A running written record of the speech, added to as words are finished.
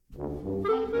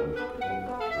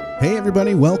Hey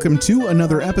everybody, welcome to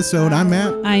another episode. I'm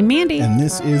Matt. I'm Mandy. And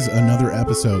this is another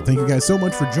episode. Thank you guys so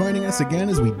much for joining us again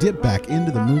as we dip back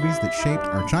into the movies that shaped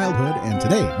our childhood. And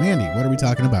today, Mandy, what are we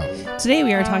talking about? Today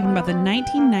we are talking about the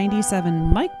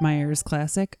 1997 Mike Myers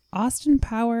classic, Austin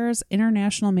Powers,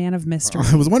 International Man of Mystery.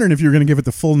 I was wondering if you were going to give it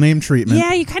the full name treatment.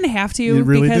 Yeah, you kind of have to. You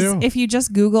really because do. if you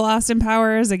just Google Austin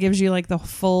Powers, it gives you like the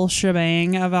full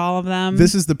shebang of all of them.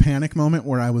 This is the panic moment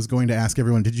where I was going to ask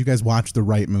everyone, did you guys watch the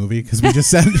right movie? Because we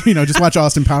just said, just watch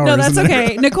Austin Powers. No, that's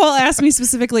okay. Nicole asked me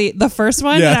specifically the first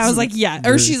one, Yes. and I was like, yeah.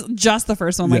 Or she's just the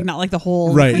first one, like not like the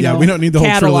whole Right, yeah. We don't need the whole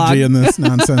catalog. trilogy in this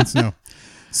nonsense, no.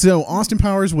 So Austin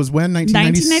Powers was when?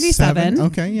 1997? 1997.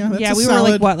 Okay, yeah. That's We solid, were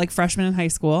like, what, like freshmen in high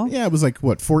school? Yeah, it was like,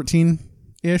 what,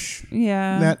 14-ish?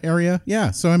 Yeah. That area?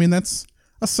 Yeah, so I mean, that's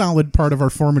a solid part of our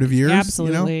formative years.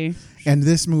 Absolutely. And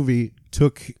this movie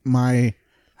took my,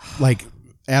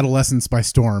 adolescence by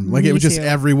storm. Like, it Me was just too.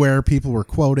 everywhere. People were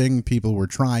quoting. People were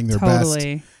trying their best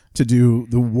to do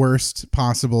the worst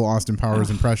possible Austin Powers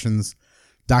impressions.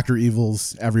 Dr.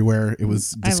 Evil's everywhere. It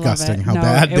was disgusting how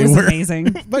bad they were. It was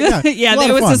amazing. But yeah, yeah, it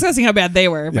it was disgusting how bad they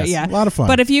were. But Yes, yeah, a lot of fun.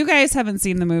 But if you guys haven't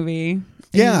seen the movie,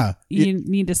 Yeah. you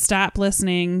need to stop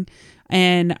listening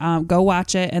and go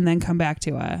watch it and then come back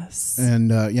to us.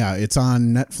 And it's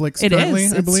on Netflix It currently,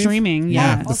 is. I It's believe. streaming,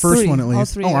 yeah. The All first three. one at least. All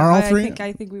three. Oh, are all three?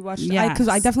 I think we watched it. Yes. Because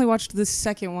I definitely watched the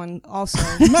second one also.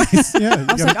 Nice. Yeah.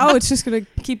 I was like, oh, it's just going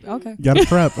to keep, okay. Got to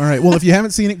prep. All right. Well, if you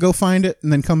haven't seen it, go find it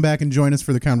and then come back and join us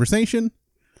for the conversation.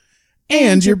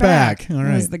 And you're back. All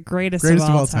right. It was the greatest Greatest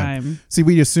of all time. See,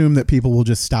 we assume that people will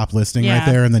just stop listening Yeah. right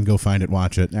there and then go find it,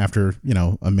 watch it after,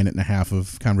 a minute and a half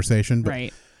of conversation. But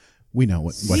Right. we know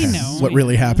what We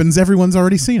really know. happens. Everyone's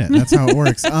already seen it. That's how it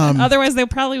works. Otherwise, they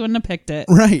probably wouldn't have picked it.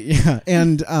 Right. Yeah.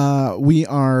 And we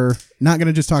are not going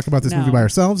to just talk about this movie by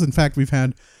ourselves. In fact, we've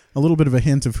had a little bit of a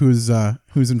hint of who's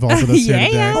involved with us here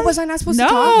today. Yeah. Oh, was I not supposed to No,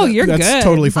 talk? you're That's good.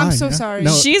 totally fine. I'm so yeah. sorry.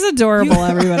 No, She's adorable,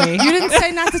 everybody. You didn't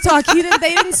say not to talk. They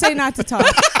didn't say not to talk.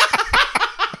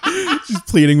 she's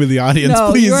pleading with the audience.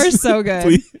 No, Please. you are so good.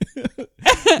 Please.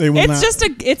 They will not.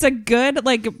 It's a good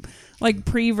like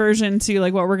pre-version to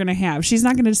like what we're gonna have. She's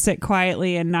not gonna sit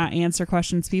quietly and not answer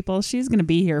questions, people. She's gonna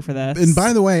be here for this. And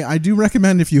by the way, I do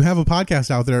recommend if you have a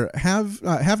podcast out there,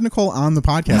 have Nicole on the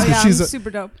podcast. Oh, yeah, she's I'm super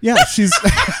dope. Yeah, she's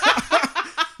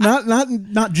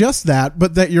not just that,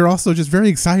 but that you're also just very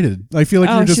excited. I feel like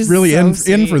you're just she's really so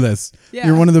in for sweet. this. Yeah.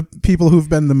 You're one of the people who've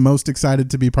been the most excited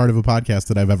to be part of a podcast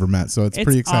that I've ever met. So it's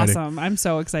pretty exciting. Awesome. I'm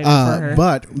so excited for her.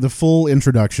 But the full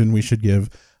introduction we should give.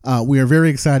 We are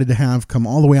very excited to have come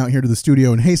all the way out here to the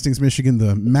studio in Hastings, Michigan,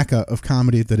 the mecca of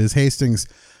comedy that is Hastings.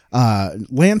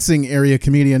 Lansing area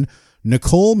comedian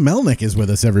Nicole Melnick is with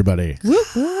us, everybody.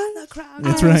 The crowd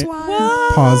That's goes right.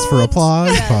 wild. Pause for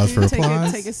applause. Yeah, Pause for take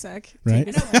applause. Take a sec. Right.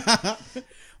 Take a sec.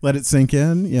 Let it sink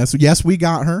in. Yes, we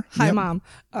got her. Hi, Yep. Mom.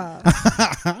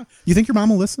 You think your mom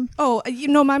will listen? Oh,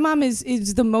 my mom is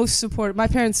the most supportive. My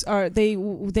parents are they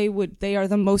are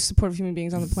the most supportive human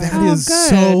beings on the planet. That is good.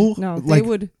 so No, they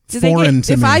would. foreign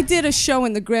to If me. I did a show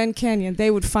in the Grand Canyon, they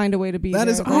would find a way to be That there.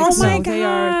 is Like, awesome. so Oh my They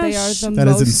are gosh. the That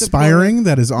most is inspiring.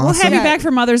 That is We'll awesome. have you Yeah. back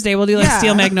for Mother's Day. We'll do like Yeah.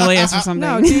 Steel Magnolias or something.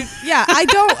 No, dude. Yeah, I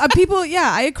don't. People. Yeah,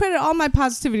 I credit all my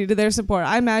positivity to their support.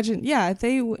 I imagine. Yeah, I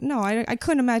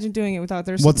couldn't imagine doing it without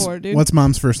their support, dude. What's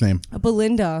mom's first name?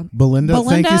 Belinda? Belinda.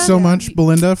 Thank you so Yeah. much,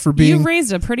 Belinda, for being You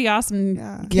raised a pretty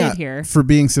awesome kid here. for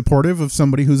being supportive of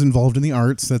somebody who's involved in the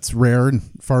arts. That's rare and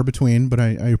far between, but I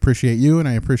appreciate you and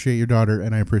I appreciate your daughter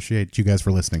and I appreciate you guys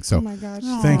for listening. So Oh my gosh.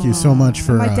 thank you so much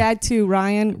for My dad too,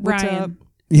 Ryan. What's up? Ryan.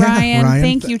 yeah, Ryan,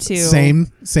 thank you too.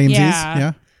 Samesies. Yeah.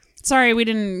 Yeah. Sorry, we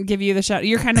didn't give you the shout.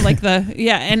 You're kind of like the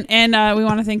and we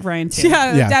want to thank Ryan too.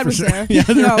 Yeah, Yeah, dad for was sure. there. Yeah,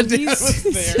 no, dad he's, was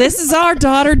there. This is our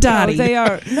daughter Dottie. No, they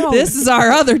are. No, This is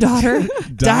our other daughter,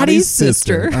 Dottie's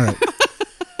sister. All right.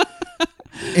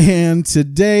 And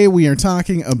today we are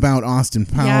talking about Austin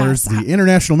Powers, Yes. the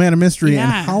International Man of Mystery, and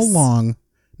Yes. how long,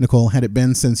 Nicole, had it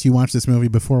been since you watched this movie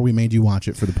before we made you watch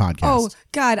it for the podcast? Oh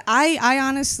God, I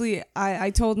honestly,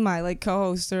 I told my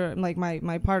co-host or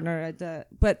my partner at that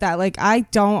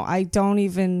I don't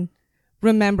even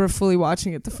remember fully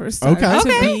watching it the first time. Okay. To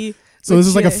be so this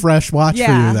is like a legit. fresh watch for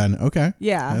Yeah. you then. Okay.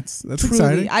 Yeah, That's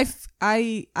truly.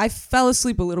 exciting. I fell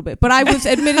asleep a little bit, but I was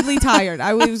admittedly tired.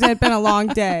 Had been a long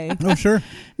day. Oh, sure.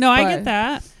 No, I But- get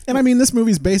that. And I mean, this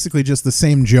movie's basically just the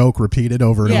same joke repeated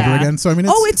over and over Yeah. again. So I mean,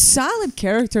 It's solid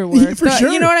character work. For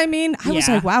sure. You know what I mean? I was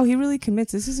Yeah. like, wow, he really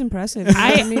commits. This is impressive. You know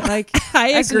what I mean? Like,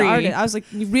 I as agree. an artist, I was like,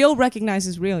 real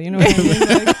recognizes real. You know what I mean?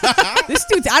 Like, this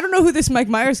dude, I don't know who this Mike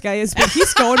Myers guy is, but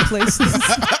he's going places.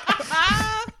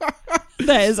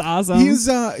 That is awesome.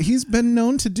 He's been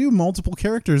known to do multiple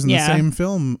characters in the Yeah. same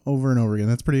film over and over again.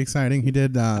 That's pretty exciting. He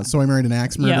did So I Married an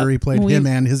Axe Murderer. Yep. He played him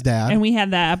and his dad. and we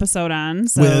had that episode on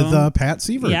so. with Pat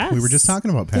Seaver. Yes. We were just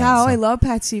talking about Pat. Yeah, so- I love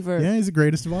Pat Seaver. Yeah, he's the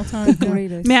greatest of all time.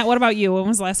 Greatest. Matt, what about you? When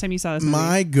was the last time you saw this movie?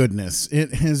 My goodness.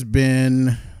 It has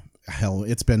been, hell,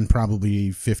 it's been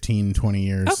probably 15, 20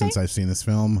 years Okay. since I've seen this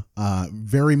film.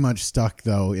 Very much stuck,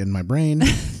 though, in my brain.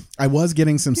 I was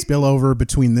getting some spillover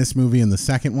between this movie and the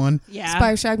second one. Yeah.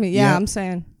 Spire Shock Me. Yeah, Yep. I'm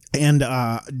saying. And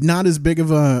not as big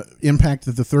of a impact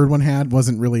that the third one had.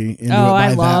 Wasn't really into it by I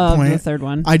that love point. the third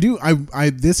one. I do. I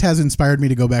this has inspired me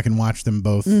to go back and watch them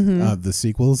both, Mm-hmm. the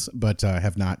sequels, but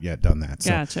have not yet done that. So.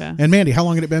 Gotcha. And Mandy, how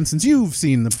long had it been since you've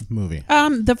seen the movie?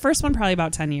 The first one probably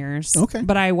about 10 years. Okay.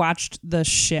 But I watched the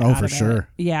shit Oh, out for of it. sure.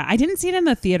 Yeah. I didn't see it in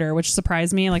the theater, which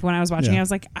surprised me. Like when I was watching Yeah. it, I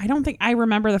was like, I don't think I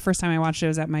remember the first time I watched it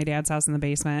was at my dad's house in the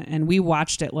basement, and we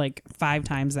watched it like 5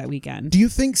 times that weekend. Do you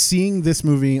think seeing this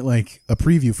movie, like a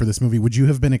preview for this movie, would you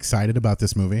have been excited about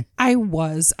this movie? I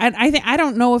was. I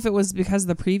don't know if it was because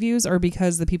of the previews or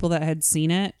because the people that had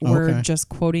seen it were Okay. just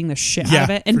quoting the shit Yeah, out of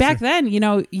it. And for back sure. then,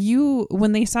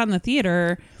 when they saw it in the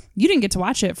theater, you didn't get to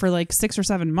watch it for like 6 or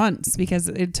 7 months because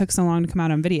it took so long to come out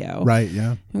on video. Right.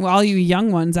 Yeah. Well, all you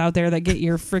young ones out there that get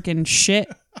your freaking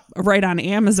shit right on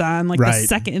Amazon, like the Right.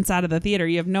 second it's out of the theater,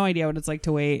 you have no idea what it's like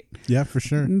to wait. Yeah, for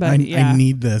sure. But, I yeah.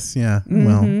 need this. Yeah.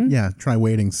 Well, yeah. Try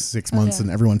waiting 6 months yeah.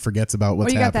 and everyone forgets about Or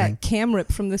what's you got happening. that cam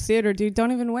rip from the theater, dude.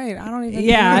 Don't even wait. I don't even. Yeah,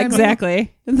 you know what I mean?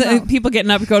 exactly. The No. people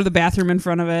getting up to go to the bathroom in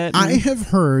front of it. I have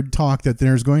heard talk that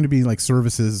there's going to be like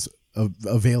services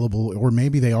available, or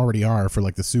maybe they already are, for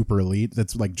like the super elite.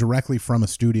 That's like directly from a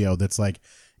studio. That's like,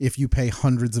 if you pay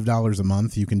hundreds of dollars a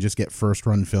month, you can just get first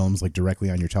run films like directly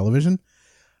on your television.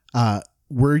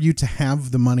 Were you to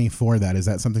have the money for that, is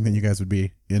that something that you guys would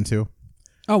be into?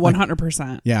 Oh,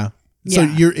 100%. Yeah. So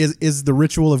Yeah. is the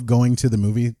ritual of going to the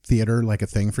movie theater like a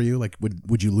thing for you? Like,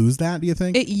 would you lose that, do you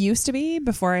think? It used to be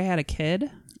before I had a kid.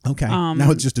 Okay.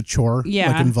 Now it's just a chore,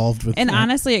 Yeah. like involved with. And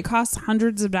honestly, it costs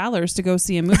hundreds of dollars to go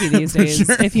see a movie these days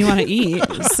if you want to eat.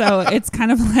 So it's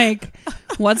kind of like,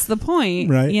 what's the point?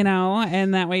 Right.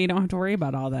 And that way you don't have to worry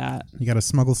about all that. you got to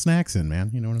smuggle snacks in, man.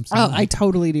 You know what I'm saying? Oh, I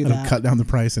totally do That'll that. cut down the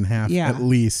price in half, Yeah. at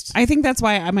least. I think that's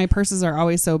why my purses are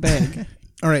always so big.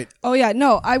 All right. Oh yeah,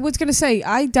 no. I was gonna say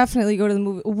I definitely go to the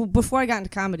movie before I got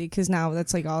into comedy because now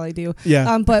that's like all I do.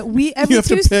 Yeah. But we every You have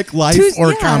to Tuesday, pick life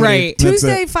or comedy. Right. That's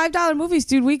Tuesday it. $5 movies,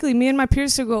 dude. Weekly. Me and my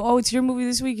peers will go. Oh, it's your movie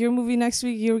this week. Your movie next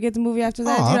week. You get the movie after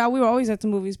that. Aw. Dude, we were always at the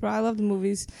movies, bro. I love the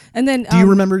movies. And then Do you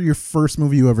remember your first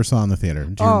movie you ever saw in the theater?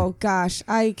 Do you Oh gosh,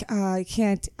 I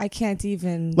can't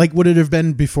even. like, would it have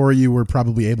been before you were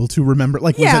probably able to remember?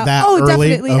 Like, was Yeah. it that Oh, early?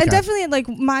 definitely. Okay. And definitely, like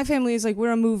my family is like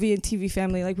we're a movie and TV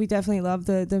family. Like we definitely love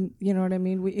the you know what I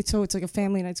mean. It's like a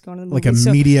family night's going to the movie. Like a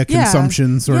So, media yeah.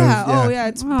 consumption sort yeah. of. Yeah. Oh yeah,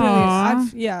 it's brilliant. Aw.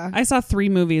 Yeah. I saw 3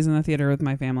 movies in the theater with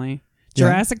my family. Yeah.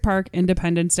 Jurassic Park,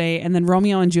 Independence Day, and then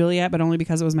Romeo and Juliet, but only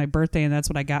because it was my birthday and that's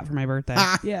what I got for my birthday.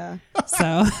 Yeah.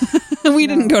 So we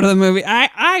didn't go to the movie.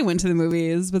 I went to the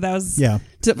movies, but that was Yeah.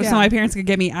 so Yeah. my parents could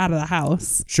get me out of the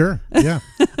house. Sure. Yeah.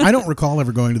 I don't recall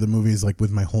ever going to the movies like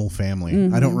with my whole family.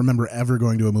 I don't remember ever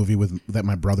going to a movie that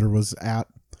my brother was at.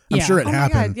 I'm Yeah. sure it Oh my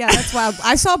happened. God, yeah, that's wild.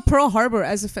 I saw Pearl Harbor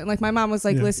as a like my mom was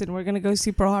like, Yeah. "Listen, we're gonna go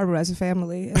see Pearl Harbor as a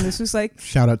family," and this was like,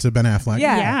 Shout out to Ben Affleck.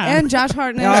 yeah, Yeah. and Josh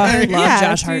Hartnett. Oh, I and, love yeah,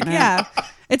 Josh dude, Hartnett. Yeah,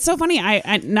 It's so funny.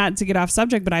 I not to get off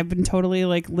subject, but I've been totally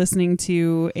like listening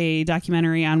to a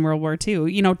documentary on World War II,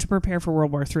 to prepare for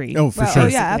World War III. Oh, for Well, sure. oh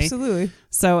yeah, Basically. absolutely.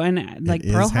 So, and like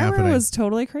is Pearl Harbor happening. was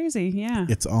totally crazy. Yeah.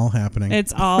 It's all happening.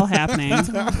 It's all happening.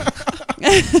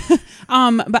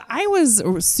 But I was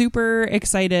super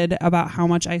excited about how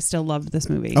much I still loved this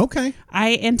movie. okay.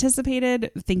 I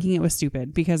anticipated thinking it was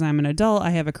stupid because I'm an adult.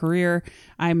 I have a career.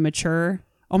 I'm mature.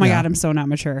 Oh my Yeah. God, I'm so not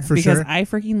mature For because sure. I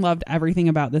freaking loved everything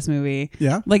about this movie.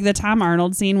 Yeah. Like the Tom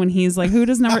Arnold scene when he's like, who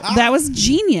does number, that was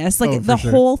genius. Like Oh, for the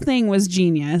sure. whole thing was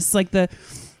genius. Like the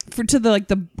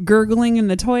gurgling in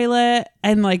the toilet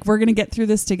and like, we're going to get through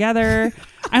this together.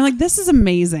 I'm like, this is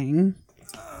amazing.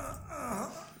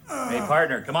 Hey,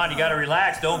 partner, come on, you gotta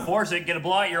relax. Don't force it. Get a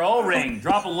blow out your O-ring.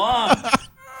 Drop a lung.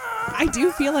 I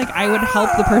do feel like I would help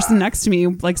the person next to me,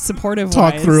 like supportive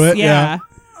Talk wise. through it, yeah.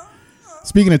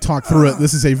 Speaking of talk through it,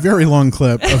 this is a very long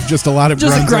clip of just a lot of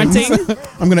Just grunting.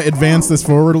 I'm going to advance this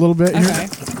forward a little bit here. Okay.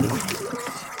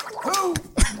 Who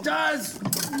does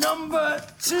number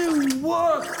 2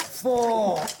 work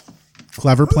for?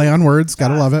 Clever play on words. Got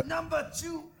to love it. Number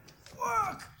 2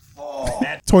 work for?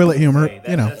 Toilet humor,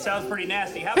 Hey, that sounds pretty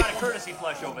nasty. How about a courtesy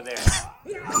flush over there?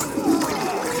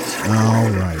 All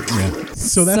right. Yeah.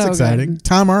 So that's So exciting. good.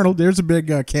 Tom Arnold, there's a big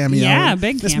cameo. Yeah,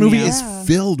 big This cameo. movie is Yeah.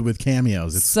 filled with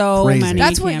cameos. It's So crazy. many.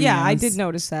 That's what. Yeah, I cameos. did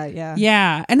notice that. Yeah.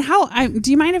 Yeah. And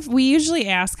do you mind if we usually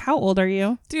ask, how old are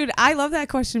you? Dude, I love that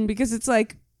question because it's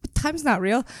like time's not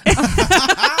real.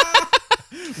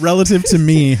 Relative to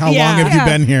me, how Yeah. long have you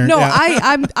been here? No,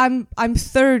 Yeah. I'm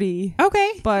 30, Okay.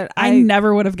 but I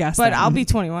never would have guessed But that. I'll be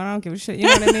 21. I don't give a shit. You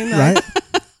know what I mean? Like, right?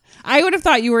 I would have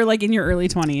thought you were like in your early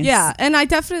 20s. Yeah, and I've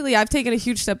taken a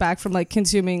huge step back from like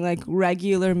consuming like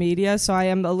regular media, so I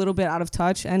am a little bit out of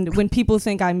touch. And when people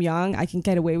think I'm young, I can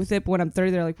get away with it. But when I'm 30,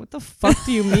 they're like, "What the fuck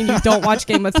do you mean you don't watch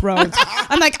Game of Thrones?"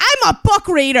 I'm like, "I'm a book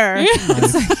reader."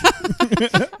 It's,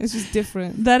 like, it's just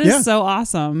different. That is Yeah. so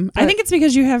awesome. I think it's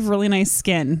because you have really nice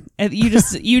skin. You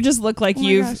just look like Oh my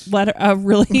you've gosh. led a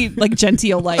really like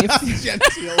genteel life.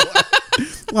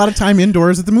 A lot of time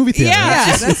indoors at the movie theater. Yeah.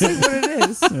 That's like what it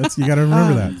is. You got to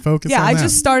remember that. Focus Yeah, on I that.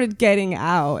 just started getting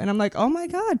out, and I'm like, "Oh my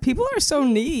god, people are so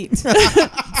neat."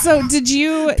 So did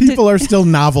you? People are still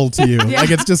novel to you. Yeah.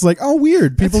 Like, it's just like, oh,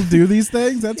 weird. People do these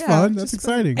things. That's Yeah, fun. That's just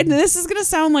exciting. And this is gonna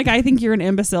sound like I think you're an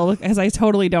imbecile because I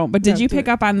totally don't. But did No, you do pick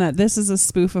it. up on that? This is a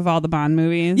spoof of all the Bond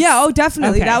movies. Yeah, oh,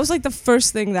 definitely. Okay. That was like the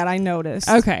first thing that I noticed.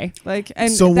 Okay. Like,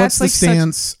 and So that's what's the like such-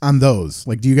 stance on those?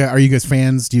 Like, are you guys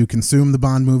fans? Do you consume the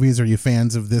Bond movies? Are you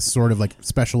fans of this sort of like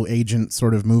special agent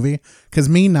sort of movie? Because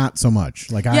me, not so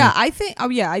much. Like, I think. Oh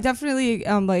yeah, I definitely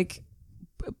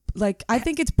like I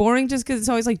think it's boring just because it's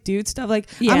always like dude stuff. Like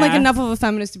I'm like Yeah. enough of a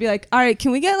feminist to be like, all right,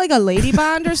 can we get like a lady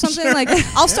Bond or something? Like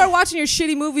I'll start watching your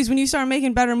shitty movies when you start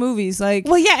making better movies. Like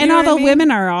Well, yeah, you and know all what I the mean?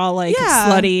 women are all like Yeah.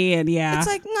 slutty and yeah. It's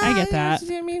like nah, I get that. You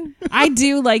know what I mean? I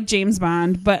do like James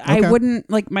Bond, but Okay. I wouldn't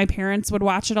like my parents would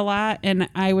watch it a lot and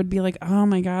I would be like, "Oh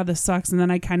my god, this sucks." And then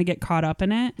I kind of get caught up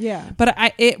in it. Yeah. But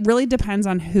it really depends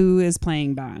on who is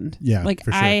playing Bond. Yeah, Like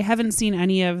for sure. I haven't seen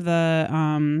any of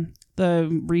the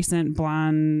recent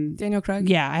blonde. Daniel Craig.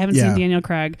 Yeah, I haven't Yeah. seen Daniel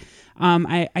Craig.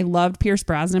 I loved Pierce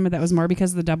Brosnan, but that was more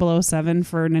because the 007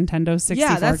 for Nintendo 64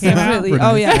 Yeah, that's came out. definitely- Pretty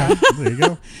oh, nice. yeah. There you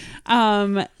go.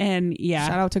 And yeah.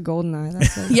 Shout out to GoldenEye.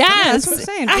 That's like, Yes. that's what I'm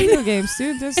saying. I Video games,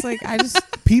 dude. Just like I just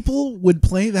People would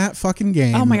play that fucking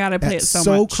game. Oh my God, I play It's it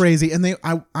so much. crazy. And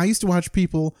I used to watch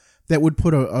people that would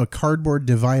put a cardboard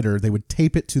divider. They would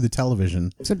tape it to the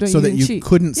television So that didn't you cheat.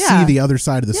 couldn't Yeah. see the other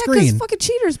side of the yeah, because screen. fucking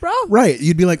cheaters, bro. Right.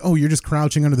 You'd be like, oh, you're just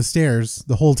crouching under the stairs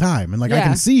the whole time. And like, I Yeah.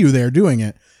 can see you there doing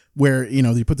it. Where, you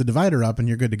put the divider up and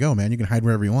you're good to go, man. You can hide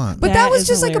wherever you want. But that That was is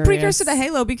just like a hilarious. precursor to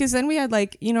Halo because then we had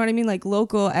like, you know what I mean, like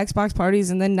local Xbox parties,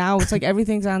 and then now it's like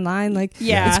everything's online. Like,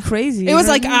 Yeah. it's crazy. It was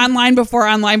like online before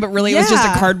online, but really it was just a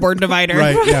Yeah. cardboard divider.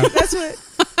 Right. Yeah. That's what.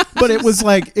 But it was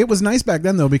like, it was nice back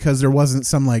then though, because there wasn't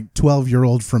some like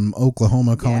 12-year-old from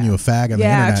Oklahoma calling Yeah. you a fag on the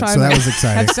Yeah, internet. trying So that to was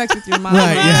exciting. Have sex with your mom.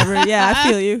 Right, Or yeah. whatever. Yeah, I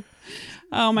feel you.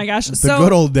 Oh my gosh. The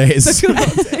good old days.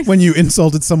 When you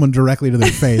insulted someone directly to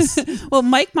their face. Well,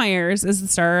 Mike Myers is the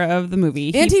star of the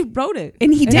movie. And he wrote it.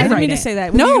 And he did I didn't write mean it. to say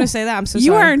that. No. Were you going to say that? I'm so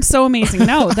you sorry. are so amazing.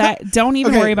 No, don't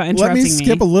even worry about let interrupting me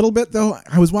skip a little bit though.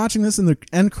 I was watching this and the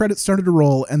end credits started to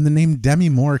roll and the name Demi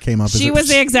Moore came up. She was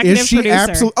the executive is she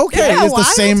producer. Okay, Yeah, it's the what?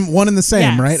 same one and the same,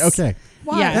 Yes. right? Okay.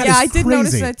 Wow. Yeah. That Yeah, is I did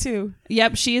notice crazy. that too.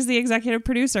 Yep, she is the executive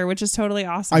producer, which is totally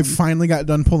awesome. I finally got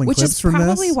done pulling which clips is from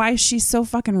probably this. why she's so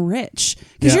fucking rich.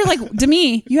 Because Yeah. you're like,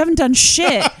 Demi, you haven't done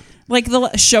shit. Like the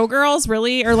Showgirls,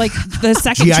 really, or like the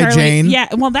second G.I. Charlie. Jane? Yeah,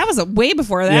 well, that was way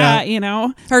before that,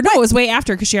 Or no, it was way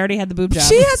after because she already had the boob job.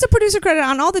 She has a producer credit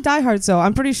on all the diehards, though.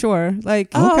 I'm pretty sure. Like,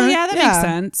 Oh Okay. yeah, that Yeah. makes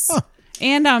sense. Huh.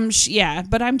 And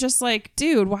but I'm just like,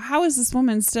 dude, well, how is this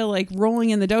woman still like rolling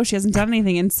in the dough? She hasn't done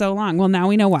anything in so long. Well, now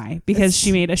we know why, because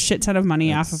she made a shit ton of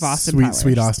money off of Austin Powers.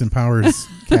 Sweet Austin Powers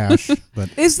cash. But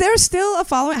is there still a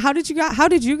following? How did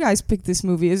you guys pick this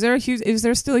movie? Is there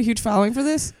still a huge following for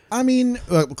this? I mean,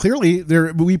 clearly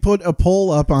we put a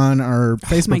poll up on our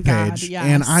Facebook my God, page, yes.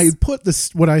 and I put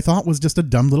this what I thought was just a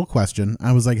dumb little question.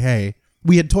 I was like, "Hey,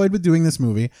 we had toyed with doing this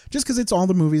movie just because it's all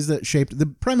the movies that shaped." The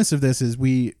premise of this is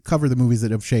we cover the movies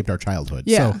that have shaped our childhood.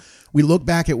 Yeah. So we look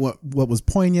back at what was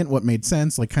poignant, what made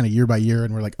sense, like kind of year by year,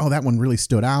 and we're like, "Oh, that one really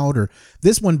stood out." Or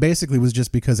this one basically was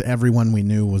just because everyone we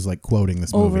knew was like quoting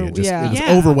this movie. It was Yeah.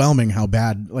 overwhelming how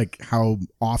bad, like how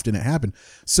often it happened.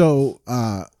 So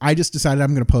I just decided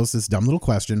I'm going to post this dumb little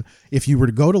question. If you were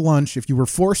to go to lunch, if you were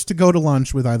forced to go to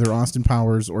lunch with either Austin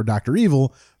Powers or Dr.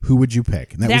 Evil, who would you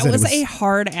pick? And That it. was It a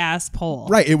hard ass poll.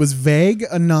 right. It was vague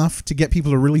enough to get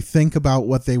people to really think about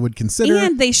what they would consider.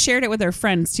 And they shared it with their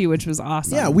friends too, which was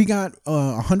awesome. yeah, we got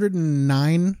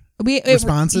 109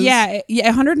 responses. Yeah,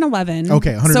 111.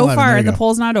 Okay, 111, So there far, you and the go.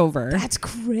 poll's not over. That's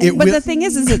crazy. It But will- the thing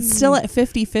is it's still at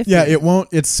 50-50. Yeah, it won't.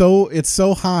 It's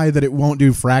so high that it won't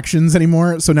do fractions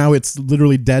anymore. So now it's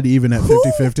literally dead even at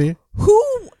 50-50. Who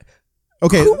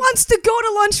Okay. Who wants to go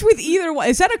to lunch with either one?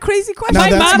 Is that a crazy question? Now My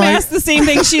that's mom my- asked the same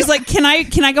thing. She's like, "Can I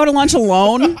go to lunch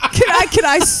alone?" Can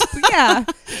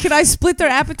I split their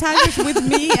appetizers with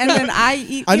me and then I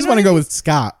eat? I just want to go with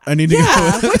Scott. I need to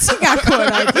Yeah, what's he got going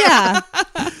on? Yeah.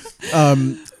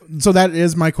 go. So that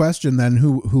is my question then.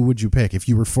 Who would you pick if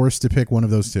you were forced to pick one of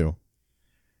those two?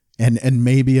 And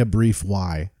maybe a brief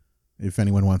why, if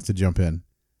anyone wants to jump in.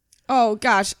 Oh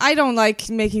gosh, I don't like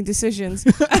making decisions.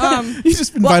 You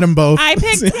just invite them both. I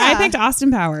picked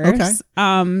Austin Powers.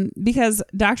 Okay. Because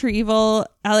Dr. Evil,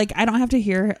 I don't have to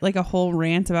hear like a whole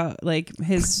rant about like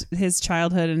his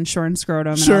childhood and short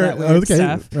scrotum and all that weird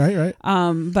stuff. Right.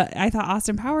 But I thought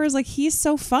Austin Powers, like, he's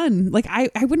so fun. Like, I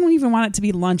wouldn't even want it to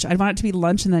be lunch. I'd want it to be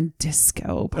lunch and then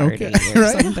disco party or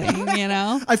Right. something, you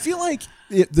know? I feel like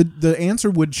the answer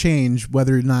would change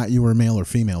whether or not you were male or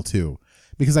female too,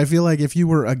 because I feel like if you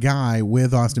were a guy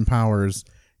with Austin Powers,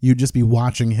 you'd just be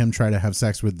watching him try to have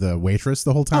sex with the waitress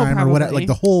the whole time, or whatever, like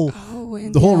the whole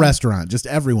restaurant, just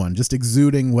everyone, just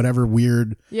exuding whatever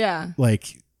weird,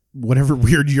 whatever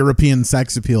weird European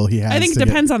sex appeal he has. I think it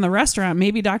depends on the restaurant.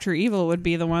 Maybe Dr. Evil would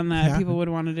be the one that people would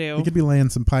want to do. He could be laying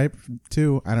some pipe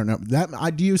too. I don't know.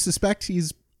 Do you suspect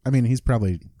he's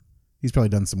probably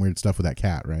done some weird stuff with that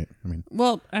cat, right?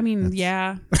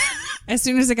 Yeah. As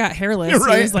soon as it got hairless,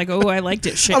 Right. he was like, "Oh, I liked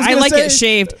it. It shaved. I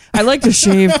liked a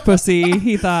shaved pussy."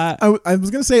 He thought. I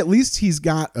was gonna say at least he's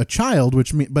got a child,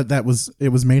 but it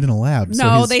was made in a lab.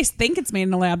 No, they think it's made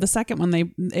in a lab. The second one,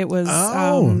 it was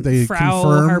they Frau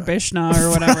confirm- Harbishna or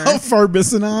whatever.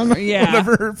 Farbisanon, Yeah.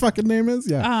 whatever her fucking name is.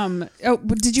 Yeah.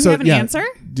 Did you have an answer?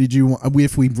 Did you?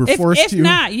 If we were forced to? If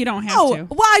not, you don't have to.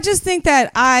 Well, I just think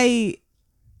that I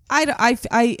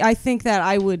think that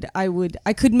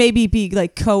I could maybe be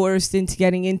like coerced into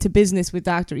getting into business with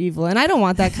Dr. Evil, and I don't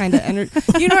want that kind of energy.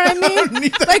 You know what I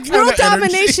mean? Like world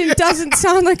domination doesn't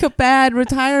sound like a bad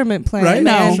retirement plan, Right?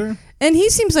 man. No. Sure. And he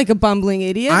seems like a bumbling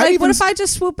idiot. What if I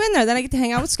just swoop in there? Then I get to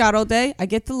hang out with Scott all day. I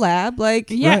get the lab,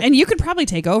 Yeah, Right. and you could probably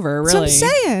take over. Really, that's what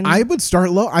I'm saying. I would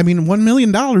start low. I mean, $1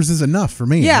 million is enough for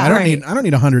me. Yeah, I don't right.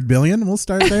 need $100 billion. We'll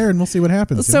start there and we'll see what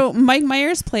happens. So Mike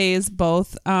Myers plays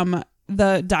both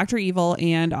the Dr. Evil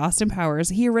and Austin Powers.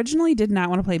 He originally did not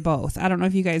want to play both. I don't know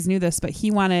if you guys knew this, but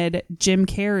he wanted Jim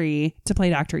Carrey to play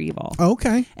Dr. Evil.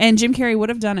 Okay. And Jim Carrey would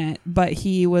have done it, but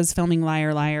he was filming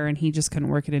Liar Liar and he just couldn't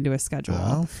work it into his schedule.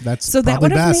 Oh, that's so that probably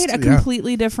would have best. made a Yeah.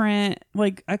 completely different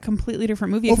movie, a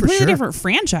completely for sure. different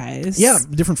franchise. Yeah,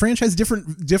 different franchise,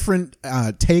 different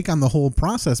take on the whole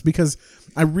process, because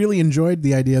I really enjoyed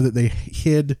the idea that they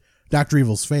hid Dr.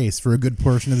 Evil's face for a good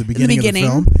portion of the beginning of the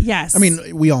film. Yes. I mean,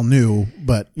 we all knew,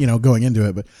 but going into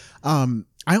it. But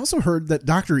I also heard that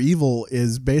Dr. Evil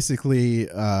is basically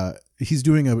he's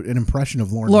doing an impression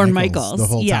of Lorne Michaels the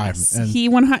whole time.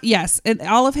 And Yes, and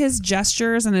all of his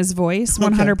gestures and his voice,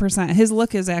 100%. His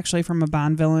look is actually from a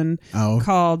Bond villain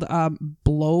called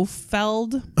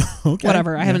Blofeld. Okay.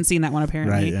 Whatever. I haven't seen that one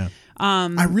apparently. Right. Yeah.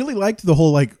 I really liked the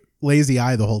whole lazy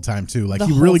eye the whole time too. Like The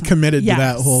he whole really time. committed Yes. to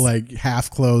that whole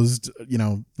half closed,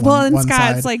 And one Scott's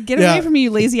side. like, get away from me, you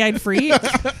lazy-eyed freak.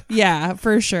 Yeah,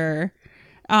 for sure.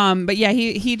 But yeah,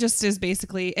 he just is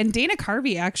basically, and Dana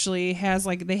Carvey actually has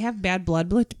they have bad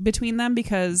blood between them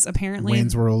because apparently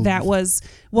Wayne's World. that was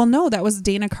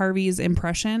Dana Carvey's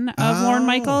impression of Lorne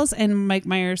Michaels, and Mike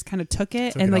Myers kind of took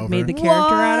it and it made the over.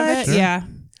 character out of it. Sure. Yeah.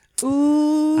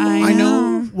 Ooh. I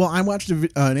know. Well, I watched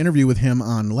an interview with him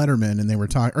on Letterman, and they were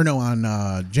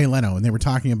on Jay Leno, and they were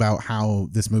talking about how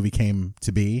this movie came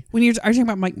to be. Are you talking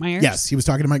about Mike Myers? Yes, he was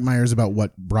talking to Mike Myers about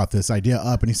what brought this idea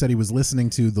up, and he said he was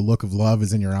listening to "The Look of Love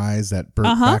Is in Your Eyes," that Burt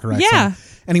Bacharach yeah. song,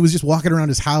 and he was just walking around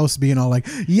his house being all like,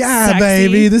 "Yeah, Sexy.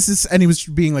 baby, this is," and he was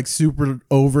being super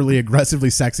overly aggressively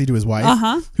sexy to his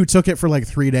wife, who took it for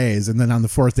 3 days, and then on the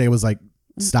fourth day was like,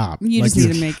 "Stop! You just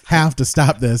need to have to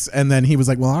stop this." And then he was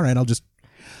like, "Well, all right, I'll just."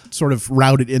 Sort of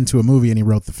route it into a movie, and he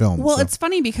wrote the film. Well, it's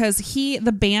funny because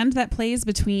the band that plays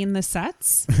between the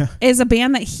sets is a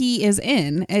band that he is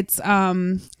in. It's I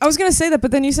was gonna say that,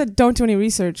 but then you said don't do any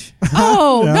research.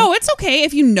 No, it's okay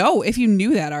if you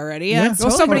knew that already. Yeah. That's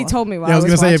Well, totally somebody cool. told me while I was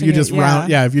gonna say if watching you just it,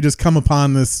 yeah. if you just come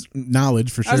upon this knowledge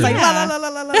for sure. I was like, Yeah. la la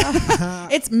la la la.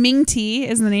 It's Ming T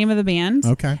is the name of the band.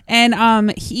 Okay.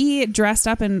 And he dressed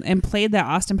up and played that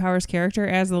Austin Powers character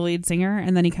as the lead singer,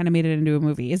 and then he kind of made it into a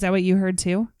movie. Is that what you heard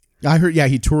too? I heard,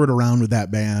 he toured around with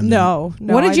that band. No.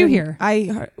 What did I you didn't. hear?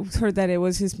 I heard that it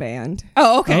was his band.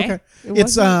 Oh, okay. Okay. It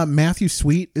It's wasn't- Matthew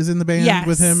Sweet is in the band Yes,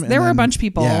 with him. and there were a then- bunch of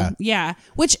people. Yeah. Yeah.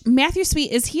 Which Matthew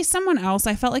Sweet, is he someone else?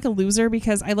 I felt like a loser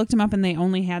because I looked him up and they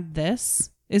only had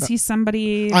this. Is he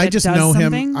somebody that I just does know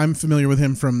something? him. I'm familiar with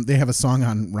him from. They have a song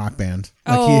on Rock Band.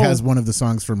 Like he Oh. has one of the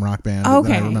songs from Rock Band that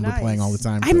Okay. I remember Nice. playing all the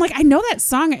time. I'm like, I know that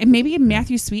song. And maybe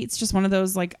Matthew Sweet's just one of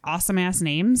those like awesome ass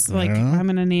names. Like don't know. I'm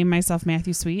gonna name myself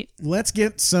Matthew Sweet. Let's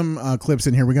get some clips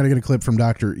in here. We got to get a clip from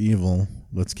Dr. Evil.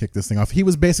 Let's kick this thing off. He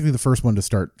was basically the first one to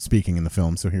start speaking in the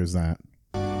film, so here's that.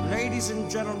 Ladies and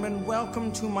gentlemen,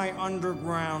 welcome to my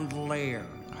underground lair.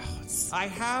 I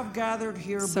have gathered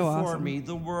here So before awesome. me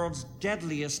the world's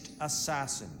deadliest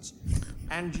assassins.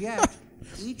 And yet,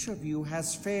 each of you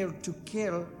has failed to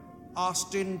kill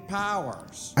Austin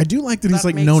Powers. I do like that he's That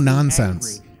like makes no me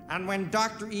nonsense. angry. And when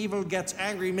Dr. Evil gets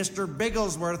angry, Mr.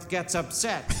 Bigglesworth gets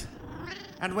upset.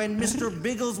 And when Mr.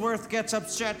 Bigglesworth gets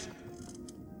upset,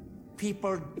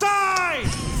 people die!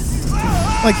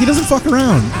 Like he doesn't fuck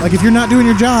around. Like if you're not doing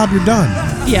your job, you're done.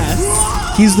 Yes.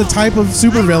 He's the type of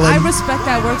supervillain. I respect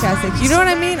that work ethic. You know what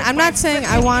I mean? I'm not saying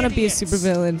I want to be a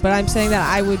supervillain, but I'm saying that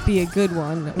I would be a good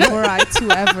one were I to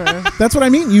ever. That's what I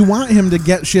mean. You want him to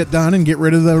get shit done and get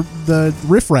rid of the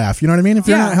riffraff. You know what I mean? If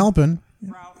you're Yeah. not helping.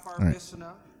 Frau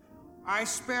Farbissina, I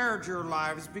spared your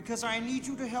lives because I need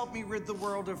you to help me rid the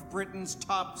world of Britain's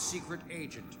top secret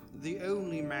agent. The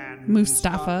only man who can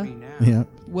Mustafa. stop me now. Yeah.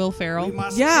 Will We Ferrell.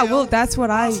 must Yeah, kill well, that's what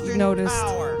I Austin noticed.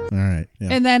 Powers. All right. Yeah.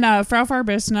 And then Frau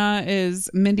Farbissina is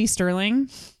Mindy Sterling,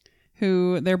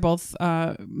 who they're both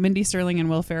Mindy Sterling and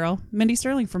Will Ferrell. Mindy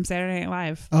Sterling from Saturday Night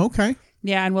Live. Okay.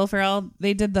 Yeah, and Will Ferrell,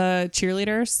 they did the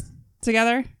cheerleaders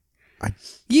together. I-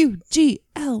 UGLY.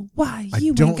 I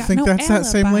don't think that's that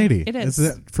same lady. It is.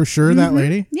 that for sure that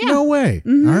lady? Yeah. No way.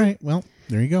 Mhm. All right. Well,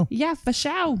 there you go. Yeah, for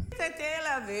sure.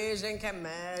 Television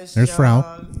commercial. There's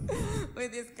Frau.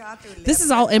 With his cartoon This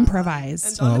is all leprechaun. improvised.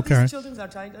 And all Oh, of his okay. children are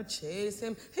trying to chase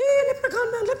him. Hey,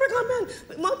 leprechaun man,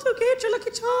 we want to get your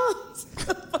lucky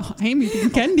charms. I'm eating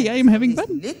candy. I am having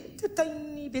fun. Little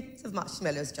tiny bits of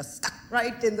marshmallows just stuck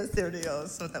right in the cereal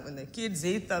so that when the kids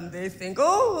eat them, they think,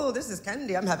 oh, this is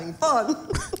candy, I'm having fun.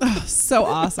 So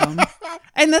awesome.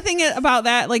 And the thing about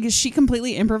that, like, is she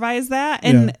completely improvised that,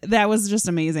 and Yeah. that was just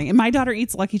amazing. And my daughter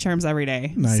eats Lucky Charms every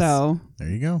day. Nice. So There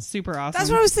you go. super awesome. That's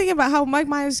what I was thinking about, how Mike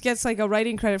Myers gets like a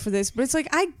writing credit for this, but it's like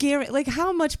I guarantee, like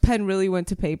how much pen really went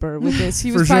to paper with this.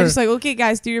 He was For probably sure. just like, okay,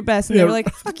 guys, do your best, and Yeah. they were like,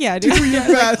 fuck yeah, dude.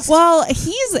 Well,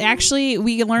 he's actually,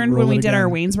 we learned Roll when we it did our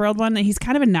again. Wayne's World one that he's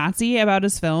kind of a Nazi about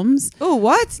his films. Oh,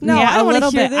 what? No, yeah, I don't a little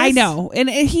want to hear bit. this. I know. And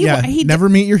he, Yeah. he Never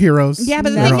meet your heroes. Yeah, but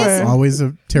the They're thing is- always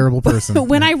a terrible person. But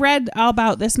when Yeah. I read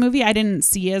about this movie, I didn't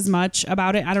see as much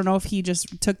about it. I don't know if he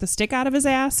just took the stick out of his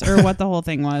ass or what the whole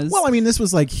thing was. Well, I mean, this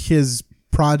was like his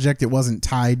project. It wasn't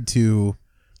tied to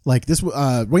like this.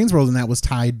 Wayne's World and that was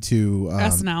tied to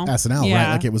SNL. SNL, Yeah.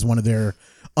 right? Like it was one of their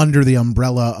under the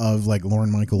umbrella of like Lorne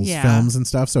Michaels Yeah. films and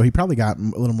stuff. So he probably got a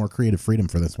little more creative freedom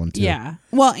for this one too. Yeah.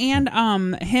 Well, and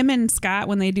him and Scott,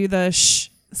 when they do the Yes.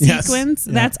 sequence,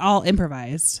 Yeah. that's all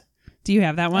improvised. Do you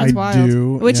have that one? I wild.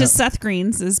 do. Which yeah. is Seth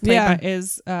Green's is played Yeah.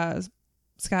 by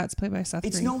Scott's played by Seth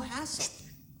It's Green. no hassle.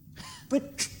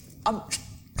 But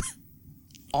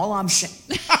all I'm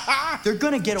saying, they're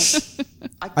gonna get away.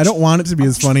 I don't want it to be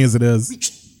as funny as it is.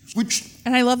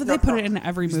 And I love that they put it in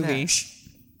every movie.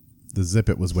 The Zip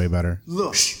It was way better.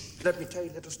 Look, let me tell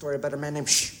you a little story about a man named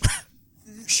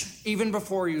Even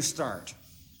before you start,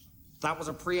 that was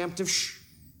a preemptive shh.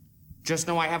 Just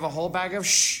know I have a whole bag of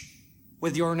shh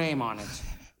with your name on it.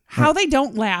 How they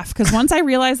don't laugh, because once I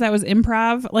realized that was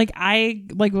improv, like I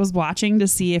was watching to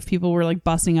see if people were like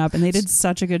busting up, and they did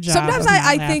such a good job. Sometimes of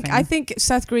not I think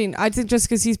Seth Green. I think just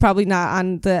because he's probably not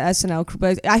on the SNL crew,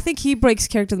 but I think he breaks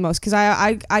character the most because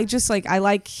I just like I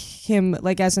like him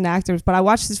like as an actor, but I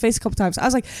watched his face a couple times. I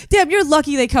was like, damn, you're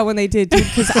lucky they cut when they did, dude,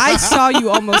 because I saw you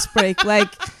almost break like.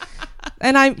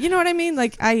 And I, you know what I mean?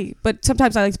 Like but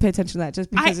sometimes I like to pay attention to that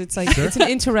just because it's like it's an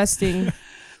interesting.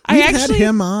 We've had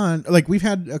him on. Like we've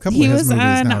had a couple he of his was movies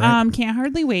on now, right? Can't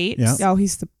Hardly Wait. Yeah. Oh,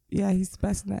 he's the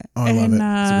best in that. Oh, I love it. It's the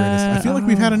And, greatest. I feel like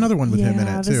we've had another one with him in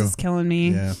it this too. is killing me.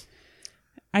 Yeah.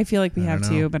 I feel like we I have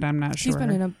don't know. too, but I'm not sure. He's been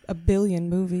in a billion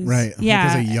movies. Right. Yeah.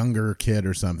 Like as a younger kid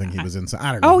or something, he was in.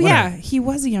 I don't know. Oh whatever. yeah, he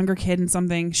was a younger kid in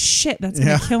something. Shit, that's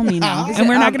gonna Yeah. kill me now, Is and it,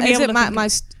 we're not gonna be is able it to. my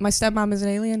think- my stepmom is an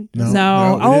alien? No.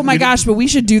 no. we Oh didn't- my we gosh, but we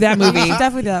should do that movie.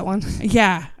 Definitely that one.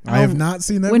 Yeah. I have not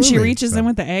seen that When movie, she reaches so. in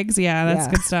with the eggs, yeah, that's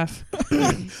Yeah. good stuff.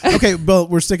 Okay, but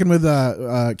we're sticking with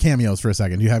cameos for a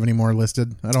second. Do you have any more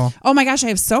listed at all? Oh my gosh, I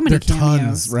have so many There are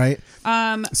cameos. tons, right?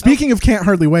 Speaking of Can't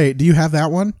Hardly Wait, do you have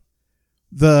that one?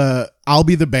 The I'll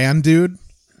Be the Band Dude.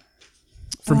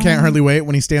 from Can't Hardly Wait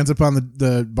when he stands up on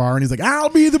the bar and he's like, "I'll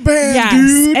be the band, Yes,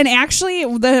 dude." and actually,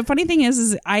 the funny thing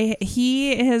is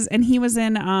he was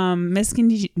in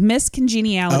Miss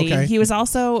Congeniality. Okay. He was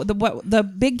also the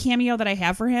big cameo that I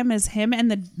have for him is him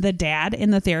and the dad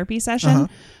in the therapy session.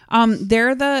 So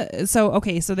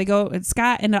they go.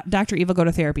 Scott and Dr. Evil go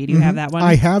to therapy. Do you have that one?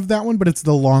 I have that one, but it's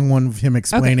the long one of him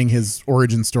explaining his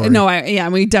origin story. No,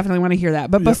 we definitely want to hear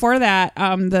that. But before that,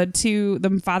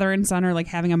 the father and son are like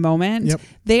having a moment. Yep.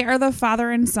 They are the father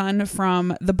and son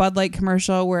from the Bud Light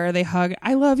commercial where they hug,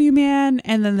 "I love you, man,"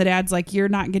 and then the dad's like, "You're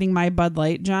not getting my Bud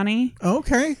Light, Johnny."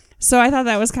 Okay. So I thought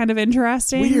that was kind of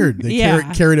interesting. Weird. They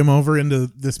carried him over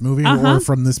into this movie or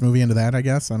from this movie into that, I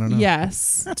guess. I don't know.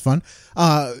 Yes. That's fun.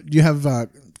 Do you have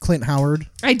Clint Howard?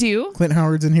 I do. Clint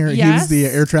Howard's in here. Yes. He's the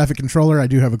air traffic controller. I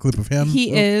do have a clip of him.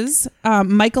 He is.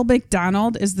 Michael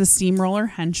McDonald is the steamroller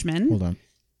henchman. Hold on.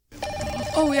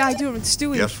 Oh, yeah, I do. It's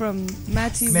Stewie from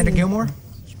Matt TV. Commander Gilmore?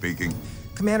 Speaking.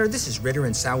 Commander, this is Ritter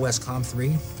in Southwest Comm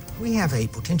 3. We have a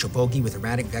potential bogey with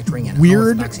erratic vectoring and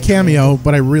Weird cameo,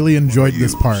 but I really enjoyed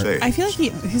this part. I feel like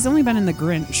he's only been in The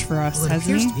Grinch for us,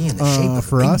 hasn't he?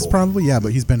 For us, probably, yeah,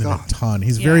 but he's been in a ton.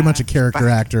 He's very much a character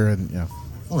actor, and yeah.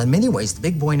 Well, in many ways, the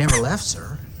big boy never left,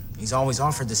 sir. He's always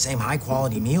offered the same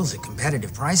high-quality meals at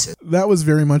competitive prices. That was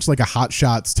very much like a Hot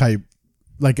Shots type,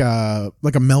 like a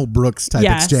Mel Brooks type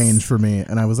exchange for me,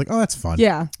 and I was like, oh, that's fun.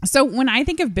 Yeah. So when I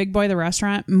think of Big Boy the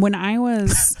restaurant, when I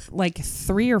was like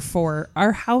 3 or 4,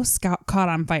 our house got caught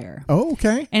on fire. Oh,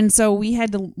 okay. And so we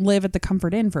had to live at the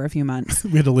Comfort Inn for a few months.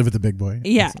 We had to live at the Big Boy.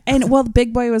 Yeah. And the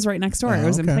Big Boy was right next door. It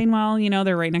was in okay. Plainwell,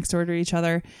 they're right next door to each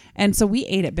other. And so we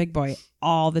ate at Big Boy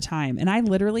all the time. And I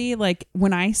literally, like,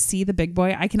 when I see the Big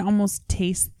Boy, I can almost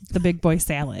taste the Big Boy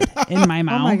salad in my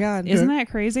mouth. Oh my God. Isn't that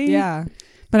crazy? Yeah.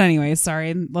 But anyways,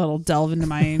 sorry, a little delve into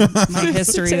my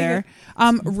history there.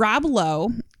 Rob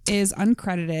Lowe is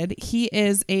uncredited. He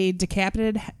is a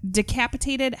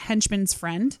decapitated henchman's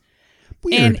friend.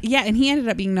 Weird. And he ended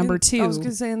up being number 2. I was going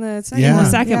to say in the second Yeah. one. The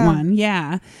second one,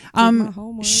 yeah.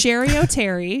 homework. Sherry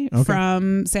O'Terry Okay.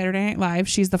 from Saturday Night Live.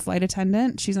 She's the flight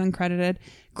attendant. She's uncredited.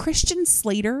 Christian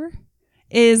Slater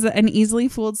is an easily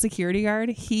fooled security guard.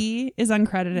 He is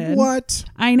uncredited. What?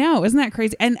 I know. Isn't that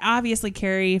crazy? And obviously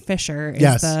Carrie Fisher is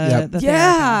Yes, the yep.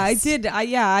 Yeah, I therapist. did.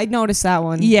 I noticed that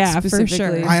one. Yeah, for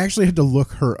specifically. sure. I actually had to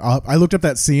look her up. I looked up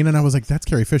that scene and I was like, that's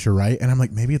Carrie Fisher, right? And I'm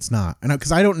like, maybe it's not. And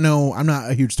because I don't know, I'm not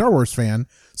a huge Star Wars fan.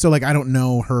 So like, I don't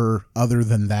know her other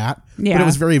than that. Yeah. But it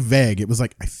was very vague. It was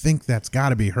like, I think that's got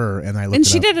to be her. And I looked And it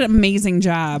she up. did an amazing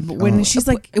job when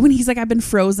when he's like, I've been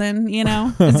frozen,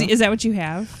 Is that what you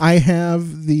have? I have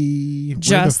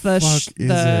Just where the fuck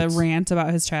is it? rant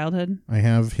about his childhood. I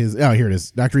have his. Oh, here it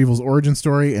is. Dr. Evil's origin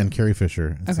story and Carrie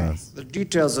Fisher. It Okay. says. The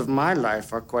details of my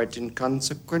life are quite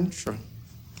inconsequential.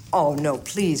 Oh, no,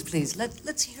 please, please.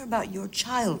 Let's hear about your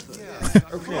childhood.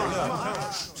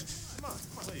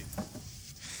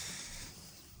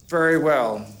 Very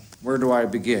well. Where do I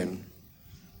begin?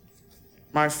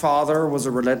 My father was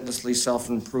a relentlessly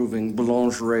self-improving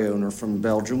boulangerie owner from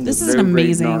Belgium. This with is an low-grade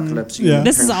amazing. narcolepsy Yeah. and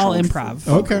This is all penchant improv.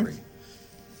 for Okay. fuckery.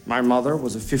 My mother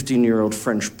was a 15-year-old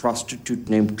French prostitute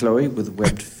named Chloe with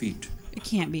webbed feet. It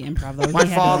can't be improv though. My He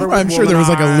had father to- was I'm sure there was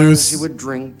like a womanized, loose- He would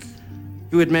drink.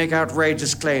 He would make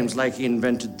outrageous claims like he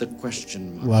invented the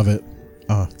question mark. Love it.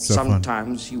 Oh, so fun.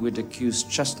 Sometimes he would accuse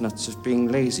chestnuts of being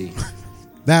lazy.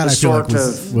 That The I feel like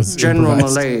sort was of general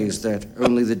improvised. malaise that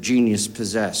only the genius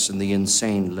possess and the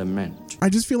insane lament. I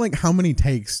just feel like how many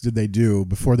takes did they do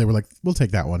before they were like, we'll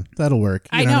take that one. That'll work.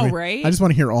 You I what know, mean? right? I just want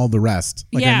to hear all the rest.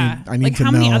 Like, yeah. I need like to how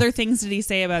know many other things did he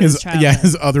say about his childhood?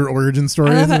 his other origin I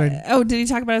stories. love that it. Oh, did he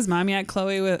talk about his mom yet?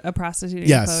 Chloe with a prostitute.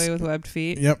 Yes. Chloe with webbed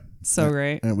feet. Yep. So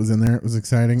great. It was in there. It was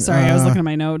exciting. Sorry, I was looking at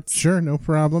my notes. Sure, no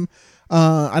problem.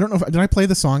 I don't know if did I play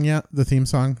the song yet? The theme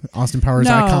song, Austin Powers'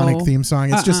 No. iconic theme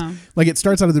song. It's just Uh-uh. like it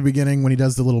starts out at the beginning when he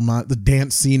does the little the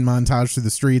dance scene montage through the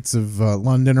streets of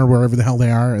London or wherever the hell they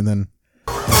are, and then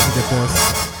you get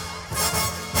this.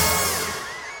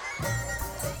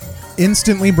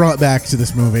 Instantly brought back to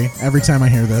this movie every time I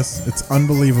hear this. It's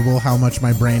unbelievable how much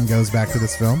my brain goes back to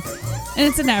this film. And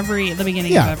it's in the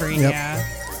beginning Yeah, of every, yep. yeah.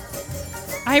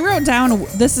 I wrote down,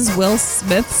 this is Will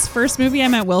Smith's first movie. I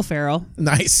meant Will Ferrell.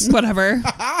 Nice. Whatever.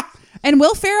 And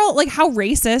Will Ferrell, like how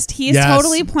racist. He's Yes.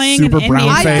 totally playing Super an brown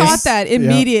Indian. I face. thought that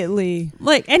immediately.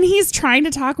 Like, and he's trying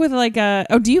to talk with like a,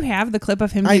 do you have the clip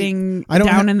of him getting I don't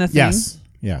down have- in the thing? Yes.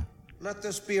 Yeah. Let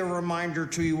this be a reminder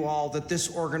to you all that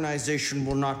this organization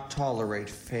will not tolerate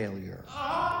failure.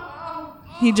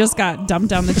 He just got dumped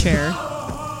down the chair.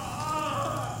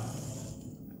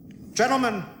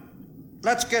 Gentlemen,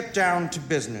 let's get down to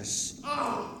business.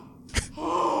 All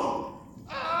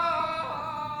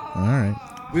right.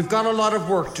 We've got a lot of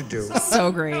work to do.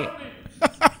 So great.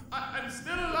 I'm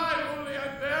still alive, only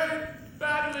I'm very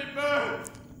badly burned.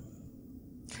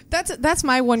 That's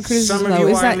my one criticism Some of though,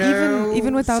 you is I that know,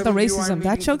 even without the some of you I'm racism, that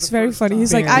meeting for joke's the very first funny. time.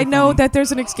 He's like, Very I know funny. that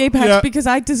there's an escape hatch Yeah. because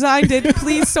I designed it.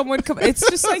 Please, someone come. It's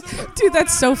just like, dude,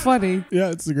 that's so funny. Yeah,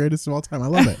 it's the greatest of all time. I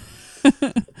love it.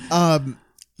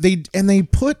 They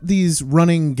put these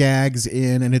running gags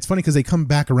in, and it's funny because they come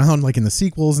back around like in the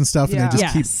sequels and stuff, and Yeah.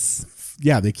 they just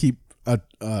Yes. they keep a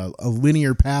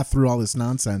linear path through all this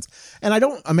nonsense. And I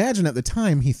don't imagine at the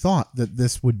time he thought that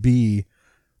this would be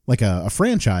like a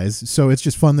franchise. So it's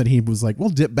just fun that he was like, we'll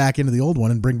dip back into the old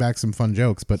one and bring back some fun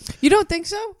jokes. But You don't think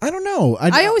so? I don't know.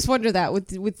 I always wonder that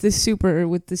with the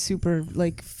super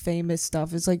like famous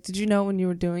stuff. It's like, did you know when you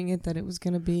were doing it that it was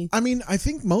gonna be? I mean, I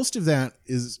think most of that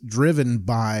is driven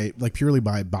by like purely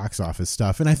by box office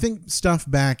stuff. And I think stuff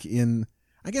back in,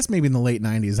 I guess maybe in the late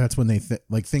 90s, that's when they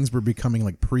like things were becoming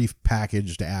like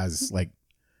pre-packaged as like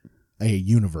a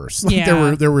universe. Like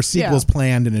Yeah. there were sequels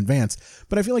planned in advance.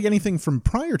 But I feel like anything from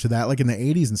prior to that, like in the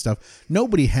 80s and stuff,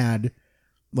 nobody had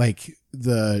like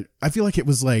I feel like it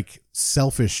was like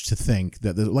selfish to think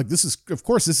that like this is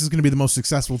going to be the most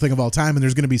successful thing of all time, and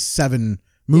there's going to be 7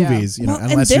 movies, you know, Well,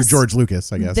 and unless you're this- George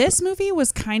Lucas, I guess. This movie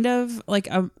was kind of like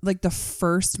the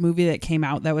first movie that came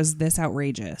out that was this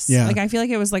outrageous. Yeah. Like I feel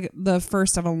like it was like the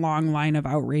first of a long line of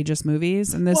outrageous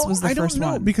movies, and this Well, was the I first don't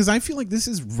know, one. because I feel like this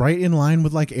is right in line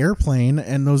with like Airplane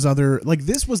and those other, like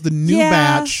this was the new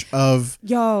batch of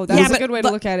Yo, that's a good way to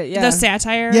look at it. Yeah, the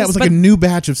satire. it was like a new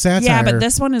batch of satire. Yeah, but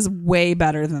this one is way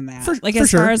better than that. For as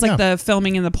sure, far as like yeah. the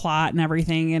filming and the plot and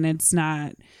everything, and it's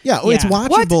not. it's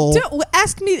What? watchable.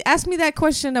 Ask me that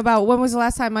question about when was the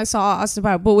last time I saw Austin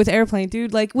Powers, but with Airplane,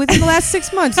 dude. Like within the last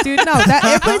 6 months, dude. No, that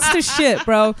Airplane's the shit,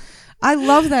 bro. I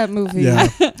love that movie. Yeah.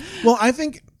 Well, I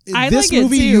think I this like it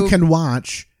movie too. you can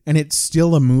watch and it's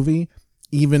still a movie,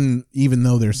 even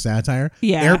though there's satire.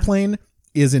 Yeah. Airplane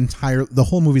is the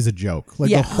whole movie's a joke.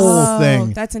 Like Yeah. the whole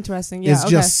thing That's interesting. Yeah, is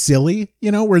just silly,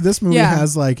 you know, where this movie Yeah.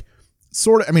 has like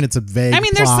sort of, I mean, it's a vague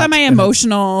There's plot,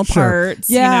 semi-emotional and Sure. parts.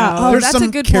 Yeah. You know? Oh, there's that's some a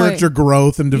good character point.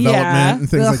 growth and development Yeah. and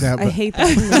things Ugh, like that. I But hate that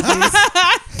in movies.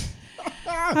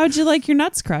 How'd you like your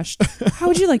nuts crushed? How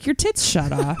would you like your tits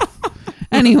shut off?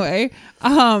 Anyway,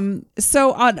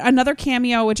 so another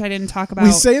cameo which I didn't talk about.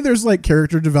 we say there's like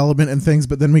character development and things,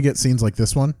 but then we get scenes like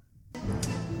this one.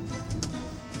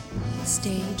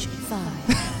 Stage 5.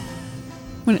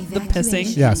 when the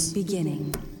pissing. Yes.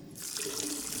 Beginning.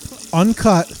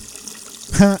 Uncut.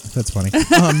 That's funny.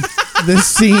 This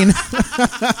scene.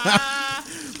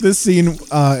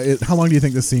 How long do you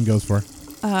think this scene goes for?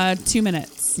 2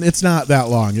 minutes. It's not that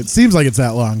long. It seems like it's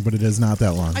that long, but it is not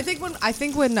that long. I think when I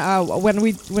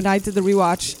did the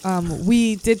rewatch,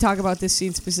 we did talk about this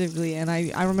scene specifically, and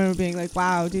I remember being like,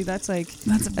 "Wow, dude, that's like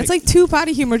 2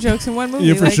 potty humor jokes in one movie."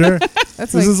 Yeah, for like, sure.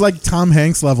 That's This is like Tom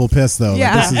Hanks level piss, though.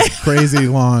 Yeah. Like, this is crazy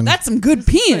long. That's some good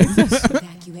peeing.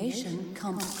 Evacuation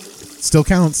complete. Still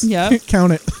counts. Yeah.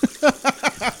 Count it.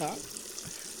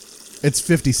 It's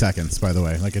 50 seconds, by the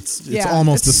way. Like it's Yeah,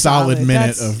 almost it's a solid solid.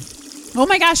 minute That's- of. Oh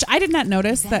my gosh, I did not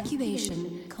notice that.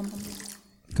 Evacuation complete.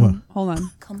 What? Hold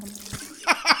on. Complete.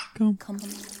 Go.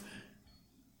 Complete.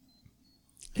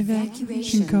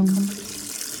 Evacuation complete.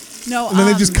 No, And then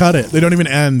they just cut it. They don't even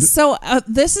end. So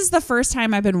this is the first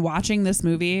time I've been watching this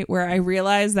movie where I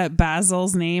realized that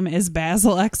Basil's name is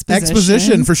Basil Exposition.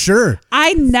 Exposition for sure.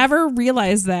 I never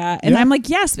realized that, and Yeah. I'm like,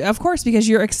 yes, of course, because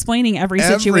you're explaining every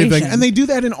situation. And they do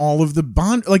that in all of the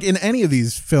Bond, like in any of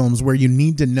these films where you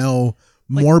need to know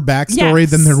more backstory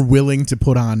yes. than they're willing to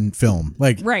put on film.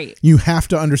 Like, Right. you have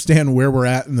to understand where we're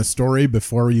at in the story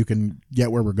before you can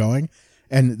get where we're going.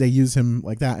 And they use him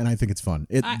like that, and I think it's fun.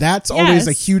 That's always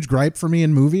a yes. huge gripe for me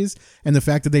in movies, and the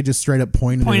fact that they just straight up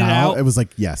pointed it out, it was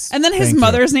like, yes. And then his thank you.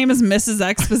 mother's name is Mrs.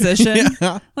 Exposition.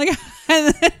 Yeah. Like,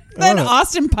 and then it.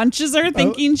 Austin punches her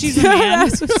thinking she's a man.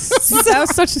 that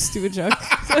was such a stupid joke.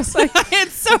 It's like,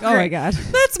 It's so oh my great. god.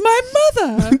 That's my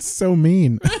mother. It's so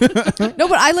mean. No,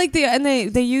 but I like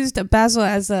they used Basil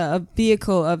as a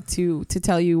vehicle to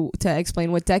tell you to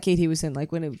explain what decade he was in,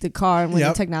 like when the car and when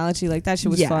Yep. the technology, like that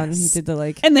shit was Yes. fun. He did the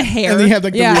like And the hair. And he had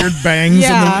like Yeah. the weird bangs.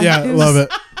 Yeah. And It was- love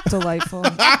it. delightful.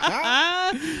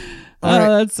 Oh,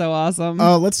 right. that's so awesome.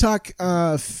 Let's talk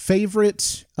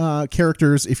favorite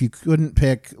characters if you couldn't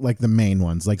pick like the main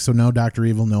ones. Like, so no Dr.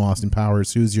 Evil, no Austin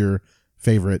Powers. Who's your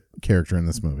favorite character in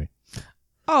this movie?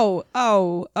 I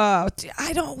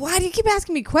don't. Why do you keep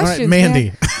asking me All questions, right,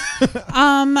 Mandy.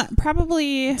 man?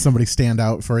 Probably. Somebody stand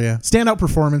out for you. Standout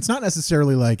performance, not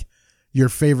necessarily like your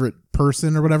favorite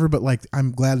person or whatever, but like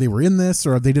I'm glad they were in this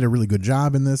or they did a really good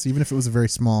job in this, even if it was a very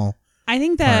small I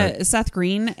think that Seth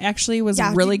Green actually was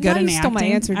really good in you stole acting.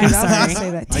 my answer, dude. I'm I was gonna sorry.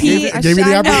 say that. I gave you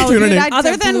the opportunity.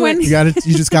 Other than when you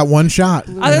just got one shot.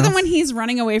 Other than when he's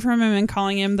running away from him and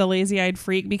calling him the lazy-eyed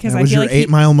freak, because that I was feel your like 8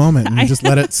 Mile moment, and you just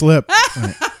let it slip.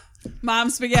 Right. Mom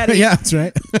spaghetti. Yeah, that's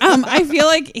right. I feel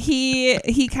like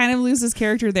he kind of loses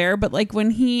character there, but like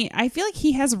I feel like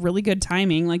he has really good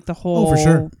timing, like the whole for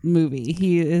sure. movie.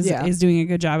 He is doing a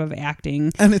good job of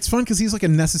acting. And it's fun because he's like a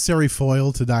necessary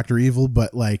foil to Dr. Evil,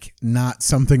 but like not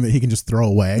something that he can just throw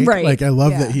away. Right. Like I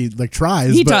love that he like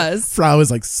tries. He but does. Frau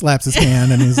is like slaps his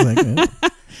hand and he's like.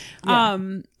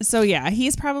 So yeah,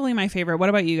 he's probably my favorite. What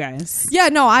about you guys? Yeah,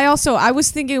 no, I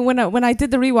was thinking when I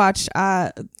did the rewatch,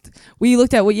 we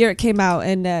looked at what year it came out,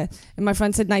 and my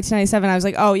friend said 1997. I was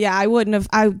like, oh yeah, I wouldn't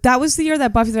have. That was the year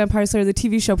that Buffy the Vampire Slayer, the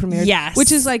TV show, premiered. Yes,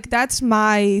 which is like that's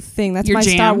my thing. That's Your my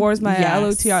jam? Star Wars, my Yes.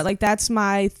 LOTR. Like that's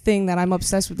my thing that I'm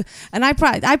obsessed with. And I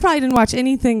probably didn't watch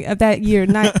anything of that year.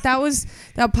 That was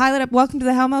that pilot of Welcome to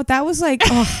the Hellmouth. That was like,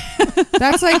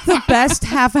 that's like the best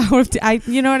half hour of.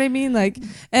 You know what I mean? Like,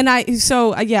 and I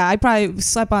probably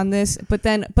slept on this,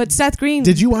 but Seth Green.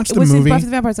 Did you watch the was movie? In Buffy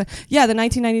the Vampire Slayer. Yeah, the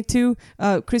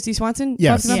 1992 Christy Swanson.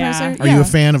 Yes. Buffy the Vampire Slayer. Are you a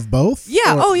fan of both?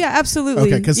 Yeah. Or- Oh yeah, absolutely.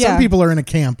 Okay, because some people are in a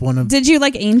camp. Did you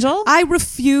like Angel? I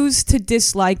refuse to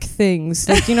dislike things.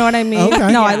 Like, you know what I mean? Okay. No,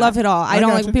 Yeah. I love it all. I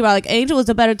don't like when people are like, Angel is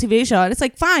a better TV show. And it's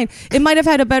like, fine. It might have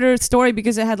had a better story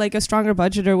because it had like a stronger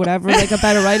budget or whatever, like a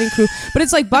better writing crew. But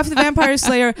it's like Buffy the Vampire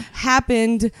Slayer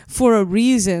happened for a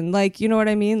reason. Like, you know what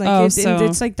I mean? Like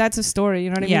it's like that's a story. You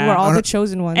know what I mean? We're all the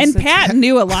chosen ones. And Pat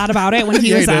knew a lot about it when he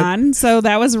Yeah, was he did. on, so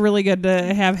that was really good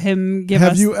to have him give us.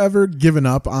 Have you ever given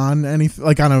up on anything,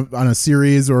 like on a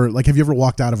series, or like have you ever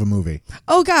walked out of a movie?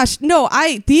 Oh gosh, no!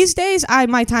 These days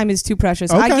my time is too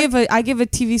precious. Okay. I give a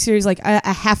TV series like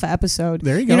a half an episode.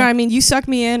 There you go. You know what I mean? You suck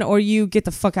me in or you get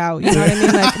the fuck out. You know what I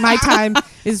mean? Like my time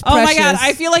is precious. Oh my god,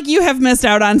 I feel like you have missed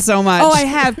out on so much. Oh, I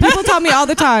have. People tell me all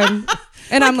the time.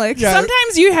 And I'm like,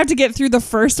 sometimes you have to get through the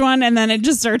first one and then it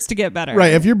just starts to get better.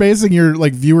 Right. If you're basing your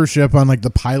like viewership on like the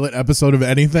pilot episode of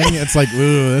anything, it's like,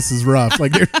 ooh, this is rough.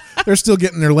 Like they're still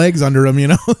getting their legs under them, you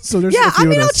know. So there's a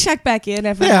few of I'll those. check back in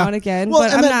every now and again, Well, but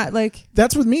and I'm that- not like.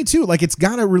 That's with me too. Like it's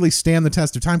got to really stand the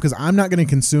test of time because I'm not going to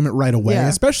consume it right away, Yeah.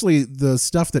 especially the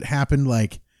stuff that happened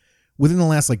like within the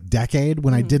last like decade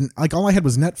when I didn't like all I had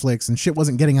was Netflix and shit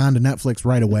wasn't getting onto Netflix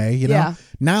right away. You know, Yeah.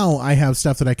 now I have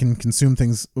stuff that I can consume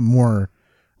things more.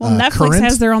 Well, Netflix current.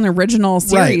 has their own original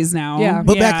series now. Yeah.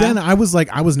 But back then I was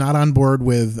not on board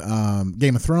with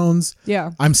Game of Thrones.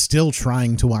 Yeah. I'm still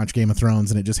trying to watch Game of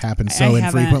Thrones and it just happens so I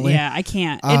haven't. infrequently. Yeah, I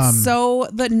can't. It's so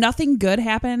that nothing good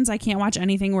happens. I can't watch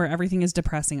anything where everything is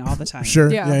depressing all the time.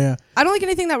 Sure. Yeah. Yeah. I don't like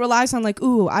anything that relies on like,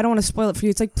 ooh, I don't want to spoil it for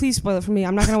you. It's like, please spoil it for me.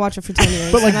 I'm not going to watch it for 10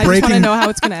 years. But like and I just want to Breaking- know how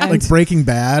it's going to end. Like Breaking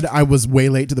Bad, I was way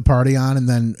late to the party on, and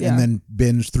then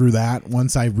binged through that.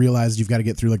 Once I realized you've got to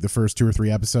get through like the first 2 or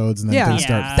 3 episodes, and then things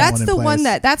start falling That's in the one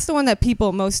place. that's the one that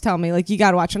people most tell me like you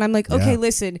got to watch, and I'm like, okay, Yeah.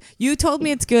 listen, you told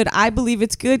me it's good. I believe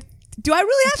it's good. Do I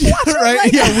really have to watch it? right?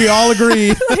 Like, Yeah, we all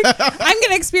agree. I'm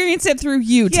gonna experience it through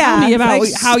you. Tell Yeah, me about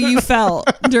like- how you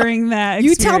felt during that.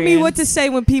 You tell me what experience. to say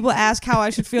when people ask how I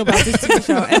should feel about this TV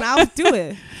show, and I'll do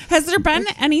it. Has there been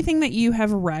anything that you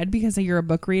have read because you're a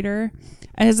book reader?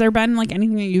 Has there been like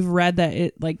anything that you've read that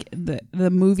it like the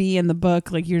movie and the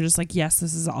book like you're just like, yes,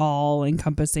 this is all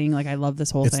encompassing. Like I love this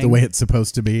whole It's thing. the way it's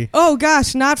supposed to be. Oh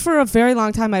gosh, not for a very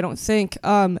long time, I don't think.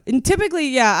 And typically,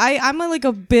 yeah, I'm like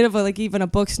a bit of a like even a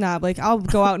book snob. Like I'll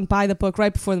go out and buy the book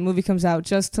right before the movie comes out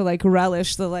just to like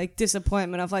relish the like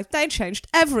disappointment of like they changed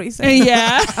everything.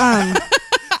 Yeah.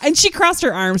 And she crossed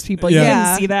her arms, people. You Yeah.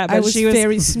 didn't see that, but I was she was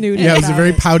very snooty. Yeah, it was a about very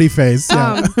it. pouty face.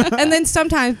 Yeah. And then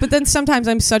sometimes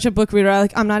I'm such a book reader.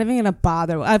 I'm not even gonna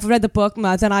bother. I've read the book,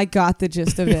 then I got the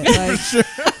gist of it.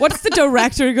 Like, what's the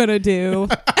director gonna do?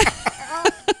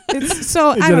 It's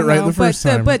so They I did don't it right know, the first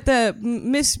time. but the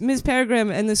Miss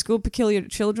Peregrine and the School of Peculiar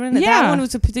Children. Yeah. That one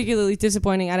was a particularly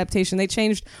disappointing adaptation. They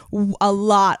changed a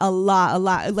lot,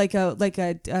 like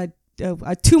a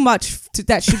too much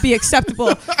that should be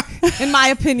acceptable, in my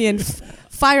opinion.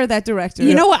 Fire that director.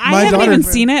 You know what? I My haven't daughter- even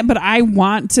seen it, but I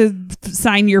want to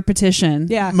sign your petition.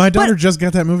 Yeah, My daughter just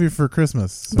got that movie for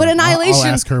Christmas. So But Annihilation,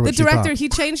 I'll ask her what the she director, thought. he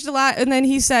changed a lot, and then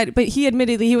he said, but he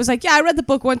admittedly, he was like, yeah, I read the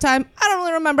book one time. I don't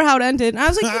really remember how it ended. And I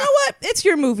was like, you know what? It's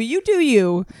your movie. You do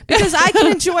you. Because I can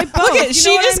enjoy both. Look at, You she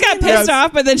know what just I got mean? pissed Yes.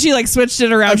 off, but then she like switched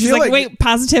it I around. She's feel like, like- wait,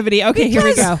 positivity. Okay, here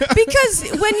we go. Because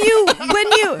when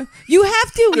you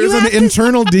have to, There's an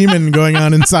internal demon going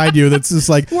on inside you that's just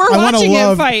like, We're I wanna watching it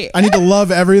love, fight. I need to love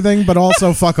love everything, but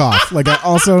also fuck off. Like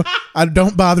I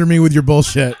don't bother me with your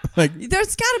bullshit. Like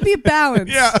There's got to be a balance.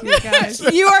 Yeah. you guys.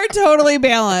 You are totally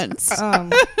balanced.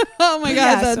 Oh my God,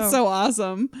 yeah, that's so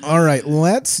awesome. all right,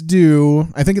 let's do.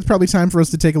 I think it's probably time for us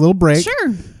to take a little break.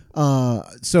 Sure.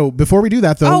 So before we do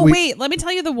that, though, Wait, let me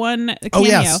tell you the one cameo. Oh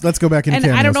yes, let's go back into And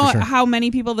cameos I don't know for sure. how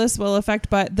many people this will affect,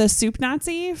 but the soup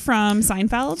Nazi from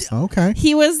Seinfeld. Okay.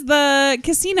 He was the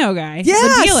casino guy,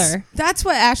 Yes! the dealer. That's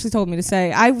what Ashley told me to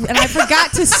say. I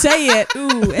forgot to say it.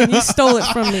 Ooh, and you stole it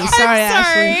from me. Sorry,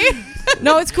 Ashley.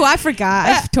 No, it's cool. I forgot.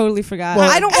 I totally forgot. Well,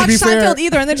 I don't to watch be Seinfeld fair-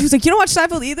 either. And then she was like, "You don't watch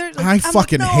Seinfeld either?" Like, I I'm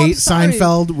fucking like, "No, I'm hate sorry."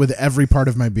 Seinfeld with every part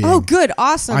of my being. Oh, good,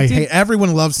 awesome. I dude. hate.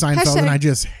 Everyone loves Seinfeld, and Hashtag- I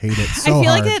just hate it so I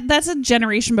feel hard. like that's a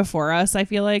generation before us. I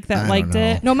feel like I that don't liked know.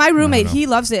 it. No, my roommate, know. he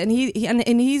loves it, and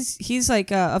he's like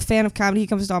a fan of comedy. He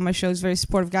comes to all my shows, very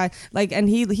supportive guy. Like, and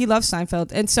he loves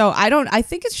Seinfeld, and so I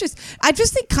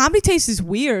just think comedy taste is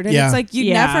weird, and Yeah. it's like you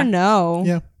Yeah. never know.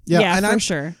 Yeah, and for I'm-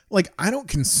 sure. Like I don't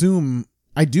consume.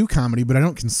 I do comedy, but I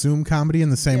don't consume comedy in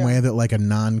the same way that like a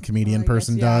non-comedian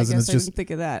person does, and it's I just didn't think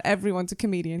of that. Everyone's a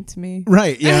comedian to me.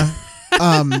 right. Yeah.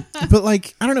 But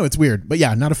like I don't know, it's weird. But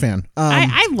yeah, not a fan.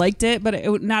 I liked it,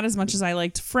 but not as much as I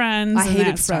liked Friends. I and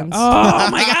hated that stuff. Friends. Oh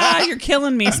my God, you're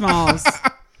killing me, Smalls.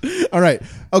 All right.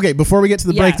 Okay. Before we get to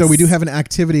the break, though, we do have an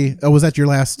activity. Oh, was that your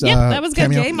last? Yep, that was good.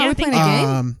 cameo? Game? Are we Yeah, playing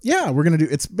a game? Yeah, we're gonna do.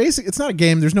 It's basic. It's not a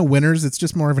game. There's no winners. It's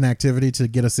just more of an activity to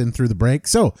get us in through the break.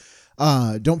 So,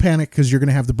 don't panic because you're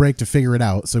gonna have the break to figure it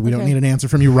out. So we don't Okay. need an answer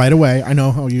from you right away. I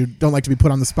know how you don't like to be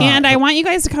put on the spot. And I but- want you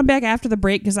guys to come back after the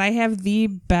break because I have the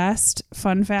best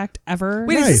fun fact ever.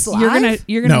 Wait, is this live?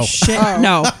 You're gonna No. shit. Oh.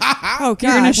 No, Oh God,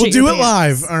 You're gonna We'll shit do your it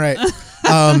pants. live. All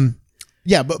right.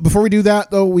 Yeah, but before we do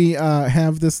that, though, we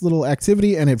have this little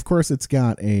activity, and of course, it's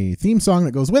got a theme song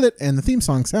that goes with it, and the theme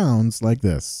song sounds like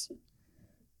this.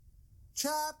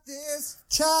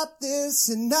 Chop this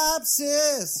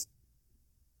synopsis.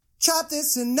 Chop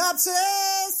this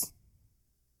synopsis.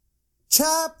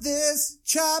 Chop this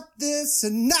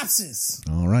synopsis.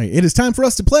 All right, it is time for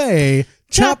us to play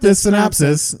Chop This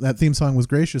Synopsis. That theme song was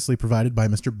graciously provided by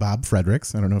Mr. Bob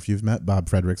Fredericks. I don't know if you've met Bob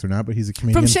Fredericks or not, but he's a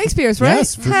comedian. From Shakespeare's, right?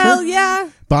 Yes, for Hell sure. yeah.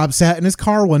 Bob sat in his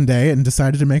car one day and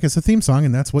decided to make us a theme song,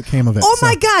 and that's what came of it. Oh So-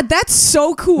 my God, that's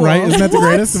so cool. Right? Isn't that the What?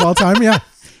 greatest of all time? Yeah.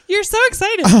 You're so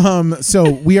excited. So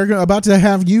we are about to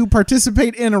have you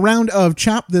participate in a round of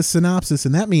Chop This Synopsis,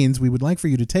 and that means we would like for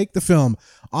you to take the film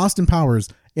Austin Powers,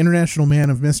 International Man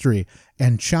of Mystery,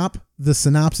 and chop the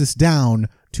synopsis down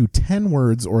to 10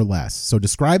 words or less. So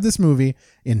describe this movie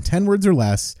in 10 words or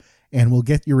less, and we'll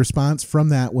get your response from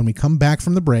that when we come back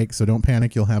from the break. So don't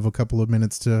panic. You'll have a couple of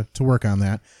minutes to work on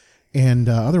that. And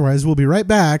otherwise, we'll be right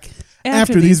back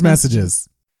after these messages.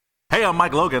 Hey, I'm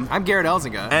Mike Logan. I'm Garrett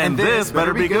Elzinga. And this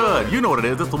better be good. You know what it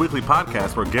is. It's the weekly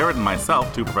podcast where Garrett and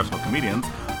myself, two professional comedians,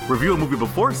 review a movie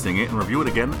before seeing it and review it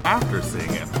again after seeing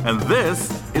it. And this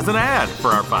is an ad for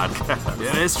our podcast.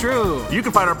 It is true. You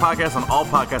can find our podcast on all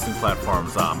podcasting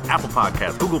platforms. Apple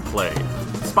Podcasts, Google Play,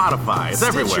 Spotify. It's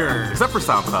Stitcher. everywhere. Except for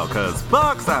SoundCloud, because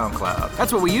fuck SoundCloud.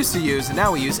 That's what we used to use, and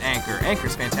now we use Anchor.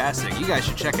 Anchor's fantastic. You guys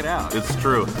should check it out. It's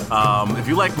true. If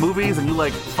you like movies and you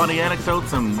like funny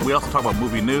anecdotes, and we also talk about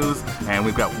movie news, and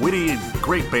we've got witty,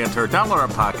 great banter, download our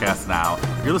podcast now.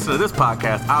 If you're listening to this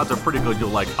podcast, odds are pretty good you'll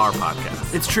like our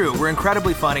podcast. It's true. We're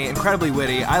incredibly funny, incredibly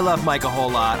witty. I love Mike a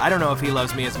whole lot. I don't know if he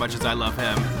loves me as much as I love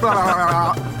him.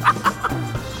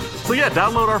 So yeah,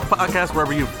 download our podcast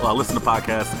wherever you listen to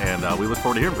podcasts, and we look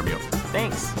forward to hearing from you.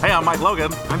 Thanks. Hey, I'm Mike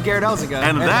Logan. I'm Garrett Elzinga.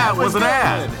 And that was an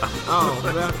ad.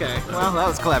 Oh, okay. Well, that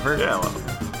was clever. Yeah,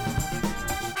 well.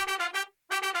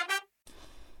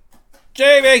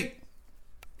 Jamie,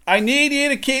 I need you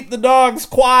to keep the dogs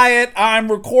quiet.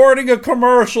 I'm recording a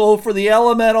commercial for the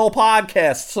Elemental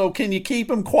podcast, so can you keep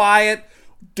them quiet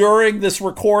during this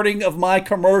recording of my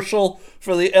commercial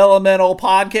for the Elemental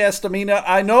podcast? I mean,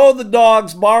 I know the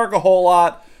dogs bark a whole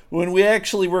lot when we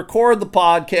actually record the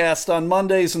podcast on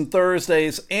Mondays and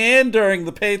Thursdays and during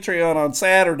the Patreon on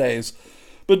Saturdays.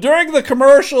 But during the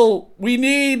commercial, we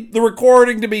need the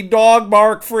recording to be dog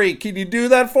bark free. Can you do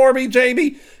that for me,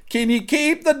 Jamie? Can you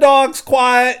keep the dogs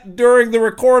quiet during the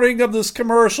recording of this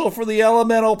commercial for the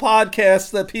Elemental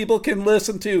podcast that people can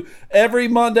listen to every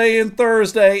Monday and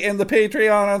Thursday and the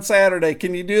Patreon on Saturday?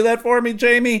 Can you do that for me,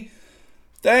 Jamie?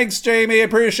 Thanks, Jamie. I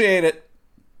appreciate it.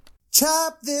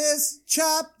 Chop this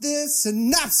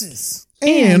synopsis.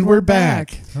 And we're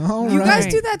back. All You right. guys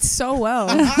do that so well.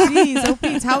 Jeez, oh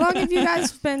Pete, how long have you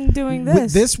guys been doing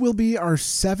this? This will be our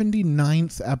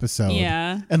 79th episode.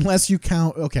 Yeah. Unless you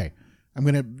count. Okay.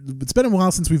 It's been a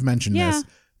while since we've mentioned Yeah. this.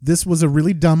 this was a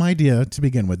really dumb idea to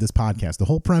begin with, this podcast. The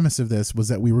whole premise of this was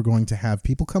that we were going to have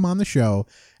people come on the show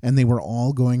and they were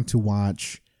all going to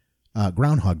watch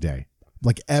Groundhog Day.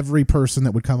 Like every person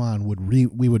that would come on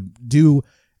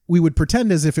we would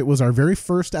pretend as if it was our very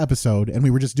first episode and we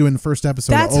were just doing the first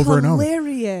episode over and over.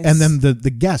 Hilarious. And then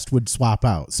the guest would swap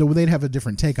out. So they'd have a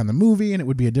different take on the movie and it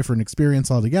would be a different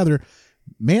experience altogether.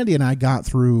 Mandy and I got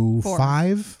through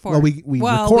 5. Well, we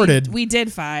recorded. We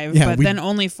did 5, Yeah, but then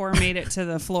only 4 made it to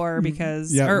the floor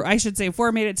because, or I should say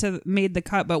 4 made the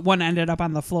cut, but 1 ended up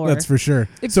on the floor. That's for sure.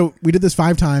 So we did this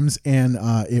 5 times and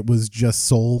it was just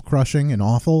soul crushing and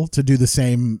awful to do the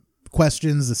same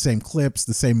questions, the same clips,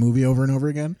 the same movie over and over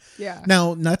again. Yeah.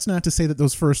 Now, that's not to say that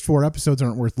those first 4 episodes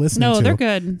aren't worth listening to. No, they're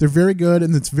good. They're very good,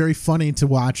 and it's very funny to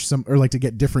watch to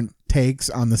get different takes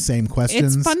on the same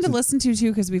questions. It's fun to listen to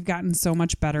too because we've gotten so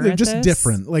much better. They're at just this.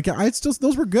 different. Like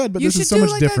those were good, but you this is should so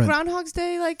do much different. a Groundhog's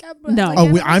Day No.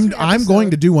 I'm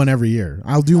going to do one every year.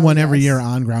 I'll do one every year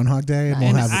on Groundhog Day, and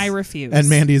we'll have. I refuse. And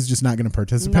Mandy is just not going to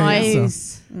participate.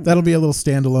 Nice. So that'll be a little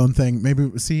standalone thing.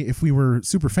 Maybe see if we were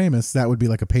super famous, that would be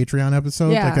like a Patreon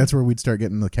episode. Yeah. Like that's where we'd start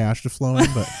getting the cash to flow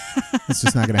in, but it's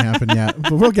just not going to happen yet.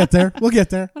 But we'll get there.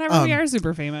 Whenever we are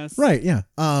super famous, right? Yeah.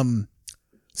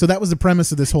 So that was the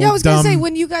premise of this whole. Yeah, I was gonna dumb say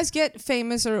when you guys get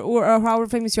famous or however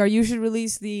famous you are, you should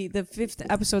release the 5th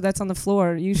episode that's on the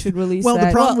floor. You should release. Well, that.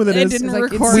 the problem with it is didn't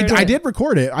record. I did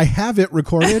record it. I have it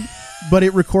recorded, but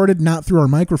it recorded not through our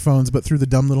microphones, but through the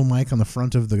dumb little mic on the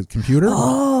front of the computer.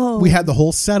 Oh, we had the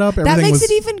whole setup. Everything that makes was,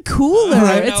 it even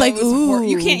cooler. It's like ooh,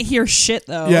 you can't hear shit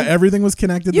though. Yeah, everything was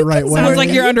connected the right way. Sounds like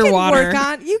you're underwater.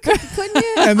 Couldn't you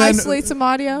And then isolate some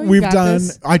audio? We've done.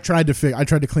 I tried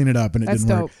to clean it up, and it That's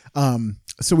didn't work.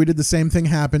 So we did the same thing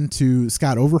happen to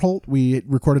Scott Overholt. We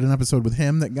recorded an episode with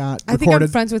him that got I recorded think I'm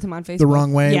friends with him on Facebook. the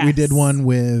wrong way. Yes. We did one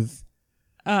with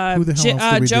who the hell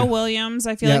else did we Joe do? Williams.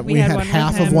 I feel Yeah, like we had one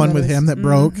half with him. of one with him that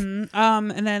broke.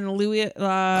 And then Louis.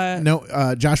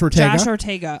 Josh Ortega. Josh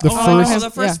Ortega.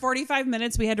 The first 45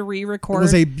 minutes we had to re-record. It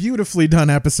was a beautifully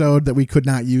done episode that we could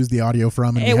not use the audio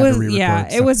from, and we had to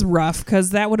re-record. It was rough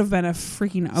because that would have been a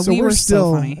freaking. So we were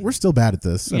so funny. We're still bad at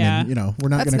this. Yeah. I mean, we're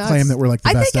not That's going to nuts. claim that we're like the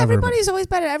I best think ever. everybody's always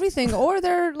bad at everything, or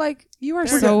they're like you are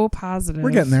so positive. We're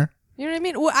getting there. You know what I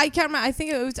mean? Well, I can't remember. I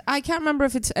think it was. I can't remember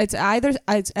if it's either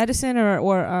it's Edison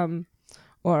or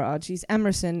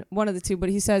Emerson, one of the two. But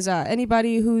he says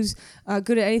anybody who's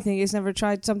good at anything has never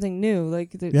tried something new,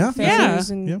 like the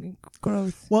failures and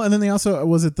growth. Well, and then they also it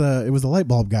was the light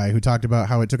bulb guy who talked about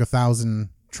how it took 1,000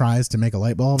 tries to make a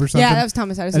light bulb or something. Yeah, that was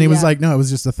Thomas Edison. And he was like, no, it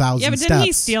was just 1,000 Yeah, but steps. didn't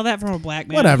he steal that from a black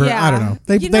man? Whatever. Yeah. I don't know.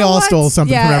 They You know all what? stole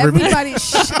something from everybody. Everybody.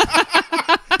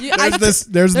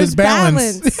 There's this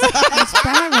balance. There's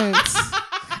balance.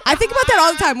 I think about that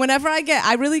all the time. Whenever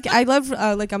I love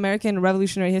like American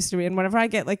Revolutionary history, and whenever I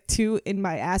get like too in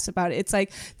my ass about it, it's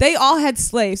like they all had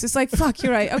slaves. It's like fuck,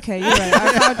 you're right. Okay, you're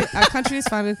right. Our country is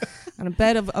founded on a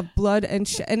bed of blood and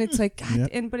and it's like, God,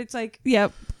 but it's like,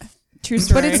 yep. True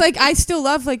story. But it's like I still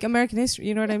love like American history.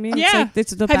 You know what I mean? Yeah. It's like,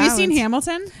 it's the Have you seen balance.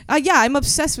 Hamilton? Yeah, I'm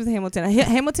obsessed with Hamilton.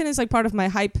 Hamilton is like part of my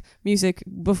hype music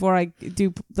before I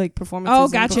do like performances. Oh,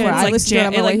 and gotcha. before It's I like listen to it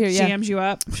on my way here. Yeah. jams you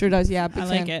up. Sure does. Yeah, big I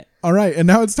like fan. it. All right, and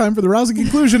now it's time for the rousing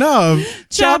conclusion of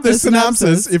Chop This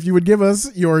Synopsis. If you would give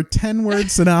us your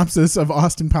 10-word synopsis of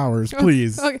Austin Powers,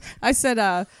 please. Okay. I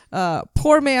said,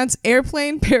 poor man's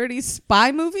airplane parody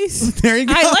spy movies. There you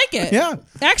go. I like it. Yeah.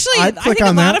 Actually, I'd I click think a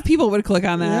on lot that. of people would click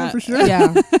on that. Yeah, for sure.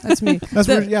 Yeah, that's me.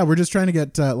 We're just trying to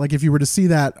get like if you were to see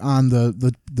that on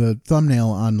the thumbnail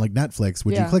on like Netflix,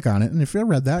 would you click on it? And if you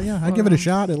read that, I'd give it a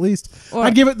shot at least.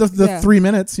 I'd give it the 3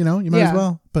 minutes. You might as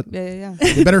well. But yeah.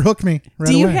 you better hook me. Right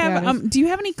Do you away. have do you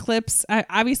have any clips?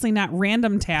 Obviously not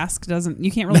Random Task doesn't. You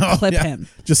can't really clip him.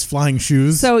 Just flying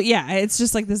shoes. So yeah, it's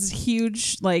just like this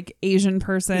huge like Asian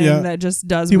person that just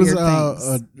does he weird was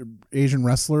things. an Asian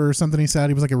wrestler or something. He said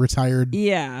he was like a retired.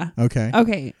 Yeah.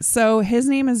 Okay. So his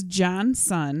name is John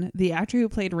Sun. The actor who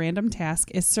played Random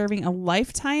Task is serving a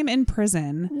lifetime in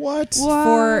prison. What?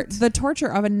 For the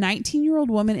torture of a 19-year-old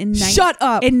woman in Shut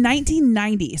up. In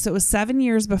 1990. So it was 7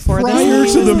 years before Prior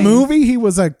this. to the movie, he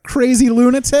was a crazy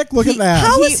lunatic. Look at that.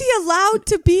 How is he allowed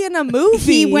to be in a movie?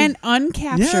 He went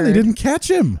uncaptured. Yeah, they didn't catch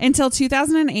him until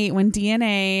 2008 when a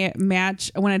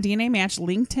DNA match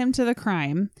linked him to the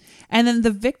crime, and then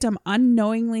the victim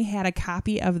unknowingly had a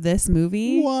copy of this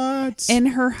movie in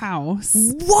her house.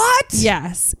 What?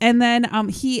 Yes. And then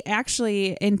he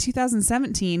actually in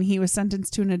 2017 he was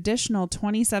sentenced to an additional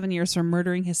 27 years for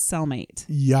murdering his cellmate.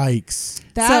 Yikes.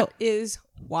 That is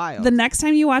wild. The next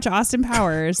time you watch Austin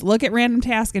Powers, look at Random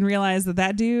Task and realize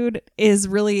that dude is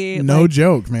really no like,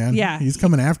 joke, man. Yeah, he's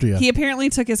coming after you. He apparently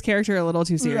took his character a little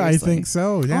too seriously. I think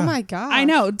so. Yeah. Oh my god. I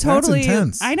know, totally. That's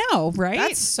intense. I know, right?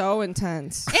 That's so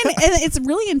intense. and it's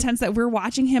really intense that we're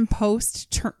watching him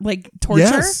post torture,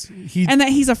 Yes, and that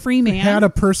he's a free man. Had a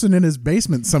person in his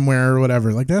basement somewhere or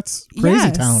whatever. Like that's crazy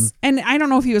Yes. town. And I don't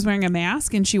know if he was wearing a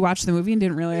mask and she watched the movie and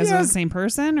didn't realize it was the same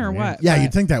person or what. Yeah, but-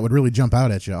 you'd think that would really jump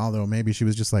out at you. Although maybe she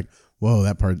was just like, "Whoa,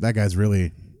 that guy's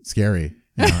really scary."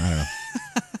 You know,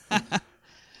 I don't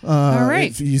know. All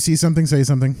right. If you see something, say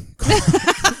something.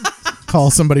 Call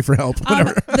somebody for help.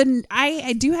 Whatever.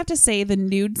 I do have to say the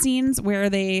nude scenes where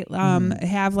they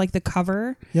have like the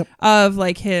cover Yep. of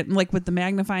like him like with the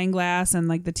magnifying glass and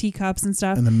like the teacups and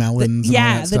stuff And the melons and all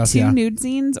that the stuff, two yeah. nude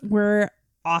scenes were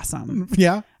awesome.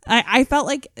 Yeah. I felt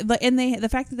like the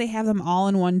fact that they have them all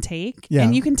in one take, Yeah.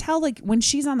 and you can tell like when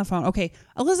she's on the phone. Okay,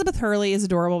 Elizabeth Hurley is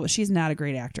adorable, but she's not a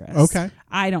great actress. Okay.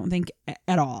 I don't think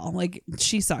at all. Like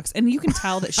she sucks, and you can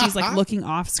tell that she's like looking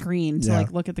off screen to Yeah.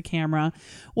 like look at the camera.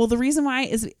 Well, the reason why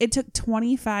is it took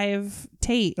 25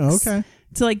 takes. Okay.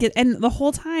 To like get, and the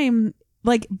whole time.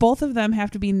 Like both of them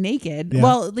have to be naked. Yeah.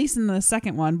 Well, at least in the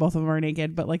second one, both of them are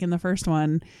naked. But like in the first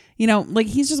one, you know, like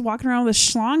he's just walking around with a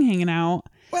schlong hanging out.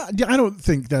 Well, I don't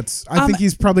think that's. I think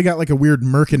he's probably got like a weird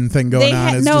merkin thing going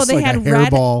on. It's no, just they like had a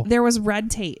red. hairball. There was red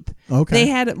tape. Okay. They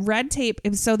had red tape,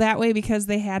 so that way because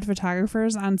they had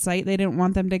photographers on site, they didn't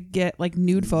want them to get like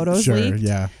nude photos Sure, leaked.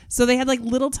 yeah. So they had like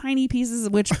little tiny pieces,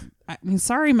 which I mean,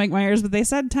 sorry, Mike Myers, but they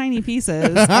said tiny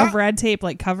pieces of red tape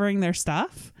like covering their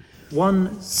stuff.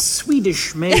 One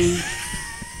Swedish-made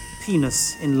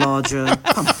penis enlarger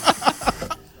pump.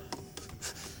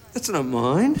 That's not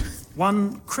mine.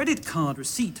 One credit card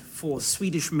receipt for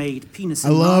Swedish-made penis I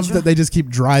enlarger. love that they just keep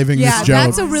driving Yeah, this joke.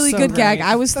 that's a really So good gag. great.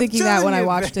 I was I'm thinking that telling when I you,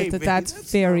 watched it, baby,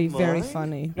 that's very, very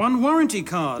funny. One warranty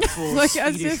card for Look,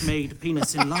 as if- Swedish-made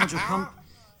penis enlarger pump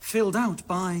filled out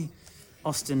by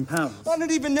Austin Powers. I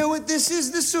don't even know what this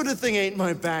is. This sort of thing ain't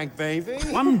my bag, baby.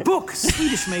 One book,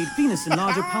 Swedish-made penis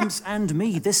enlarger pumps and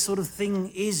me. This sort of thing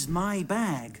is my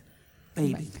bag,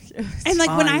 baby. And like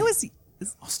when By I was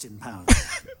Austin Powers.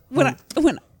 when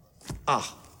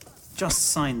Just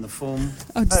sign the form.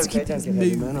 Oh, just to Okay, keep don't things get heavy,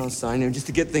 moving. man. I'll sign him just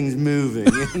to get things moving.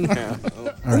 You know?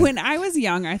 When I was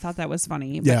young, I thought that was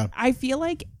funny. But Yeah. I feel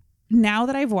like now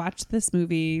that I've watched this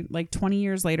movie like 20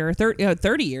 years later,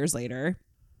 30 years later.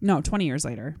 No, 20 years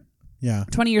later. Yeah.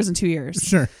 20 years and 2 years.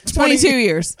 Sure. 22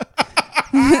 years.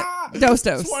 Dose.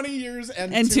 20 years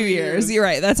and 2 years. You're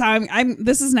right. That's how I'm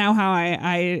this is now how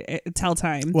I tell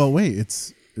time. Well, wait,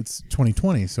 it's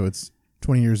 2020, so it's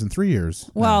 20 years and 3 years.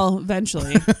 Well,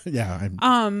 eventually. Yeah.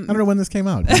 I don't know when this came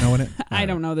out. Do you know when it? I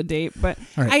don't know the date, but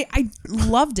All right. I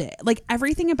loved it. Like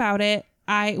everything about it.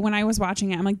 When I was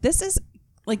watching it, I'm like, this is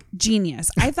like genius.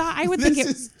 I thought I would think it.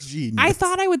 This is genius. I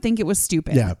thought I would think it was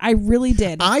stupid. Yeah. I really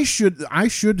did. I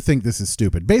should think this is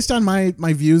stupid. Based on my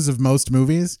views of most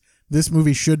movies, this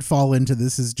movie should fall into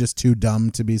this is just too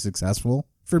dumb to be successful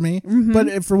for me. Mhm. But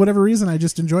if for whatever reason, I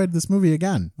just enjoyed this movie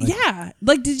again. Like, Yeah.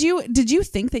 Like, did you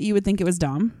think that you would think it was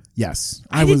dumb? Yes,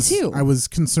 I did was too. I was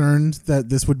concerned that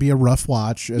this would be a rough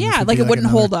watch. And this Yeah, would like be it wouldn't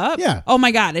another- hold up. Yeah. Oh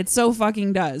my god, it so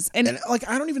fucking does. And like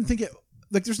I don't even think it.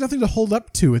 Like there's nothing to hold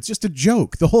up to. It's just a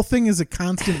joke. The whole thing is a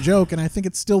constant joke, and I think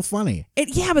it's still funny.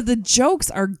 yeah, but the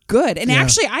jokes are good. And Yeah.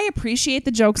 actually, I appreciate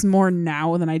the jokes more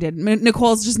now than I did.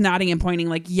 Nicole's just nodding and pointing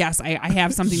like, yes, I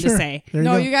have something to Sure. say. There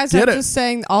No, go. you guys Get are it. just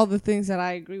saying all the things that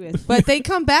I agree with. But they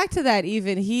come back to that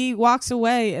even. He walks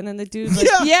away and then the dude's like,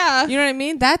 Yeah. You know what I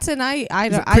mean? That's an I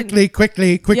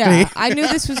Quickly. Yeah, I knew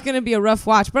this was going to be a rough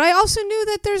watch, but I also knew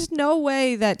that there's no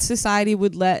way that society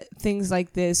would let things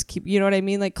like this keep, you know what I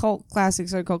mean? Like cult classics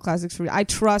are cult classics for me. I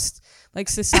trust like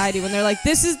society when they're like,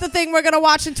 this is the thing we're going to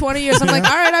watch in 20 years. I'm like,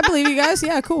 all right, I believe you guys.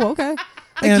 Yeah, cool. Okay.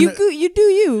 Like And- you do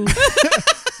you.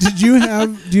 Do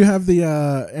you have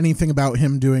the anything about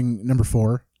him doing number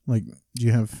 4? Like, do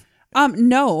you have?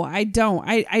 No, I don't.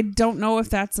 I don't know if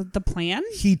that's the plan.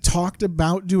 He talked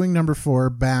about doing number 4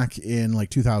 back in like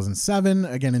 2007,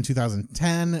 again in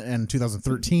 2010 and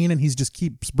 2013, and he's just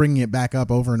keeps bringing it back up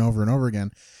over and over and over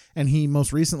again. And he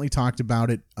most recently talked about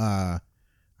it.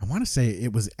 I want to say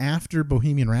it was after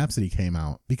Bohemian Rhapsody came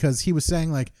out, because he was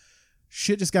saying like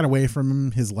shit just got away from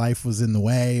him. His life was in the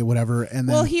way, whatever. And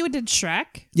then, Well, he did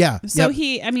Shrek. Yeah, So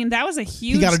yep. I mean, that was a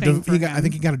huge he got thing for him. I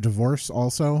think he got a divorce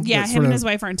also. Yeah, That him sort and of- his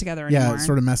wife aren't together anymore. Yeah, it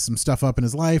sort of messed some stuff up in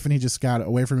his life, and he just got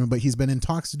away from him. But he's been in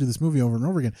talks to do this movie over and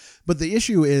over again. But the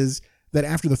issue is that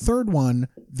after the third one,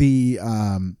 the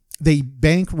they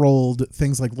bankrolled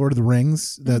things like Lord of the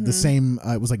Rings. The same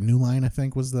it was like New Line, I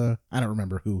think, was I don't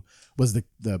remember who was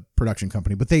the production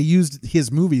company, but they used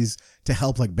his movies to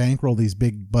help like bankroll these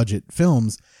big budget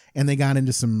films, and they got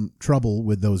into some trouble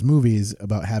with those movies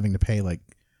about having to pay like,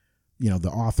 you know,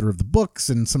 the author of the books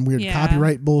and some weird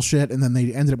copyright bullshit, and then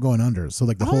they ended up going under. So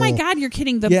like the whole, my God, you're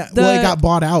kidding. Well, it got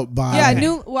bought out by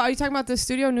are you talking about the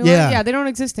studio New Line? Yeah, they don't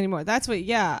exist anymore. That's what.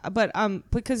 Yeah, but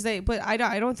because I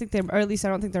don't think they're, or at least I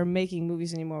don't think they're making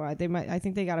movies anymore. I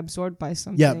think they got absorbed by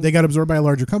something. Yeah, they got absorbed by a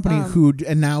larger company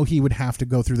and now he would have to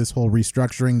go through this whole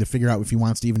restructuring to figure out if he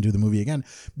wants to even do the movie again.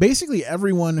 Basically,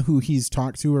 everyone who he's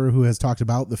talked to or who has talked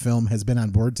about the film has been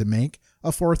on board to make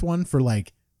a fourth one for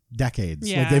like decades.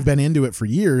 Like they've been into it for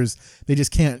years. They just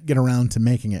can't get around to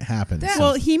making it happen.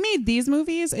 Well, he made these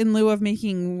movies in lieu of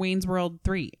making Wayne's World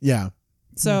 3. Yeah.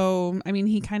 So, I mean,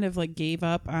 he kind of like gave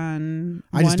up on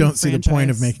I just don't see the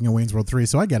point of making a Wayne's World 3,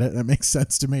 so I get it. That makes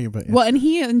sense to me. But well, and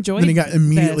he enjoyed. Then he got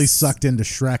immediately sucked into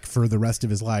Shrek for the rest of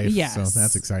his life. Yes. So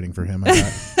that's exciting for him. I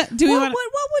bet. What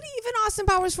would even Austin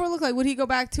Powers 4 look like? Would he go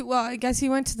back to? Well, I guess he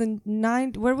went to the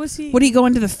 9. Where was he? Would he go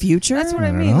into the future? That's what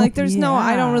I mean. Like, there's no.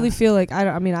 I don't really feel like. I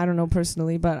don't know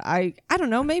personally, but I don't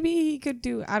know. Maybe he could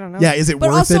do. I don't know. Yeah, is it but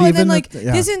worth also, it? And Even then like,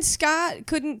 isn't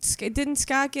didn't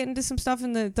Scott get into some stuff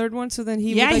in the third one? So then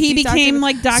he Yeah, would, like, he be became Dr.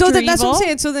 like Dr. So Evil. that's what I'm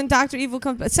saying. So then Dr. Evil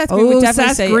comes. Seth Green would definitely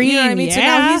Seth say Green, it. You know what I mean? So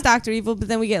now yeah. he's Dr. Evil, but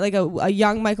then we get like a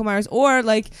young Michael Myers, or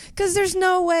like, because there's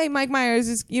no way Mike Myers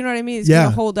is, you know what I mean, is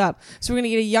gonna hold up. So we're gonna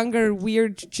get a younger,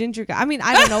 weird ginger guy. I mean,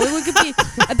 I don't know. It could be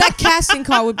that casting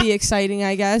call would be exciting,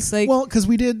 I guess. Like, well, because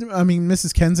we did. I mean,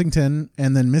 Mrs. Kensington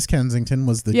and then Miss Kensington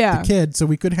was the kid, so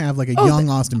we could have like a young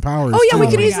Austin Powers. Oh yeah, too. we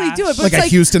could easily do it. But like it's a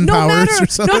Houston Powers or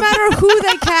something. No matter who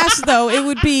they cast, though, it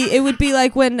would be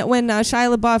like when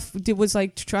Shia LaBeouf was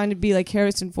like trying to be like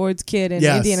Harrison Ford's kid in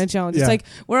Indiana Jones. It's like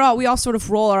we all sort of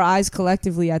roll our eyes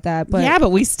collectively at that. But yeah,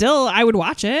 but I would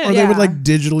watch it. Or they would like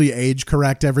digitally age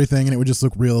correct everything, and it would just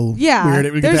look real weird.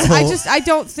 It would get that whole I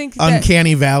don't think that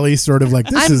uncanny valley sort of like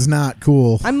this is not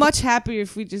cool. I'm much happier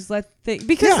if we just let things,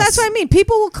 because that's what I mean.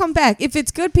 People will come back. If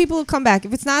it's good, people will come back.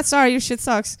 If it's not, sorry, your shit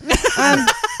sucks.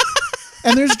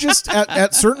 And there's just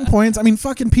at certain points, I mean,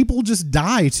 fucking people just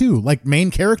die too. Like main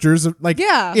characters, like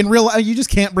in real life, you just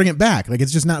can't bring it back. Like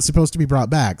it's just not supposed to be brought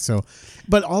back. So,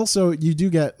 but also you do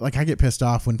get like I get pissed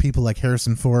off when people like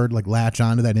Harrison Ford like latch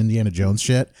onto that Indiana Jones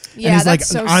shit. Yeah, and he's like,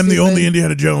 so I'm the stupid. only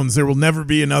Indiana Jones. There will never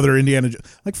be another Indiana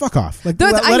Jones. Like fuck off. Like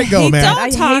let it go, man.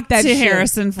 Don't talk to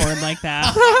Harrison Ford like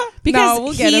that because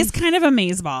we'll get he's him. kind of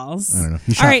amazeballs. I don't know.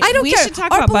 All right, I don't we care. should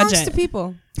talk Art about belongs budget. to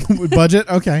people. Budget,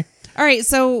 okay. All right,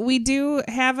 so we do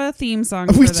have a theme song.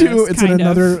 We for do. This,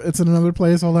 It's in another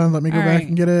place. Hold on, let me go All back right.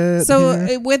 and get it. So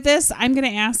here. with this, I'm going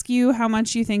to ask you how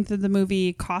much you think that the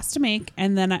movie cost to make,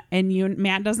 and then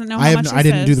Matt doesn't know how much. I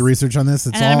didn't do the research on this.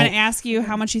 It's and all. then I'm going to ask you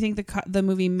how much you think the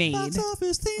movie made.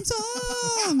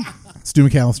 Stu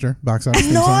McAllister, box office.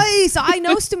 theme song. Nice. I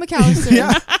know Stu McAllister.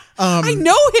 Yeah. I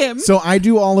know him. So I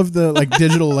do all of the like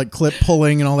digital like clip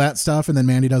pulling and all that stuff, and then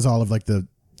Mandy does all of like the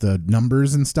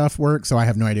numbers and stuff work. So I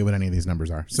have no idea what any of these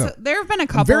numbers are. So there have been a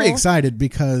couple. I'm very excited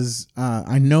because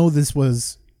I know this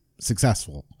was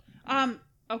successful.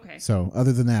 Okay. So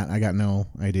other than that, I got no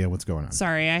idea what's going on.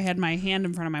 Sorry, I had my hand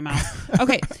in front of my mouth.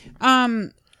 Okay.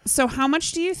 So how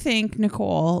much do you think,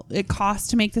 Nicole, it cost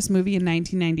to make this movie in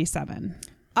 1997?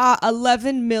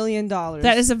 $11 million.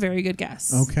 That is a very good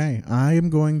guess. Okay, I am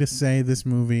going to say this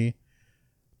movie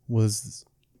was.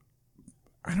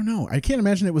 I don't know. I can't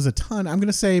imagine it was a ton. I'm going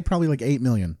to say probably like $8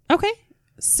 million. Okay.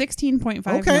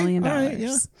 $16.5 million. All right,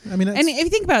 yeah. I mean, and if you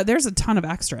think about it, there's a ton of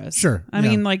extras. Sure, I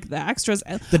mean, like the extras.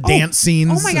 The dance scenes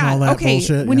Oh my God. and all that okay.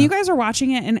 bullshit. When yeah. you guys are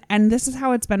watching it, and this is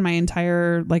how it's been my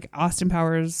entire like Austin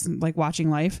Powers like watching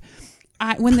life.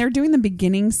 When they're doing the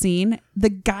beginning scene, the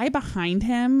guy behind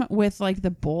him with like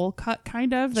the bowl cut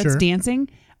kind of that's Sure. dancing.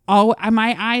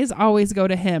 My eyes always go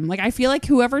to him. Like I feel like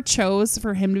whoever chose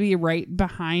for him to be right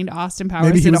behind Austin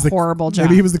Powers did a horrible job.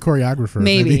 Maybe he was the choreographer.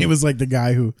 Maybe he was like the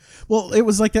guy who. Well, it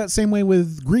was like that same way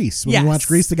with Grease. When Yes. you watch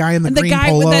Grease, the guy in the And the green guy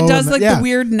polo that does and like the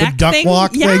weird neck the duck thing?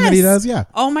 walk thing that he does. Yeah.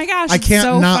 Oh my gosh, I it's can't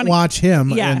so not funny. watch him.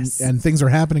 Yes. And things are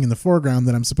happening in the foreground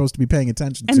that I'm supposed to be paying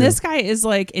attention to. And this guy is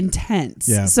like intense.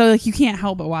 Yeah. So like you can't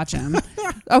help but watch him.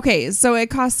 Okay, so it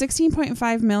cost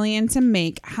 $16.5 million to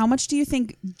make. How much do you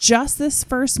think just this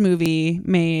first movie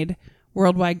made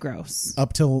worldwide gross?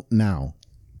 Up till now.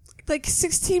 like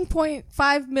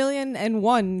 16.5 million and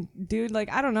one, dude.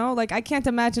 Like, I don't know. Like, I can't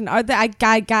imagine. I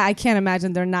can't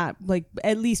imagine they're not like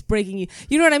at least breaking you.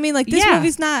 You know what I mean? Like, this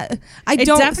movie's not. It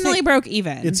definitely broke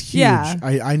even. It's huge. Yeah.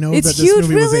 I know It's that this huge,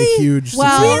 movie was a really? huge Well,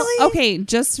 success. Really? okay,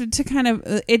 just to kind of,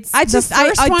 it's I the first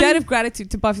a one. debt of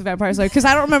gratitude to Buffy the Vampire Slayer because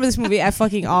I don't remember this movie at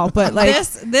fucking all. But like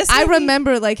This I movie-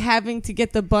 remember like having to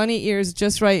get the bunny ears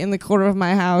just right in the corner of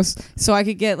my house so I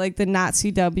could get like the not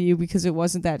CW because it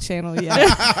wasn't that channel yet.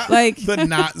 Like The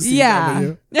not CW.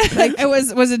 yeah. Like it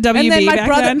was it WB And then back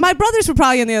then? my brothers were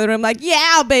probably in the other room like,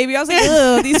 yeah, baby. I was like,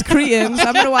 ugh, these Koreans.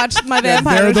 I'm gonna watch my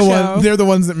vampire show. They're the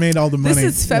ones that made all the money. This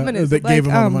is feminist. That gave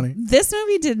them all the money. This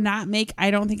movie did not make,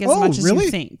 I don't think, as Oh, much as really?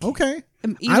 you think. Okay.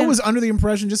 I Even- was under the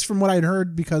impression, just from what I'd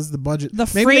heard, because the budget. The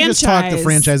maybe they just talked the franchise-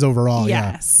 franchise overall.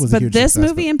 Yes, yeah, was a but huge this success,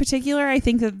 movie in particular, I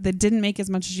think that didn't make as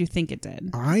much as you think it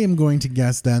did. I am going to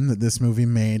guess then that this movie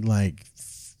made like.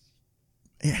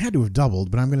 It had to have doubled,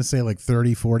 but I'm going to say like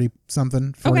 30, 40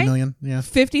 something, 40 million. Yeah.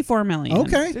 54 million.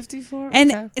 Okay. 54.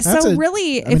 And okay. so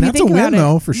really, I mean, if you that's think a win, about it,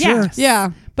 though, for sure. yes. Yeah.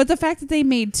 But the fact that they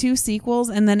made 2 sequels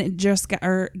and then it just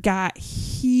got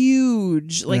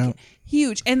huge, like Yeah.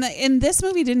 huge. And this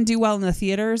movie didn't do well in the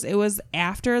theaters. It was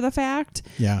after the fact.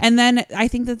 Yeah. And then I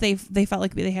think that they felt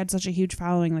like they had such a huge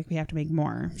following, like we have to make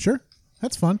more. Sure.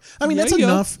 That's fun. I mean, Yeah, that's yeah.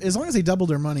 enough. As long as they double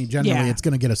their money, generally, Yeah. it's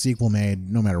going to get a sequel made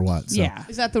no matter what. So. Yeah.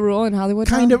 Is that the rule in Hollywood?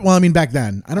 Kind now? of. Well, I mean, back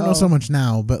then. I don't know Oh. so much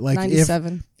now, but like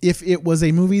 97. if it was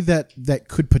a movie that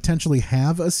could potentially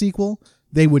have a sequel,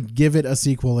 they would give it a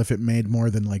sequel if it made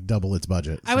more than like double its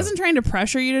budget. I wasn't trying to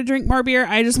pressure you to drink more beer.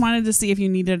 I just wanted to see if you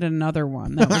needed another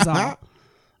one. That was all.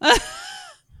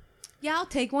 Yeah, I'll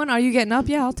take one. Are you getting up?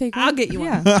 Yeah, I'll take one. I'll get you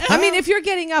yeah. one. I mean, if you're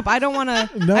getting up, I don't want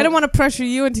to. No. I don't want to pressure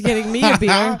you into getting me a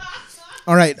beer.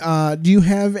 All right. Do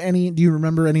you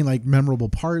remember any like memorable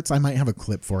parts? I might have a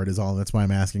clip for it. Is all. That's why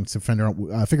I'm asking to figure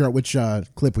out which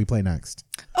clip we play next.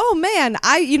 Oh man,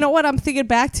 you know what? I'm thinking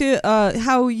back to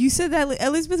how you said that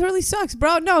Elizabeth Hurley sucks,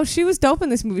 bro. No, she was dope in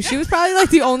this movie. She was probably like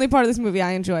the only part of this movie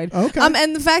I enjoyed. Okay.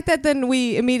 And the fact that then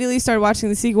we immediately started watching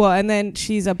the sequel, and then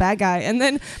she's a bad guy,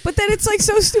 but then it's like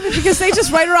so stupid because they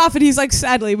just write her off, and he's like,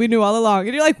 sadly, we knew all along,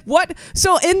 and you're like, what?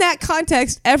 So in that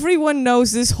context, everyone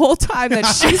knows this whole time that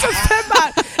she's a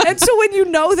fembot, and so when you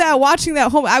know that watching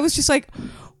that home, I was just like,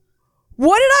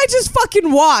 what did I just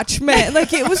fucking watch, man?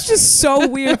 Like, it was just so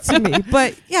weird to me.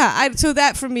 But yeah, so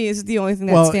that for me is the only thing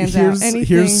that stands out.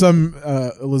 Here's some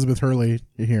Elizabeth Hurley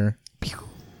here.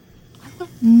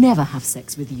 Never have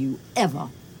sex with you, ever.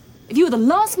 If you were the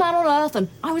last man on Earth and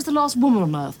I was the last woman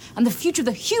on Earth, and the future of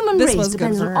the human This race was good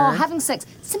depends for on her. our having sex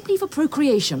simply for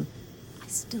procreation, I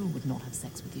still would not have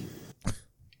sex with you.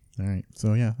 All right.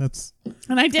 So yeah, that's.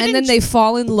 And I did. And then they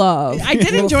fall in love. I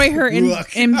did enjoy her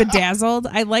in Bedazzled.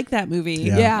 I like that movie.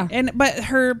 Yeah. But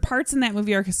her parts in that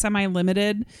movie are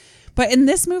semi-limited. But in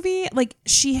this movie, like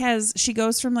she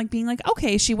goes from like being like,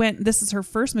 okay, this is her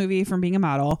first movie from being a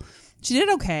model. She did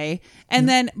okay. And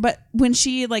then, but when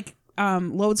she like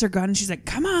loads her gun and she's like,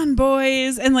 come on,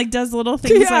 boys, and like does little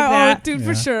things like that. Oh, dude,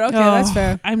 for sure. Okay, that's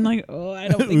fair. I'm like, I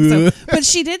don't think so. But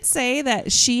she did say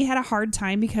that she had a hard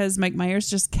time because Mike Myers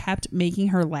just kept making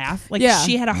her laugh. Like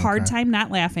she had a hard time not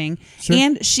laughing. Sure.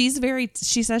 And she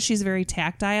says she's very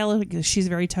tactile. Like she's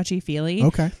very touchy-feely.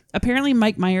 Okay. Apparently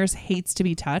Mike Myers hates to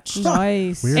be touched.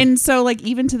 Nice. Weird. And so like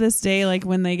even to this day, like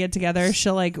when they get together,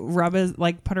 she'll like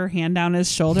put her hand down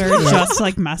his shoulder just to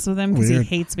like mess with him because he Weird.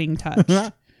 hates being touched.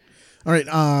 All right.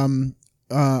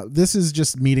 This is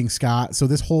just meeting Scott. So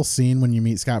this whole scene when you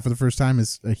meet Scott for the first time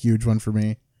is a huge one for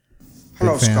me.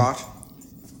 Hello, Big fan. Scott.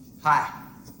 Hi.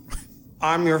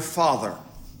 I'm your father,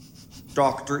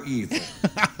 Dr. Evil.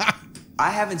 I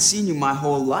haven't seen you my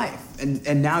whole life,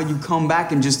 and now you come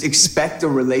back and just expect a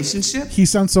relationship? He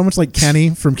sounds so much like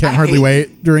Kenny from Can't I Hardly hate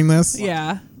Wait during this.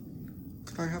 Yeah.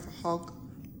 Could I have a hug?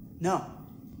 No.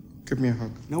 Give me a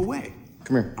hug. No way.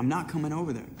 Come here. I'm not coming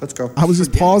over there. Let's go. I was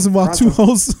just pausing while two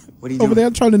hoes What are you over doing?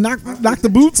 there trying to knock the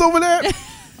boots over there.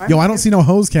 Yo, I don't see no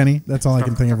hoes, Kenny. That's all I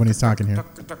can think of when he's talking here.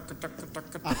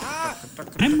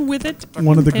 I'm with it.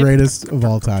 One of the greatest of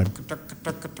all time.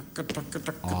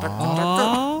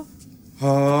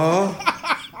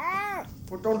 Aww.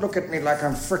 Well, don't look at me like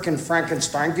I'm frickin'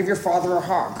 Frankenstein. Give your father a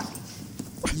hug.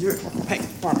 Hey,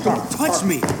 don't touch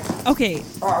me. Okay.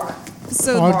 Hug.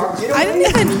 So I didn't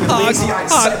even Lazy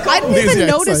eye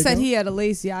notice psycho. that he had a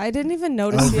lazy eye. I didn't even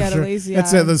notice he had a lazy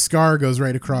It's eye. the scar goes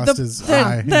right across his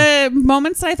eye. The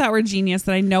moments that I thought were genius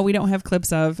that I know we don't have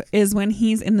clips of is when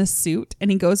he's in the suit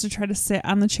and he goes to try to sit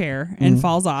on the chair and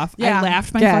falls off. Yeah. I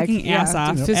laughed my Gag. fucking ass Yeah.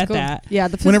 off Dude, at physical- that. Yeah,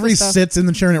 the Whenever he stuff. sits in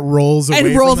the chair and it rolls away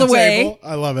And rolls from the away. table,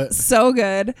 I love it. So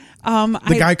good.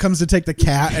 The guy comes to take the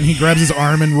cat and he grabs his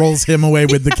arm and rolls him away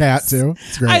with the cat too.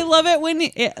 It's great. I love it when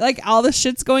like all the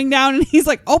shit's going down and he's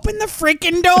like, open the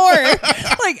freaking door.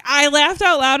 Like I laughed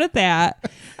out loud at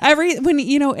that.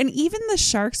 And even the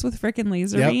sharks with freaking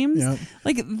laser Yep, beams, yep.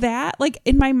 like that, like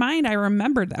in my mind, I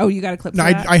remembered. Oh, you got a clip for No,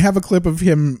 that? I have a clip of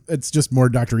him. It's just more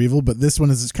Dr. Evil, but this one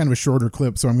is kind of a shorter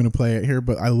clip, so I'm going to play it here.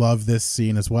 But I love this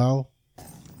scene as well.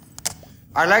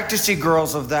 I like to see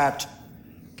girls of that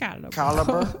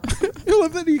caliber. I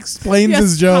love that he explains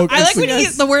his joke. I like when he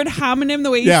uses the word homonym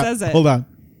the way he says it. Hold on.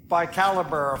 By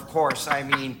caliber, of course, I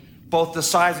mean both the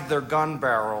size of their gun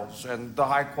barrels and the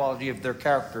high quality of their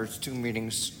characters. Two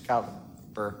meanings,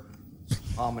 caliber,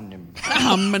 homonym.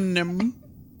 Homonym.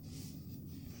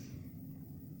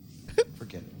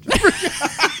 Forget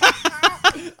it.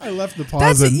 I left the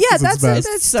pause in. That's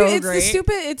so it's great. the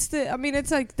stupid. It's the. I mean, it's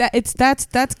like that.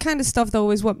 That's kind of stuff though.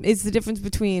 Is what is the difference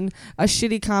between a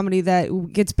shitty comedy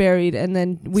that gets buried and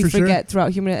then we For sure. forget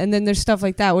throughout human, and then there's stuff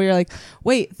like that where you're like,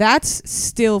 wait, that's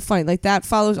still funny. Like that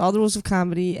follows all the rules of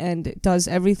comedy and it does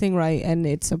everything right, and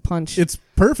it's a punch. It's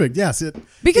perfect. Yes,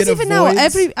 Because it even now,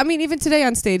 avoids- even today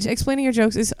on stage, explaining your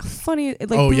jokes is funny.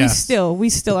 Like Oh, we yes. still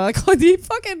are like, oh, the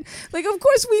fucking like. Of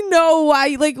course we know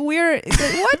why. Like we're like,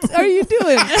 what are you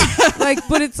doing? Like,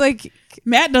 but it's like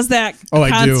Matt does that Oh,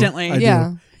 constantly. I do.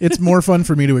 Yeah. It's more fun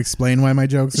for me to explain why my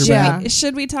jokes are bad.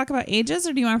 Should we talk about ages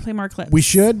or do you want to play more clips? We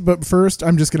should, but first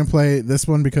I'm just going to play this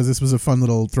one because this was a fun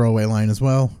little throwaway line as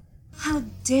well. How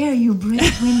dare you break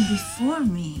wind before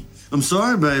me? I'm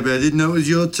sorry, baby. I didn't know it was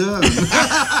your turn.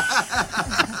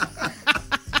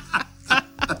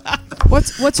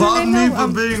 What's her Pardon name me now?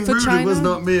 for being rude. It Vagina? was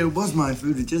not me. It was my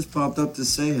food. It just popped up to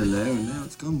say hello, and now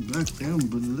it's come back down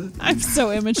below. I'm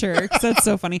so immature 'cause that's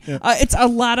so funny. It's a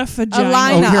lot of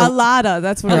vagina. A lotta.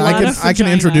 That's what I can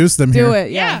introduce them Do here.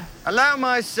 it. Yeah. Allow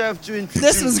myself to introduce.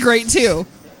 This was great too.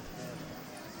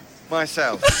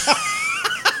 Myself.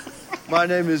 My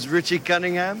name is Richie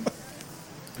Cunningham.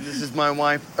 And this is my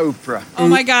wife, Oprah. Oh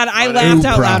my God, I laughed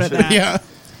out loud at that. Yeah.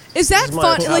 Is that This is my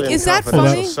fun? Like, Italian is that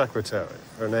confidential funny? secretary.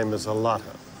 Her name is Alata.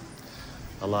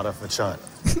 Alata Vagina.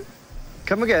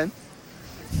 Come again.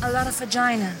 A lot of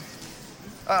vagina.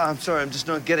 I'm sorry, I'm just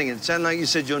not getting it. It sounded like you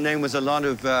said your name was a lot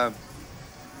of,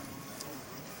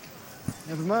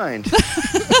 Never mind.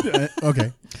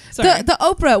 Okay. The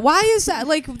Oprah. Why is that?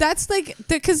 Like that's like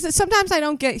because sometimes I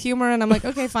don't get humor and I'm like,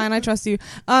 okay, fine, I trust you.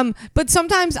 But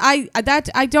sometimes I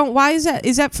don't. Why is that?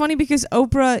 Is that funny? Because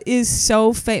Oprah is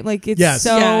so famous. Like it's Yes.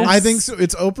 so. I think so.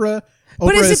 It's Oprah.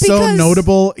 But Oprah is is it so because-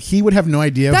 notable. He would have no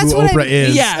idea That's who what I Oprah mean.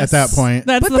 is Yes. at that point.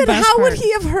 That's But the then best how part. would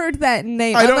he have heard that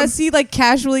name I don't- unless he like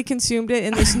casually consumed it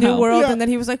in this new know. world Yeah. and then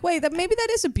he was like, wait, that maybe that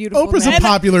is a beautiful Oprah's name. a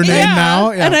popular name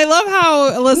now. Yeah. And I love how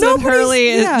Elizabeth Nobody's-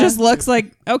 Hurley yeah. just looks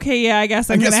like, okay, yeah, I guess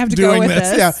I'm I going to guess have to go doing with this.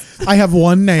 this. Yeah. I have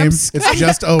one name. It's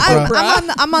just Oprah.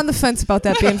 I'm on the fence about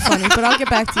that being funny, but I'll get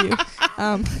back to you.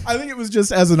 I think it was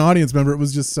just as an audience member, it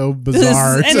was just so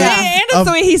bizarre. and it's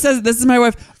the way he says, this is my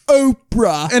wife,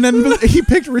 Oprah. And then he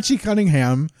picked Richie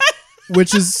Cunningham,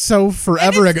 which is so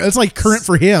forever ago. It's like current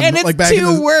for him. And it's like back in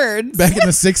two the, words. Back in the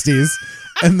 60s.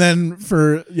 And then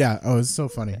it's so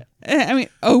funny. I mean,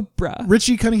 Oprah.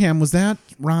 Richie Cunningham, was that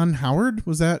Ron Howard?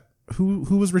 Was that who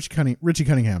was Richie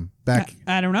Cunningham back?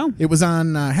 I don't know. It was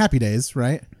on Happy Days,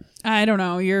 right? I don't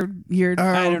know. You're I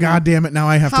Oh, don't God know. damn it. Now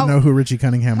I have How- to know who Richie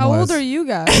Cunningham How was. old are you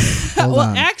guys? Hold Well,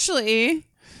 on. actually,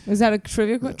 Is that a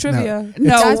trivia?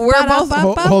 no, we're both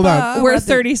Hold on. we're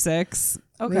 36.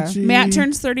 Okay. Richie- Matt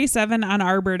turns 37 on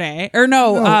Arbor Day. Or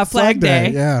no, Flag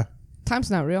Day. Yeah. Time's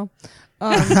not real.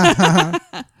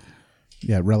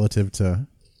 Yeah, relative to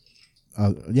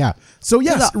yeah. So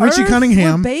yes, the Richie Earth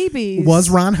Cunningham were babies. was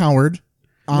Ron Howard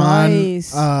on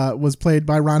Nice. was played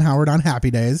by Ron Howard on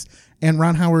Happy Days, and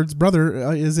Ron Howard's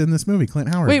brother is in this movie, Clint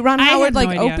Howard. Wait, Ron I Howard had like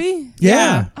no idea. Opie?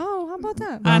 Yeah. Oh, how about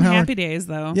that? On Howard. Happy Days,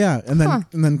 though. Yeah, and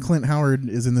then Clint Howard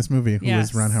is in this movie, who Yes.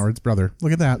 is Ron Howard's brother.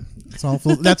 Look at that. It's all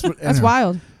full, that's what, That's anyway.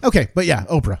 wild. Okay, but yeah,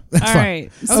 Oprah. That's All fine.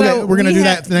 right. Okay, So we're gonna we do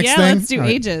have- that next yeah, thing. let's do All right.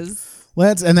 ages.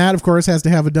 And that of course has to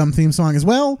have a dumb theme song as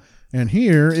well. And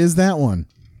here is that one.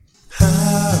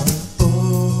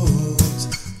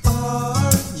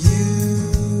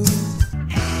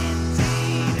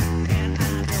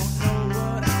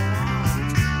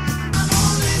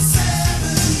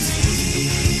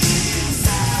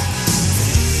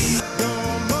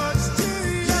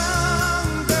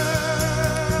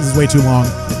 is way too long.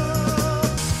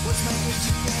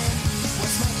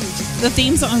 The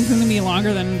theme song's going to be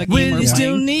longer than the game Will we're you playing.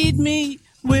 still need me?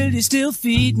 Will you still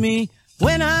feed me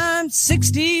when I'm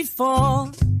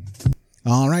 64?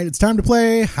 All right, it's time to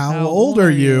play How Old Are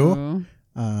You?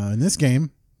 In this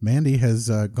game, Mandy has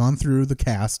gone through the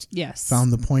cast. Yes.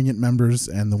 Found the poignant members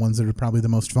and the ones that are probably the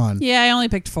most fun. Yeah, I only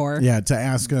picked 4. Yeah, to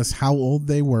ask us how old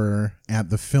they were at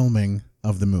the filming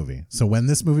of the movie. So when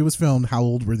this movie was filmed, how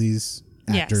old were these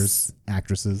actors,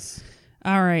 actresses?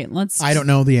 All right, let's. I don't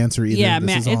know the answer either. Yeah, This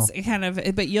Matt, is all- it's kind of,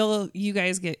 but you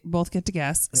guys both get to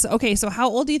guess. So okay, so how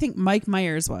old do you think Mike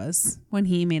Myers was when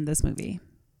he made this movie?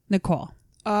 Nicole.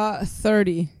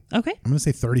 30. Okay. I'm going to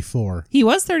say 34. He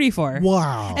was 34.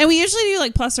 Wow. And we usually do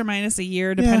like plus or minus a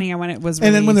year depending on when it was released.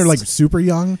 And then when they're like super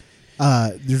young,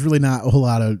 there's really not a whole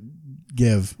lot of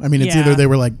give. I mean, it's Yeah. either they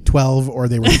were like 12 or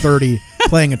they were 30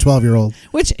 playing a 12-year-old.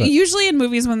 Which But- usually in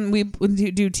movies when we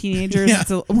do teenagers, Yeah.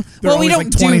 it's a, They're well, we always, don't like,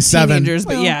 do 27. teenagers,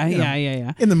 but Well, yeah, you know,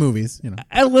 yeah. In the movies, you know.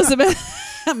 Elizabeth,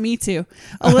 me too.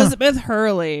 Elizabeth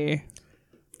Hurley.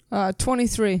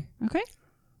 23. Okay.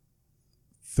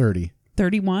 30.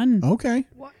 31. Okay.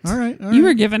 All right. You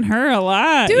were giving her a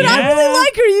lot. Dude, I really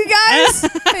like her,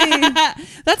 you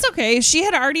guys. That's okay. She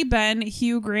had already been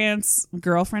Hugh Grant's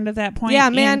girlfriend at that point. Yeah,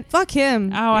 man. and- Fuck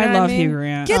him. Oh, I love Hugh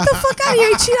Grant. Get the fuck out of here.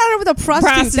 You cheat on her with a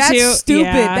prostitute. That's stupid.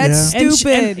 yeah. That's And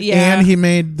stupid. And he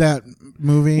made that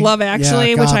movie. Love Actually,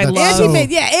 Yeah, which God, I that's love. so-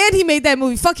 and he made that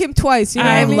movie. Fuck him twice. You know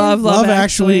I what I mean? love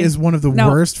Actually is one of the No,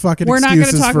 worst fucking we're not gonna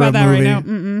excuses talk for about a that movie. right now.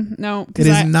 Mm-mm, no, It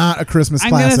is not a Christmas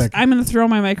classic. I'm gonna throw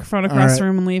my microphone across All right. the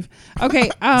room and leave. Okay.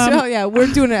 So, yeah, we're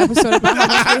doing an episode about how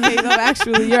much we hate Love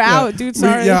Actually. You're out, dude.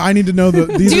 Sorry. Yeah, I need to know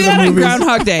these do are that the on movies.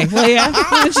 Groundhog Day. Will ya?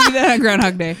 Why don't you do that on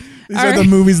Groundhog Day? These are the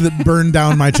movies that burned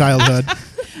down my childhood.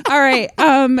 All right.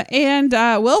 And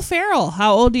Will Ferrell.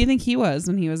 How old do you think he was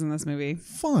when he was in this movie?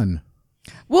 Fun.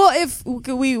 Well, if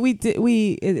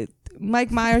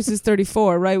Mike Myers is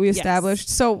 34, right? We established.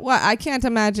 So what? I can't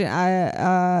imagine.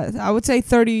 I would say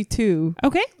 32.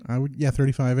 Okay. I would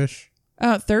 35-ish.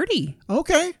 30.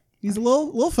 Okay. He's a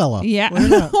little fella. Yeah. Look at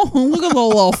that. Look at the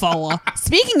little fella.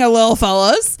 Speaking of little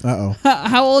fellas, Uh-oh.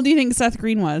 how old do you think Seth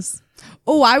Green was?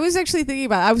 Oh, I was actually thinking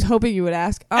about it. I was hoping you would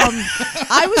ask.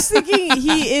 I was thinking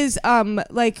he is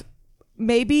like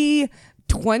maybe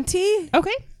 20.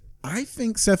 Okay. I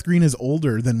think Seth Green is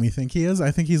older than we think he is. I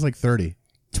think he's like 30.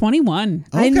 21.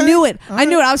 I knew it. I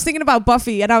knew it. I was thinking about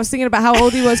Buffy, and I was thinking about how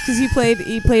old he was because he played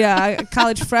a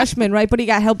college freshman, right? But he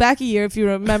got held back a year, if you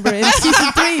remember. In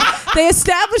season 3, they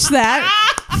established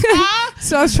that.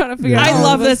 So I was trying to figure out. I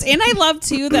love this. And I love,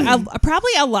 too, that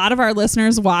probably a lot of our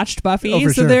listeners watched Buffy. Oh, for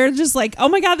so sure. they're just like, oh,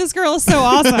 my God, this girl is so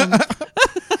awesome.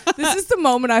 This is the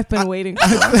moment I've been waiting for.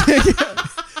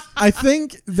 I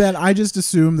think that I just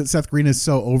assume that Seth Green is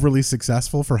so overly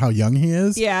successful for how young he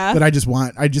is. Yeah. That I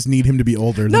just need him to be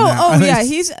older than No, that. oh yeah,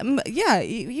 he's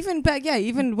even back,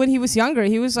 even when he was younger,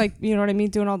 he was like, you know what I mean,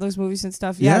 doing all those movies and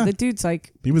stuff. Yeah, Yeah. the dude's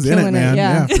like, he was in it, killing man.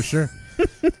 yeah. Yeah, for sure.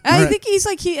 I Right. think he's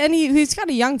like he's got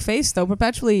a young face though,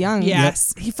 perpetually young.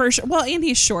 Yes. He for sure. Well, and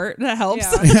he's short. That helps.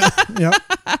 Yep.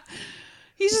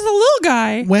 He's just a little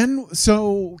guy.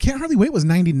 So Can't Hardly Wait was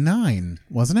 99,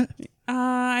 wasn't it?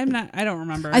 I don't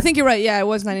remember. I think you're right. Yeah, it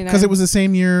was 99. Because it was the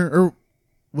same year, or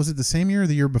was it the same year or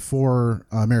the year before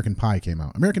American Pie came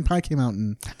out? American Pie came out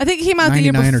in I think it came out the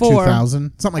year 99 before. or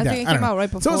 2000, something like I that. think it I don't came know. out right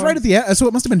So it was before. right at the end. So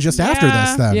it must have been just after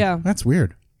this then. Yeah. That's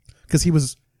weird. Because he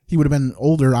would have been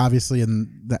older, obviously,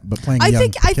 in that, but playing. A young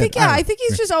kid. I think don't know.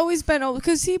 he's just always been old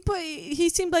because he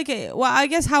seemed like I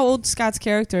guess how old Scott's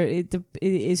character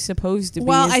is supposed to be.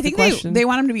 Well, is I the think question. they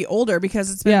want him to be older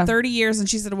because it's been Yeah. 30 years. And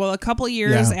she said, well, a couple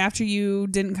years Yeah. after you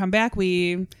didn't come back,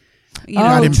 we...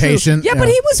 Got true. impatient. Yeah, but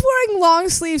he was wearing long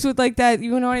sleeves with like that.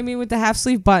 You know what I mean, with the half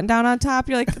sleeve button down on top.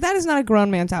 You're like, that is not a grown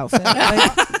man's outfit.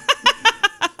 Like,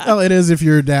 Well, it is if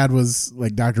your dad was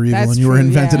like Dr. Evil That's and you were true,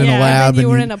 invented yeah. in a Yeah, lab and then you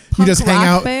were in a you punk just hang rock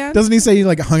out. band. Doesn't he say he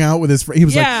like hung out with his friend? He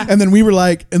was Yeah. like, and then we were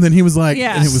like, and then he was like,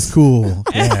 Yeah. and it was cool.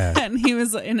 Yeah. and he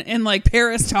was in like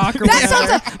Paris talk or that whatever. sounds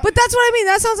like, but that's what I mean.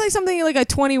 That sounds like something like a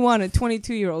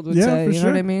 22-year-old would Yeah, say. for You know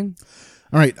sure. what I mean?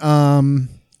 All right.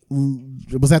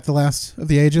 Was that the last of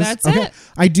the ages? That's it.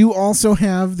 I do also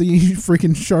have the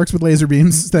freaking sharks with laser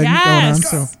beams thing going on. Yes.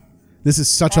 So this is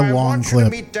such a I long want you clip.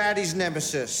 to meet Daddy's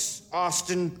nemesis,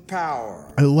 Austin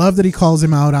Power. I love that he calls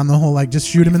him out on the whole like just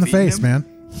shoot him in the face, man.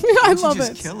 I love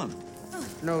it. Kill him.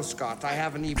 No, Scott, I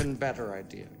have an even better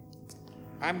idea.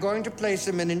 I'm going to place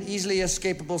him in an easily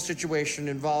escapable situation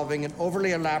involving an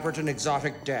overly elaborate and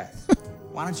exotic death.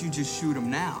 Why don't you just shoot him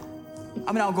now?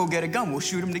 I mean, I'll go get a gun. We'll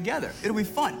shoot him together. It'll be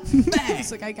fun. Bang.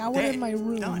 It's like I got one in my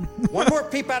room. One more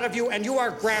peep out of you, and you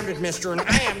are grounded, mister, and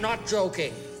I am not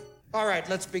joking. All right,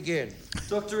 let's begin.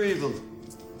 Dr. Evil,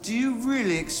 do you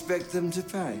really expect them to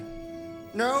pay?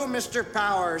 No, Mr.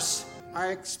 Powers. I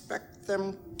expect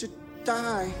them to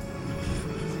die.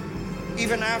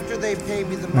 Even after they pay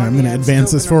me the money, I'm going to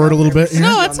advance this forward a little bit here.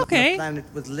 No, that's okay. Let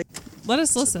Let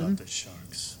us listen.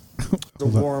 the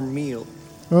warm meal.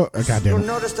 Oh, God You'll damn it.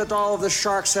 notice that all of the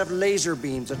sharks have laser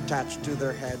beams attached to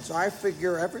their heads. I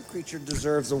figure every creature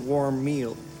deserves a warm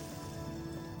meal.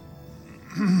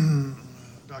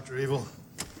 Dr. Evil,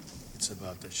 it's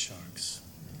about the sharks.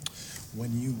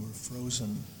 When you were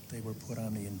frozen, they were put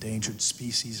on the endangered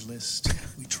species list.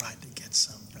 We tried to get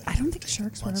some. I don't think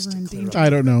sharks were ever endangered. I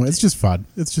don't know. It's just fun.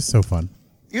 It's just so fun.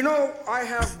 You know, I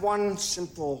have one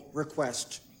simple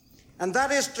request, and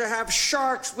that is to have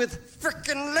sharks with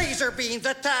frickin' laser beams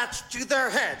attached to their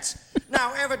heads.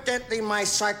 Now, evidently, my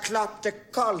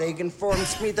cycloptic colleague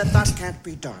informs me that that can't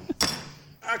be done.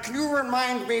 Can you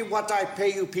remind me what I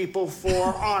pay you people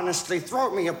for? Honestly,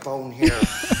 throw me a bone here.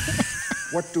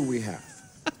 What do we have?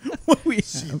 What we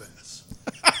Sea bass.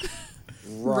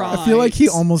 Right. I feel like he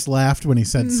almost laughed when he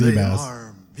said sea They bass.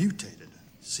 are mutated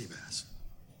sea bass.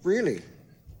 Really?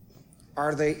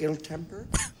 Are they ill-tempered?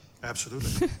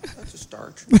 Absolutely. That's a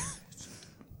start.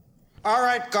 All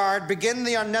right, guard, begin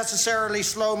the unnecessarily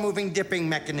slow-moving dipping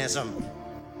mechanism.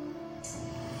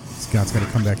 Scott's got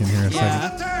to come back in here in a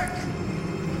second.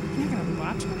 You're gonna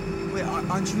watch it? Wait,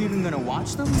 aren't you even gonna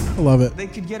watch them? I love it. They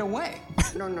could get away.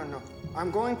 No. I'm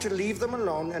going to leave them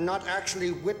alone and not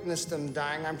actually witness them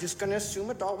dying. I'm just going to assume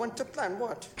it all went to plan.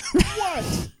 What? I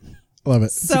love it.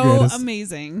 It's the So greatest.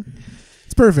 amazing.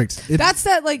 It's perfect. That's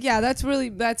where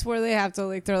they have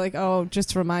to they're like, oh, just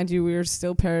to remind you, we are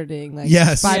still parodying like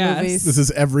Yes. spy Yes. movies. This is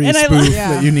every And I spoof love-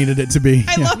 that you needed it to be.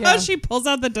 I Yeah. love how she pulls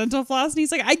out the dental floss and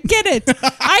he's like, I get it.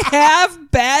 I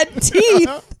have bad teeth.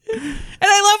 And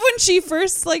I love when she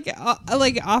first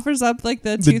offers up like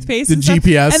the toothpaste the and stuff,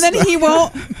 GPS. and then he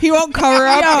won't cover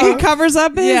up. Yeah. He covers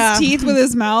up his Yeah. teeth with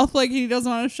his mouth, like he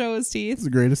doesn't want to show his teeth. It's the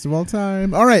greatest of all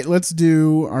time. All right, let's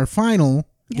do our final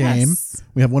game. Yes.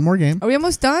 We have one more game. Are we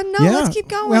almost done? No, Yeah. let's keep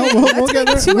going. Well, we'll That's get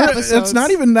been there. 2 We're- episodes. It's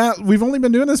not even that. We've only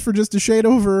been doing this for just a shade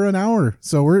over an hour.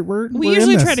 So we're We in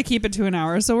usually this. try to keep it to an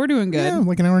hour, so we're doing good. Yeah,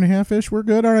 like an hour and a half ish. We're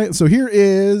good. All right. So here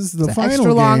is the It's an final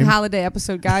extra long game. holiday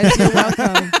episode, guys. You're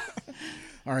welcome.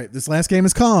 All right. This last game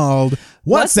is called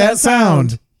What's That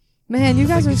Sound? Man, you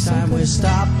guys are so Time we good.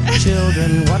 stop,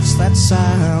 children, what's that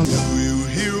sound? Do you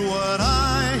hear what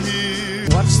I hear?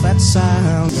 What's that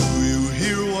sound? Do you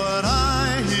hear what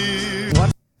I hear?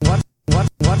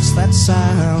 What's that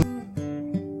sound?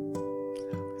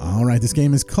 All right. This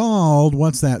game is called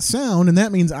What's That Sound? And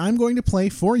that means I'm going to play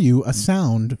for you a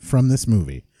sound from this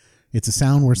movie. It's a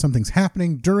sound where something's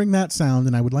happening during that sound,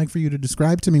 and I would like for you to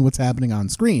describe to me what's happening on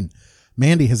screen.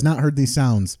 Mandy has not heard these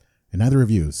sounds, and neither of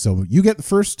you. So you get the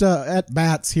first at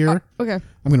bats here. Okay.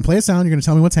 I'm going to play a sound. You're going to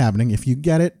tell me what's happening. If you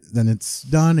get it, then it's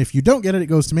done. If you don't get it, it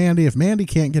goes to Mandy. If Mandy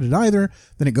can't get it either,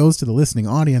 then it goes to the listening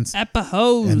audience,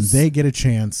 Epihose. and they get a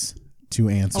chance to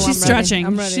answer. Oh, She's I'm ready. stretching.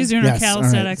 I'm ready. She's doing her Yes, all right.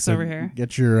 calisthenics So over here.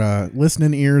 Get your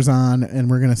listening ears on, and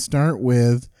we're going to start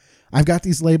with. I've got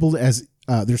these labeled as.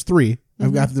 There's 3.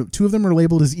 I've got 2 of them are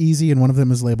labeled as easy, and one of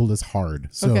them is labeled as hard.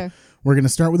 So Okay. we're going to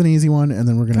start with an easy one, and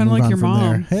then we're going to Kinda move like on your from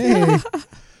mom. there. Hey.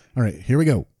 All right, here we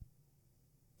go.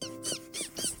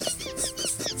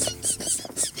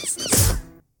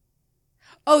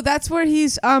 Oh, that's where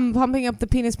he's pumping up the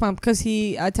penis pump because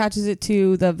he attaches it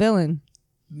to the villain.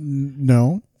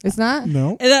 No. It's not?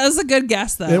 No. That was a good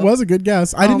guess, though. It was a good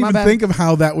guess. I didn't my even bad. think of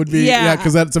how that would be. Yeah,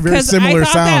 because that's a very 'cause similar I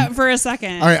thought sound. that for a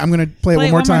second. All right, I'm going to play it one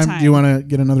more time. Do you want to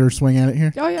get another swing at it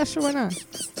here? Oh, yeah, sure, why not?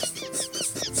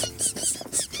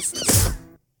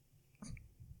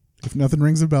 If nothing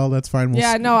rings a bell, that's fine.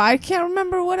 Yeah, no, I can't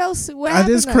remember what else. What That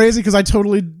happened is then. crazy because I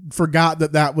totally forgot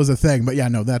that was a thing. But yeah,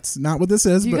 no, that's not what this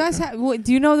is. Do you but guys have?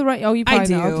 Do you know the right? Oh, you I probably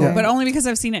do, know. Okay. but only because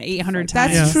I've seen it 800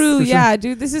 times. That's true. for sure. Yeah,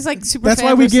 dude, this is like super. That's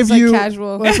fan why we versus, give like, you.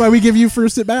 casual. That's why we give you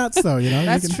first at bats, though. You know.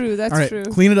 That's You can- true. That's all right, true.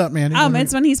 Clean it up, man.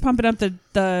 It's when he's pumping up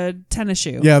the tennis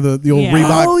shoe. Yeah, the old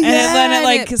Reebok. Oh yeah, And then it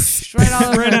like right all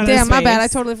over. right on his Damn, my bad. I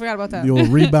face. totally forgot about that. The old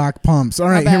Reebok pumps. All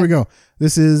right, My here we bad. go.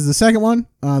 This is the second one.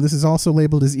 This is also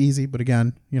labeled as easy, but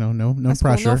again, no That's cool,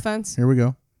 pressure. no offense. Here we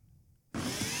go.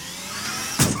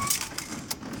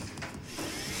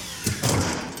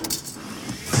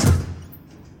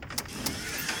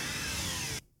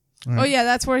 Oh yeah,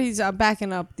 that's where he's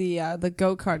backing up the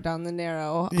go kart down the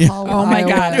narrow. Yeah. Oh my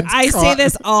god, I say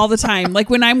this all the time. Like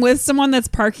when I'm with someone that's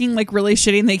parking like really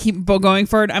shitty and they keep going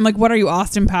for it, I'm like, "What are you,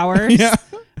 Austin Powers?" Yeah.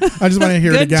 I just want to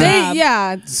hear it Good again. job.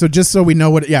 Yeah. So just so we know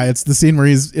what, it's the scene where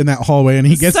he's in that hallway and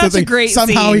he gets Such the thing. a great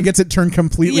Somehow scene. he gets it turned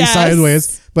completely Yes.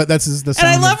 sideways, but that's the sound.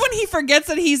 And I love when he forgets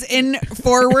that he's in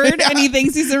forward and he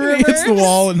thinks he's in he reverse. hits the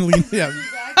wall and leans. Yeah.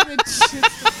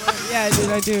 Yeah, dude,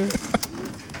 I do.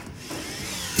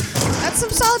 That's some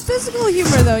solid physical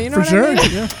humor, though. You know For what sure. I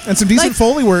mean? Yeah. And some decent Like-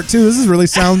 Foley work too. This really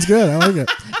sounds good. I like it.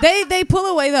 They pull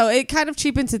away though. It kind of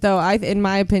cheapens it though, in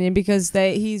my opinion, because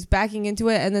he's backing into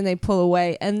it and then they pull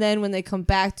away, and then when they come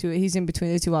back to it, he's in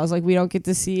between the two walls. Like we don't get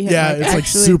to see him. Yeah, it's like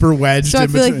super wedged So I in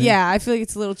feel between. I feel like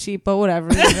it's a little cheap, but whatever.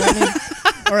 You know what I mean?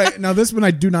 All right, now this one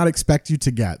I do not expect you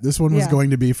to get. This one was Yeah. going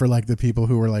to be for like the people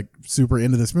who were like super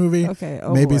into this movie. Okay,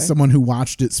 oh maybe boy. someone who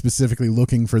watched it specifically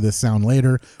looking for this sound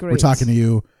later. We're Great. talking to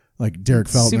you, like Derek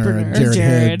Feltner Super and nerd.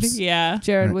 Jared Hibbs. Yeah.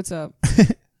 Jared, Right. what's up?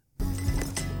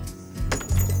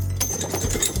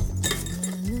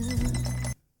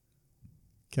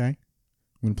 Okay, I'm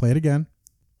gonna play it again.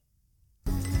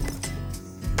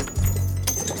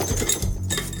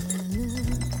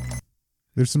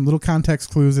 There's some little context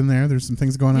clues in there. There's some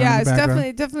things going on in Yeah, the it's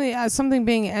background. definitely something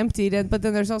being emptied, but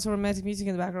then there's also romantic music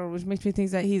in the background, which makes me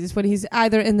think that he's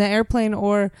either in the airplane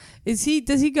or does he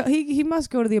go? He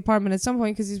must go to the apartment at some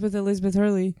point because he's with Elizabeth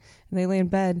Hurley and they lay in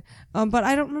bed. But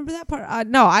I don't remember that part.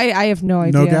 No, I have no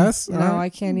idea. No guess? No, All right. I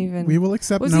can't even. We will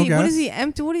accept What no What guess. is he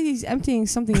empty? What is he emptying?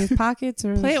 Something in his pockets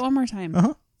or Play it one more time.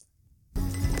 Uh-huh.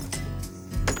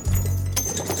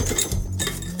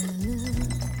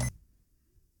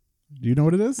 Do you know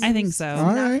what it is? I think so. All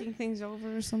right. knocking things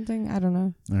over or something? I don't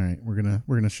know. All right, we're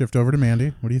gonna shift over to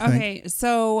Mandy. What do you think? Okay,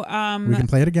 so We can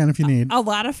play it again if you need. a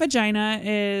lot of vagina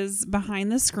is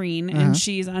behind the screen Uh-huh. and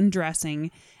she's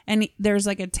undressing, and there's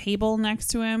like a table next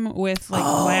to him with like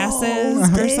glasses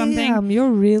or something. Damn, you're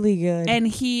really good. And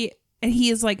he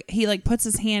is like he puts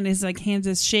his hand, his like hands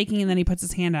is shaking, and then he puts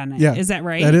his hand on it. Yeah, Is that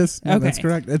right? That is. Yeah, okay. that's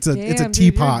correct. It's a Damn, dude,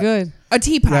 teapot. you're good. A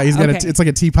teapot. Yeah, he's got okay. it's like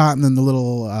a teapot and then the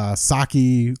little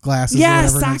sake glasses. Yeah, or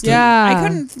whatever next sake. to it. Yeah. I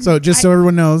couldn't. So just so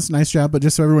everyone knows, nice job. But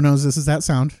just so everyone knows, this is that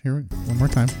sound. Here, one more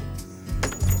time.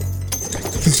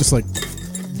 He's just like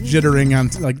jittering on,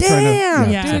 like trying to. Damn,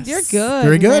 Yeah. dude, you're good.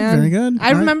 Very good, man. very good. I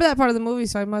All right. remember that part of the movie,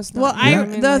 so I must. Know. Well, You know what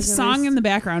I mean? the Like, at song least- in the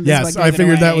background. Yes, is what I gave it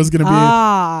figured that away. was going to be.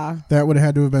 Ah, That would have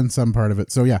had to have been some part of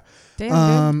it. So yeah.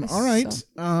 damn. Dude. All right.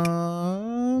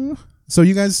 So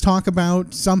you guys talk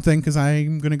about something because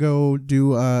I'm gonna go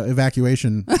do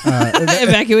evacuation.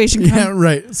 Evacuation. Yeah,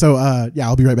 right. So yeah,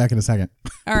 I'll be right back in a second.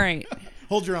 All right.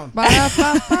 Hold your own.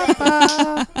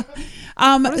 Ba-da-ba-ba-ba.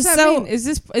 What does that So mean? Is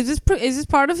this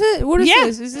part of it? What is yeah,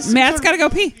 this? Is this some Matt's sort got to go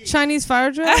pee. of Chinese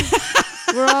fire drill?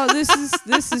 We're all. This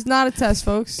is not a test,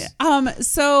 folks.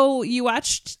 So you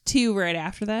watched 2 right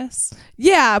after this?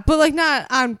 Yeah, but like not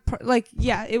on.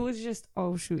 Yeah, it was just.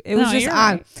 Oh shoot! It was No, just you're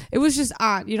on. right. It was just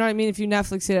on. You know what I mean? If you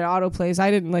Netflix it, it auto plays.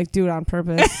 I didn't like do it on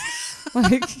purpose.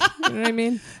 Like, you know what I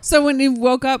mean? So when you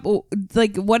woke up,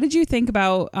 like, what did you think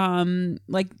about,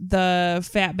 like the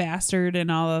fat bastard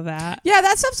and all of that? Yeah,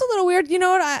 that stuff's a little weird. You know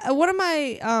what?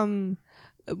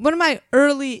 One of my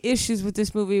early issues with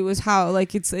this movie was how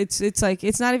like it's like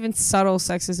it's not even subtle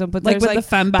sexism, but Like there's with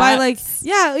the fembots? by like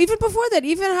yeah, even before that,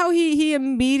 even how he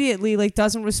immediately like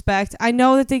doesn't respect. I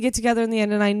know that they get together in the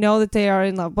end, and I know that they are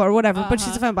in love or whatever, but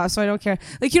she's a fembot, so I don't care.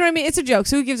 Like, you know what I mean? It's a joke,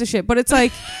 so who gives a shit? But it's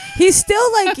like he's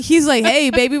still like he's like, hey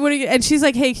baby, what are you? And she's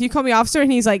like, hey, can you call me officer?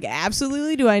 And he's like,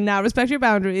 absolutely. Do I not respect your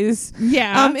boundaries?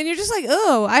 Yeah. And you're just like,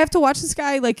 oh, I have to watch this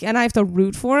guy like, and I have to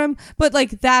root for him. But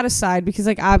like that aside, because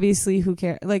like obviously, who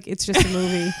cares? Like it's just a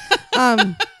movie.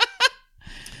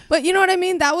 But you know what I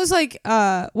mean? That was like,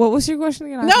 what was your question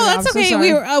again? I No, forgot. that's I'm so okay.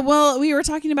 sorry. We were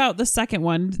talking about the second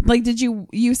one. Like,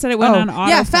 you said it went on auto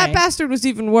yeah, Fat play. Bastard was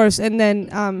even worse. And then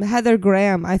Heather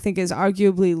Graham, I think, is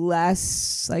arguably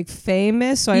less like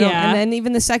famous. So I don't. Yeah. And then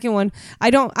even the second one, I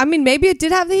mean, maybe it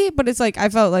did have the heat, but it's like I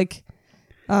felt like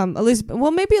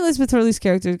maybe Elizabeth Hurley's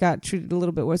character got treated a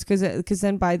little bit worse because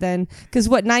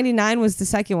 99 was the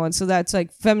second one, so that's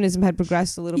like feminism had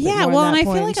progressed a little bit. Yeah, more well, at and that I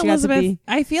point, feel like she got to Elizabeth. be-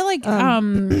 I feel like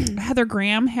Heather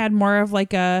Graham had more of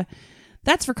like a.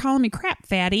 That's for calling me crap,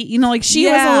 fatty. You know, like she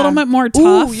was a little bit more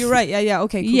tough. Ooh, you're right. Yeah.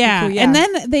 Okay. Cool, yeah. cool, cool, yeah. And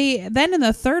then in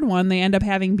the third one they end up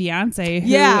having Beyonce. Who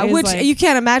Yeah, is which like, you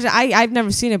can't imagine. I've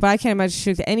never seen it, but I can't imagine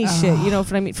she took any shit. You know,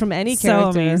 from any character. so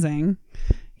amazing.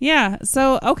 Yeah.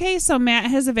 So okay. So Matt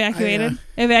has evacuated.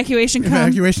 Evacuation.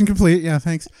 Evacuation complete. Yeah,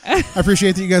 thanks. I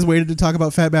appreciate that you guys waited to talk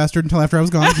about Fat Bastard until after I was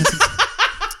gone.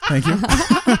 Thank you.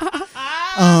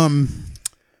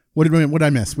 What did I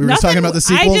miss? We were just talking about the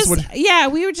sequels.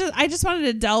 I just wanted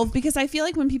to delve because I feel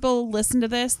like when people listen to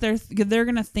this, they're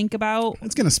gonna think about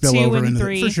It's gonna spill 2 over and into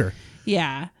 3 for sure.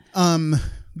 Yeah.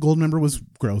 Goldmember was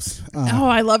gross.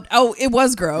 I loved. Oh, it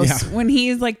was gross Yeah. when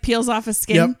he like peels off his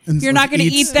skin. Yep, and You're not going to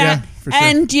eats- eat that, yeah, for sure.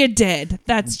 and you did.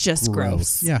 That's just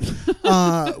gross. Yeah.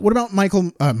 What about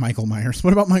Michael Myers?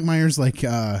 What about Mike Myers? Like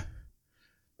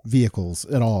vehicles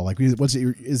at all? Like,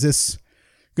 is this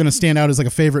going to stand out as like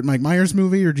a favorite Mike Myers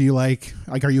movie, or do you like?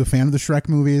 Are you a fan of the Shrek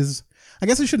movies? I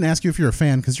guess I shouldn't ask you if you're a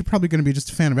fan because you're probably going to be just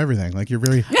a fan of everything. Like you're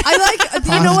very. I like.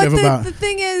 You know what positive about- the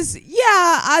thing is?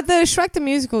 Yeah, the Shrek the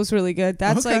musical is really good.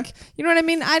 That's Okay. like, you know what I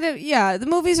mean. Yeah, the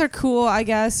movies are cool, I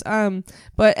guess.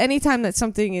 But anytime that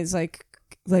something is like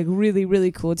really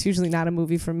really cool, it's usually not a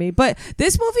movie for me. But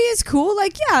this movie is cool.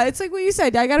 Like, yeah, it's like what you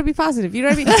said. I gotta be positive. You know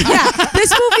what I mean? Yeah,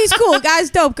 this movie's cool, guys.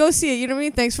 Dope. Go see it. You know what I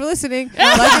mean? Thanks for listening.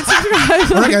 Like and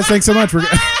subscribe. All right, guys. Thanks so much.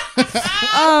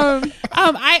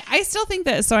 I still think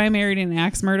that So I Married an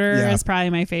Axe Murderer Yeah. is probably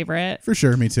my favorite. For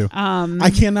sure, me too.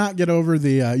 I cannot get over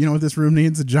the. You know what this room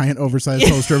needs? A giant, oversized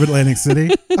poster of Atlantic City.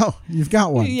 Oh, you've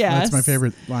got one. Yes. That's my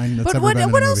favorite line that's But ever what been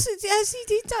in what a else movie. has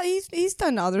he done? He's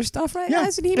done other stuff, right? Yeah.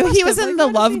 Hasn't he? He was in The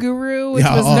Love Guru, which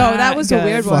Yeah, was oh. not No, that was a good.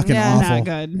 weird one. Fucking Yeah. awful. Not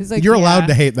good. It's like, You're allowed yeah.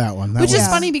 to hate that one. That Which was, is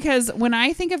funny because when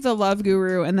I think of The Love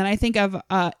Guru and then I think of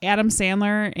Adam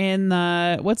Sandler in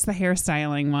what's the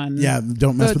hairstyling one? Yeah,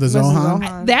 Don't Mess with the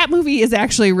Zohan. That movie is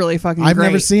actually really fucking I've great.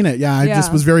 never seen it. Yeah, I just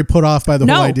Yeah. was very put off by the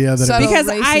whole idea that it was. because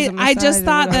racism I just aside or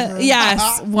thought whatever. that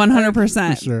yes,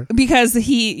 100%. For sure. Because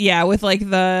with like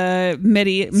the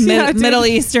Yeah, dude. Middle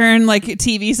Eastern like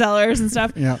TV sellers and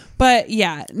stuff. Yeah. But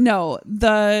yeah, no,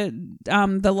 the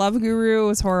Love Guru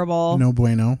was horrible. No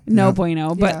bueno. No Yeah.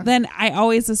 bueno. But Yeah. then I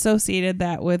always associated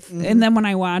that with, and then when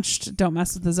I watched Don't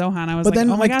Mess with the Zohan, I was But like, then,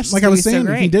 oh my gosh, this like I was movie's so saying,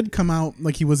 great. he did come out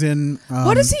like he was in.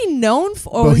 What is he known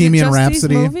for? Or Bohemian was it just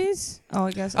Rhapsody. These movies? Oh,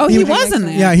 I guess. Oh, he was in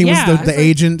there. Yeah, he was Yeah. the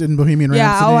agent in Bohemian Yeah.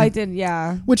 Rhapsody. Oh, I did.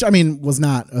 Yeah. Which I mean was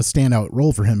not a standout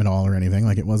role for him at all or anything.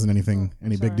 Like it wasn't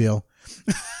any big deal.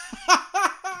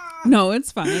 No,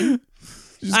 it's fine.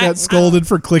 He just got scolded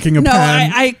for clicking a No,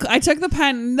 pen. I took the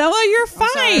pen. No, you're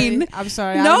fine. I'm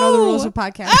sorry. I don't know the rules of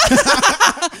podcast.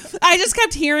 I just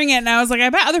kept hearing it, and I was like, I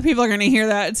bet other people are going to hear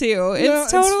that too. It's No,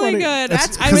 it's totally funny. good.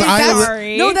 That's- I'm 'cause I was-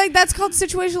 sorry. No, that's called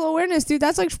situational awareness, dude.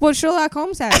 That's like what Sherlock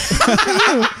Holmes had.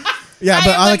 Yeah, I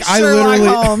but am like I Sherlock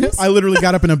literally, Holmes. I literally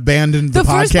got up and abandoned the The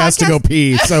first podcast to go podcast-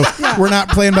 pee. So we're not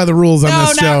playing by the rules on No,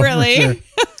 this not show. for really. sure.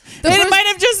 It might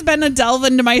have just been a delve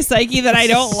into my psyche that I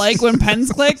don't like when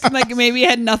pens click. Like maybe it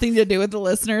had nothing to do with the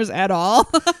listeners at all.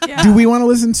 Do we want to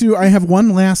listen to? I have one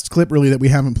last clip really that we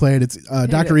haven't played. It's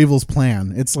Dr. Evil's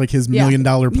plan. It's like his $1 million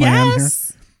plan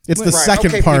Yes. here. It's the Right,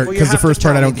 second okay, part people, you because the have to first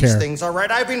part I tell me don't these care. Things, all right,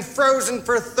 I've been frozen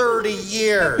for 30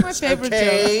 years. My favorite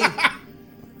okay?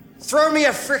 Throw me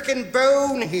a frickin'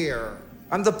 bone here.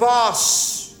 I'm the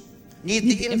boss. Need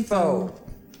the info.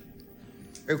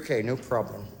 Okay, no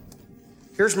problem.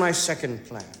 Here's my second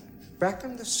plan. Back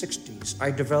in the 60s, I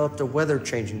developed a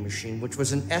weather-changing machine, which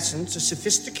was in essence a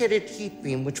sophisticated heat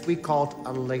beam, which we called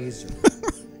a laser.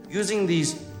 Using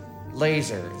these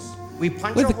lasers, we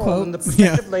punch With a the hole in the quotes.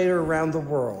 protective layer around the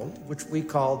world, which we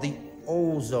call the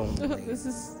ozone layer. This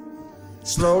is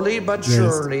Slowly but Yes.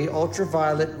 surely,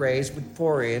 ultraviolet rays would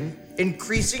pour in,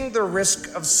 increasing the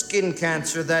risk of skin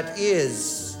cancer that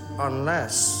is,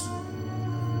 unless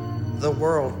the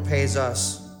world pays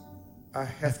us a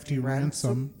hefty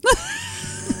ransom.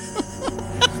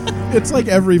 It's like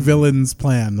every villain's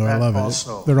plan, though. I love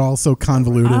also- it. They're all so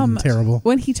convoluted and terrible.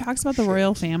 When he talks about the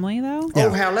royal family, though, Oh,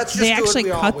 hell, let's just they do what actually we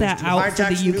cut always that do. out for Hijack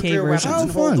the some UK nuclear version weapons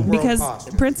and hold the world because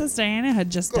hostage. Princess Diana had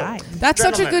just died. That's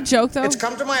such a Gentlemen, good joke, though. It's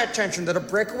come to my attention that a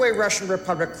breakaway Russian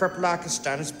republic,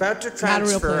 Krepelakistan, is about to Not a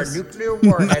real transfer a place. nuclear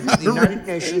warhead to the United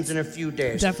Nations in a few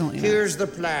days. Definitely not. Here's the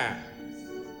plan.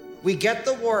 We get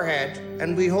the warhead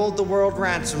and we hold the world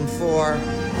ransom for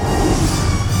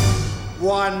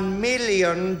 $1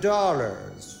 million.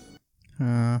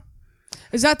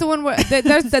 Is that the one where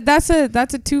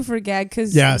that's a two-for gag?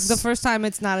 Because Yes. the first time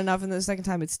it's not enough, and the second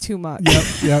time it's too much.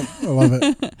 Yep, I love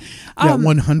it. Yeah,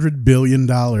 $100 billion.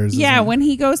 is Yeah, like- when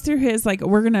he goes through his like,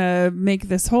 we're gonna make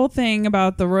this whole thing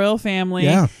about the royal family.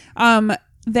 Yeah.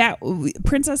 That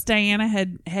Princess Diana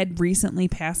had recently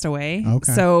passed away.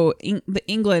 Okay. So the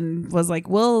England was like,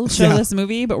 we'll show Yeah. this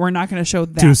movie, but we're not going to show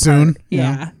that Too part. soon?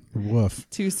 Yeah. Woof.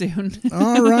 Too soon.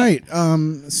 All right.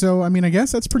 So I mean, I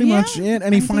guess that's pretty much it.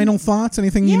 Any final thoughts?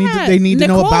 Anything you Yeah, they need to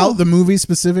know Nicole. about the movie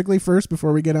specifically first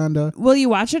before we get on to? Will you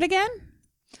watch it again?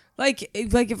 Like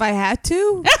if I had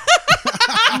to,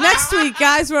 Next week,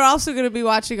 guys, we're also going to be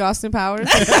watching Austin Powers.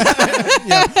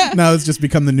 Now it's just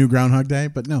become the new Groundhog Day,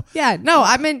 but no. Yeah, no,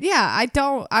 I mean, yeah, I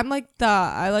don't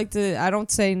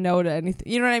say no to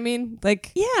anything. You know what I mean?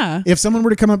 Like, yeah. If someone were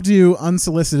to come up to you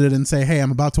unsolicited and say, "Hey,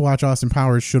 I'm about to watch Austin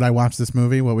Powers. Should I watch this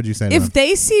movie?" What would you say to them? If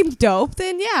they seem dope,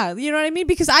 then yeah, you know what I mean?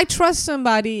 Because I trust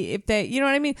somebody if they, you know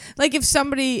what I mean? Like, if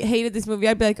somebody hated this movie,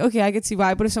 I'd be like, okay, I could see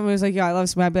why. But if somebody was like, yeah, I love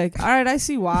this movie, I'd be like, all right, I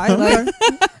see why.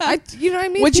 Like, you know what I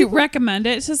mean? Would you recommend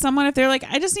it to someone if they're like,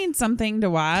 I just need something to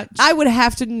watch? I would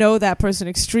have to know that person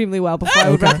extremely well before I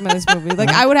would recommend this movie. Like,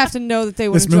 I would have to know that they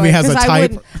would This enjoy movie it. has a 'Cause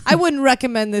type. I wouldn't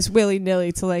recommend this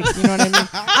willy-nilly to, like, you know what I mean?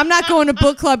 I'm not going to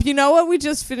book club. You know what? We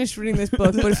just finished reading this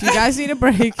book, but if you guys need a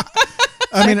break,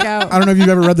 I mean, check out. I don't know if you've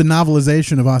ever read the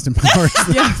novelization of Austin Powers.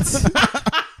 Yes.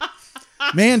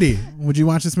 Mandy, would you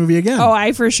watch this movie again? Oh,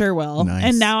 I for sure will. Nice.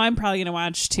 And now I'm probably gonna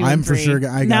watch 2 I'm and 3. for sure.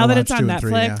 I now gotta that it's watch on 2 and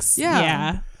 3, Netflix.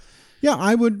 Yeah. Yeah,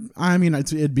 I would. I mean,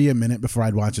 it'd be a minute before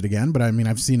I'd watch it again, but I mean,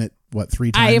 I've seen it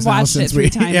 3 times. I have now watched since it 3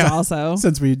 times also.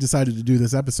 since we decided to do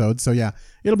this episode. So yeah,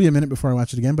 it'll be a minute before I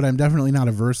watch it again, but I'm definitely not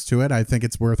averse to it. I think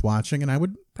it's worth watching, and I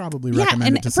would probably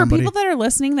recommend it to for somebody. people that are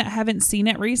listening that haven't seen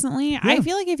it recently, I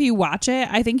feel like if you watch it,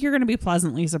 I think you're going to be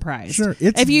pleasantly surprised. Sure,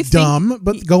 it's if you dumb,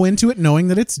 but go into it knowing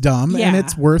that it's dumb, and Yeah.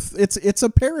 it's worth. It's a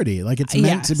parody. Like it's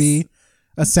meant to be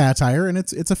a satire, and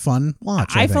it's a fun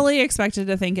watch. I think. fully expected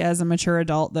to think as a mature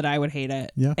adult that I would hate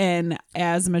it. Yeah. And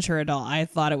as a mature adult, I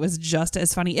thought it was just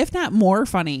as funny, if not more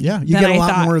funny. Yeah, you than get a I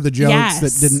lot thought. more of the jokes Yes.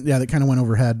 that kind of went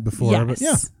overhead before. But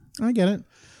yeah, Yes. I get it.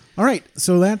 All right,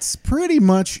 so that's pretty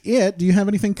much it. Do you have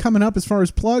anything coming up as far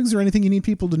as plugs or anything you need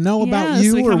people to know about Yes,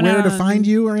 you we or coming where out to on find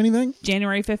you or anything?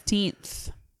 January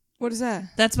 15th. What is that?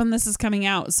 That's when this is coming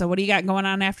out. So what do you got going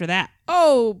on after that?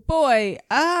 Oh boy,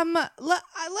 like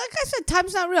I said,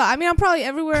 time's not real. I mean, I'm probably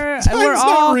everywhere. Time's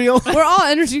not real. We're all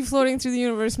energy floating through the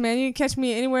universe, man. You can catch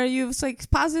me anywhere. It's like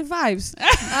positive vibes.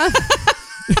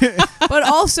 But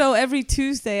also every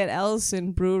Tuesday at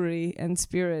Ellison Brewery and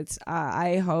Spirits,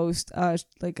 I host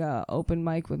like a open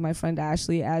mic with my friend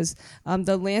Ashley as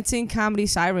the Lansing Comedy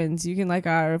Sirens. You can like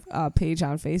our page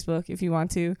on Facebook if you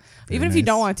want to. Even if you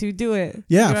don't want to, do it.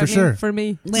 Yeah, You know for what I mean? sure. For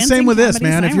me, It's the same with this,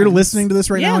 man. If you're Sirens. listening to this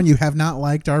right now Yeah. and you have not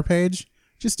liked our page,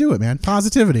 just do it, man.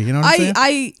 Positivity, you know what I'm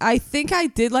saying? I think I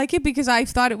did like it because I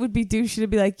thought it would be douchey to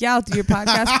be like, yeah, I'll do your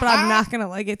podcast, but I'm not gonna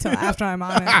like it till after I'm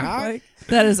on it. Like,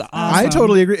 that is awesome. I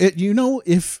totally agree.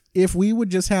 If we would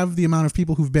just have the amount of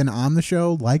people who've been on the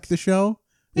show like the show,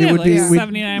 it would be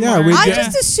 79 yeah, more. we'd I get-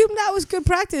 just assumed that was good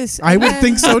practice. I would And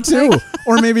think so too. like,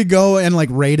 Or maybe go and like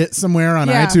rate it somewhere on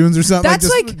Yeah. iTunes or something. That's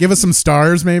just like- give us some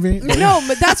stars, maybe. No,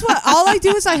 but that's what all I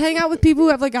do is I hang out with people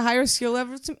who have like a higher skill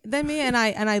level than me, and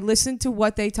I listen to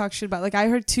what they talk shit about. Like I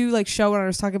heard 2 like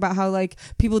showrunners talking about how like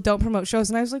people don't promote shows,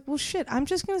 and I was like, well, shit, I'm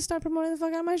just gonna start promoting the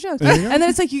fuck out of my shows. There you go. And then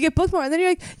it's like you get booked more, and then you're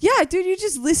like, yeah, dude, you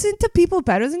just listen to people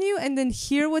better than you, and then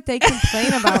hear what they complain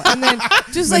about, and then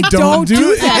just Then like don't don't do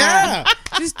do it. that.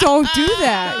 Just don't do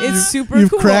that. It's super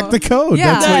You've cool. cracked the code.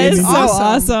 Yeah, That's what That you is need so to do.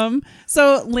 awesome.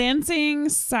 So Lansing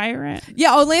Siren.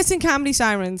 Yeah, Lansing Comedy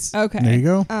Sirens. Okay. There you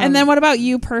go. And then what about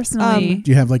you personally? Do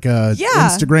you have like a Yeah.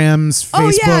 Instagrams, Oh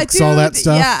yeah, Facebooks, dude. all that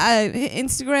stuff? Yeah,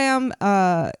 Instagram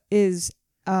is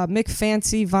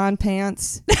McFancy Von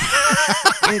Pants.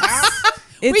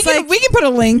 It's we can put a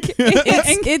link.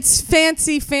 it's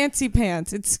fancy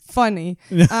pants. It's funny.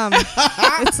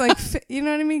 It's like you know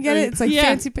what I mean. Get it? It's like Yeah.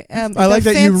 fancy. I like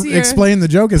that you explain the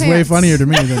joke is way pants. funnier to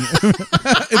me than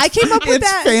I came up with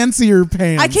it's that. fancier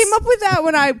pants. I came up with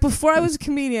that before I was a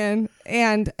comedian,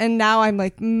 and now I'm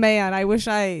like, man, I wish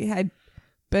I had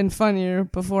been funnier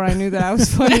before I knew that I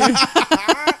was funnier.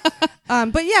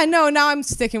 But yeah, no, now I'm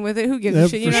sticking with it. Who gives a Yep,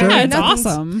 shit? You for know, sure. what I Yeah, mean? it's Nothing's-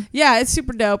 awesome. Yeah, it's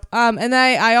super dope. And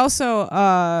I also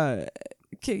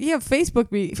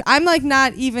Facebook me. I'm like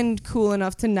not even cool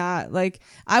enough to not like.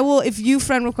 I will if you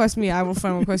friend request me, I will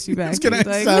friend request you back. It's gonna dude.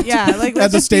 Like, accept yeah, like at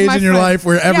let's the just be stage my in your friend. life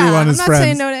where Yeah, everyone is I'm not friends.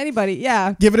 saying no to anybody.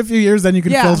 Yeah. Give it a few years, then you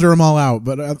can Yeah. filter them all out.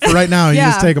 But for right now, you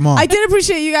just take them all. I did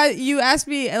appreciate you guys. You asked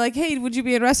me like, "Hey, would you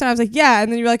be interested?" I was like, "Yeah,"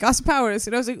 and then you were like, "Austin Powers,"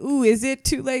 and I was like, "Ooh, is it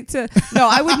too late to?" No,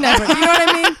 I would never. You know what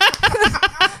I mean?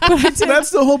 But I did. So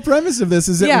that's the whole premise of this: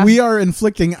 is that Yeah. we are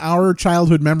inflicting our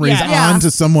childhood memories Yeah.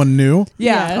 onto someone new.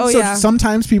 Yeah. Oh so yeah.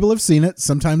 sometimes people have seen it,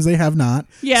 sometimes they have not.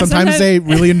 Yeah, sometimes sometimes- they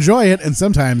really enjoy it, and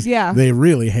sometimes Yeah. they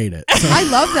really hate it. So I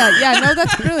love that. Yeah, no,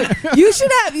 that's brilliant. You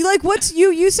should have like what's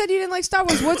you said you didn't like Star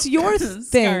Wars. What's your thing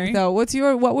Sorry. though?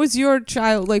 What was your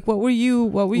child like what were you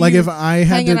Like, if I had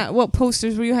hanging to- on what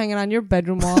posters were you hanging on your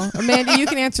bedroom wall? Amanda, you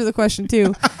can answer the question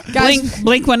too. Guys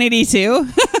Blink 182.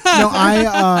 No,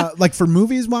 I like for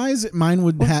movies wise, mine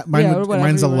would have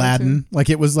mine's Aladdin. Like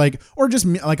it was like, or just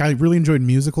like I really enjoyed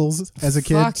musicals as a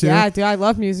kid too. Yeah, dude, I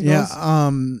love musicals.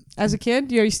 Yeah. As a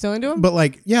kid, are you still into them? But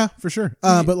like, yeah, for sure.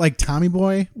 But like Tommy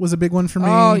Boy was a big one for me.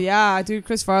 Oh yeah, dude,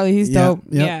 Chris Farley, he's dope.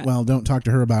 Yeah. Well, don't talk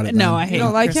to her about it. No, then. I hate. You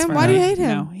don't like Chris him? Farley. Why do you hate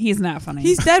him? No, he's not funny.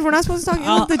 He's dead. We're not supposed to talk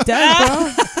ill of the dead,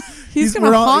 bro. He's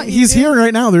gonna haunt you. He's here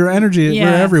right now. Their energy, we're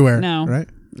everywhere. No, right?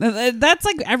 That's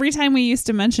like every time we used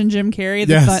to mention Jim Carrey,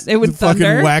 it would fucking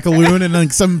thunder. whack-a-loon and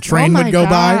like some train would go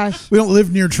by. We don't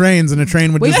live near trains, and a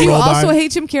train would Wait, just do you roll by. also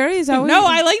hate Jim Carrey? Is that what No,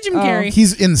 I like Jim Carrey.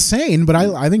 He's insane, but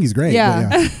I think he's great.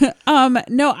 Yeah.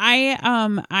 No,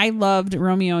 I loved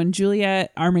Romeo and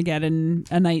Juliet, Armageddon,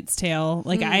 A Knight's Tale.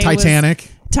 Like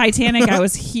Titanic. I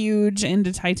was huge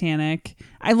into Titanic.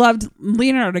 I loved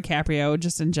Leonardo DiCaprio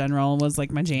just in general was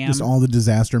like my jam. Just all the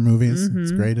disaster movies.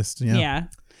 It's greatest. Yeah.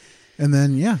 And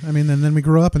then and then we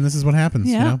grew up, and this is what happens.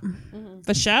 Yeah. You know?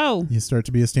 The show. You start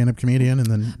to be a stand-up comedian, and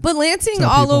then. But Lansing tell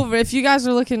all people. over. If you guys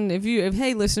are looking,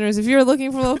 hey listeners, if you're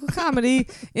looking for local comedy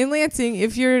in Lansing,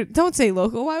 don't say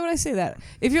local. Why would I say that?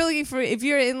 If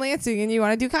you're in Lansing and you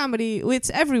want to do comedy,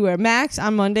 it's everywhere. Max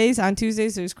on Mondays, on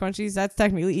Tuesdays there's Crunchies. That's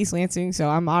technically East Lansing, so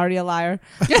I'm already a liar.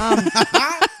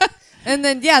 And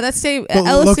then that's same.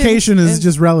 But location is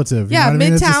just relative. Yeah, you know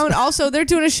what Midtown. I mean? Also, they're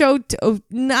doing a show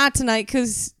not tonight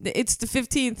because it's the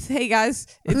 15th. Hey guys,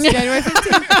 it's January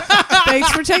 15th.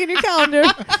 Thanks for checking your calendar.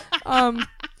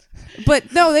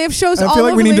 But no, they have shows all over. I feel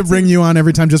like we need Lansing. to bring you on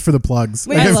every time just for the plugs.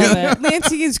 I love it.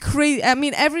 Lansing is crazy. I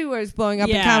mean, everywhere is blowing up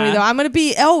in comedy though. I'm gonna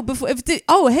be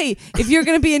if you're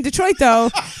gonna be in Detroit though,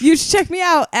 you should check me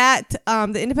out at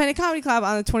the Independent Comedy Club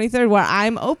on the 23rd, where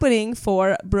I'm opening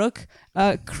for Brooke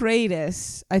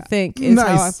Kratis, I think. Is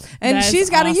nice. And she's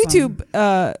got a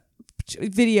YouTube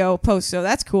video post, so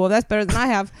that's cool. That's better than I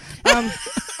have.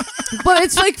 But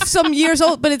it's like some years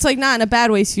old, but it's like not in a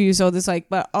bad way. So it's like,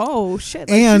 but oh shit,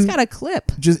 like And she's got a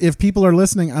clip. Just if people are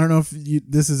listening, I don't know if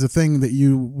this is a thing that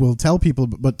you will tell people,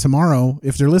 but tomorrow,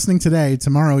 if they're listening today,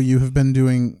 tomorrow you have been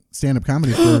doing stand-up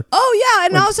comedy for. Oh yeah,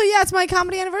 and also it's my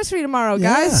comedy anniversary tomorrow,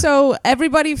 guys. Yeah. So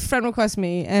everybody friend request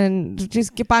me and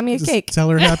just buy me a cake. Tell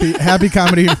her happy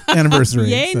comedy anniversary.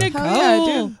 Yay, So. Nicole! Yeah,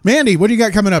 dude. Mandy, what do you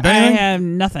got coming up? Anything? I have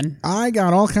nothing. I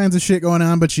got all kinds of shit going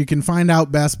on, but you can find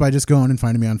out best by just going and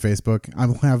finding me on Facebook. I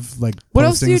will have like What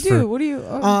else do you postings do? for- What do you?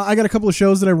 I got a couple of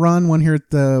shows that I run. One here at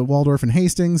the Waldorf in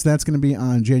Hastings. That's going to be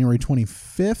on January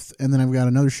 25th, and then I've got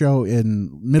another show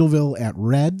in Middleville at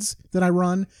Reds that I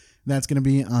run. That's going to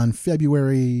be on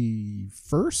February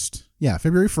 1st. Yeah,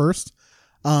 February 1st.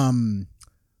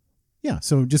 Yeah,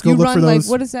 so just go you look run for those.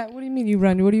 Like, what is that? What do you mean you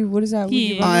run? What is that? What do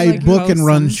you run, I like, book and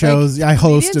run shows. I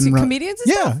host and run. comedians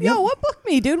and stuff. Yeah. Yo, what book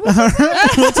me, dude? What's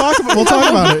we'll talk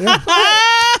about it. Yeah.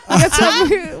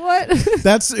 What?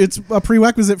 It's a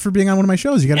prerequisite for being on one of my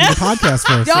shows. You got to do the podcast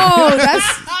first. Yo,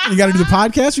 that's. You got to do the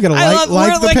podcast. You got to we're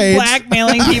like the page.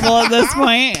 blackmailing people at this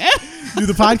point. Do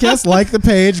the podcast, like the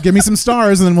page, give me some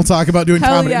stars, and then we'll talk about doing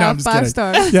Hell comedy. yeah, No, I'm just 5 kidding.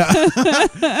 stars. Yeah.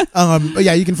 But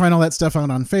yeah, you can find all that stuff out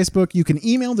on Facebook. You can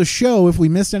email the show if we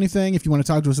missed anything. If you want to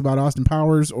talk to us about Austin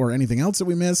Powers or anything else that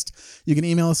we missed, you can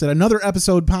email us at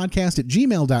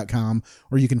anotherepisodepodcast@gmail.com,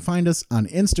 or you can find us on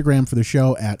Instagram for the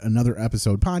show at Another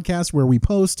Episode Podcast, where we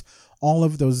post all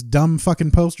of those dumb fucking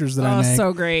posters that I make.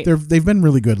 So great. They've been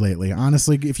really good lately.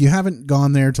 Honestly, if you haven't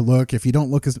gone there to look, if you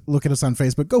don't look at us on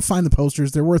Facebook, go find the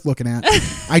posters. They're worth looking at.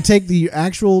 I take the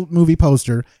actual movie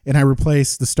poster and I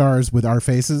replace the stars with our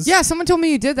faces. Yeah, someone told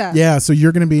me you did that. Yeah, so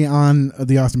you're going to be on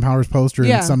the Austin Powers poster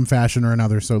Yeah. in some fashion or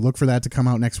another. So look for that to come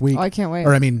out next week. Oh, I can't wait.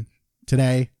 Or I mean,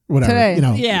 today, whatever. Today. You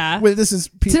know. Yeah. Wait, this is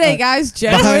Today, guys,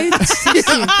 January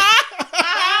 16th.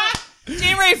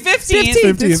 January 15th.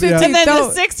 15th, yeah. And then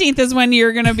the 16th is when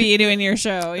you're going to be doing your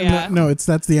show. Yeah. No, that's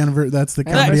the comedy Anniversary,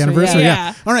 anniversary. yeah.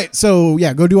 Yeah. All right, so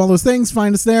yeah, go do all those things.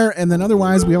 Find us there, and then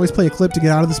otherwise, we always play a clip to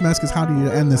get out of this mess. Because how do you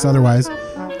end this otherwise?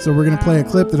 So we're gonna play a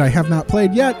clip that I have not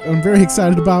played yet. I'm very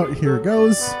excited about. Here it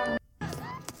goes.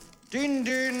 Din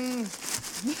din.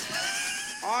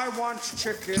 I want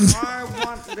chicken. I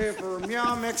want liver.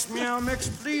 Meow mix,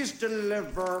 please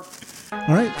deliver. All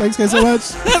right, thanks guys so much.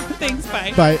 Thanks,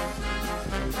 bye. Bye.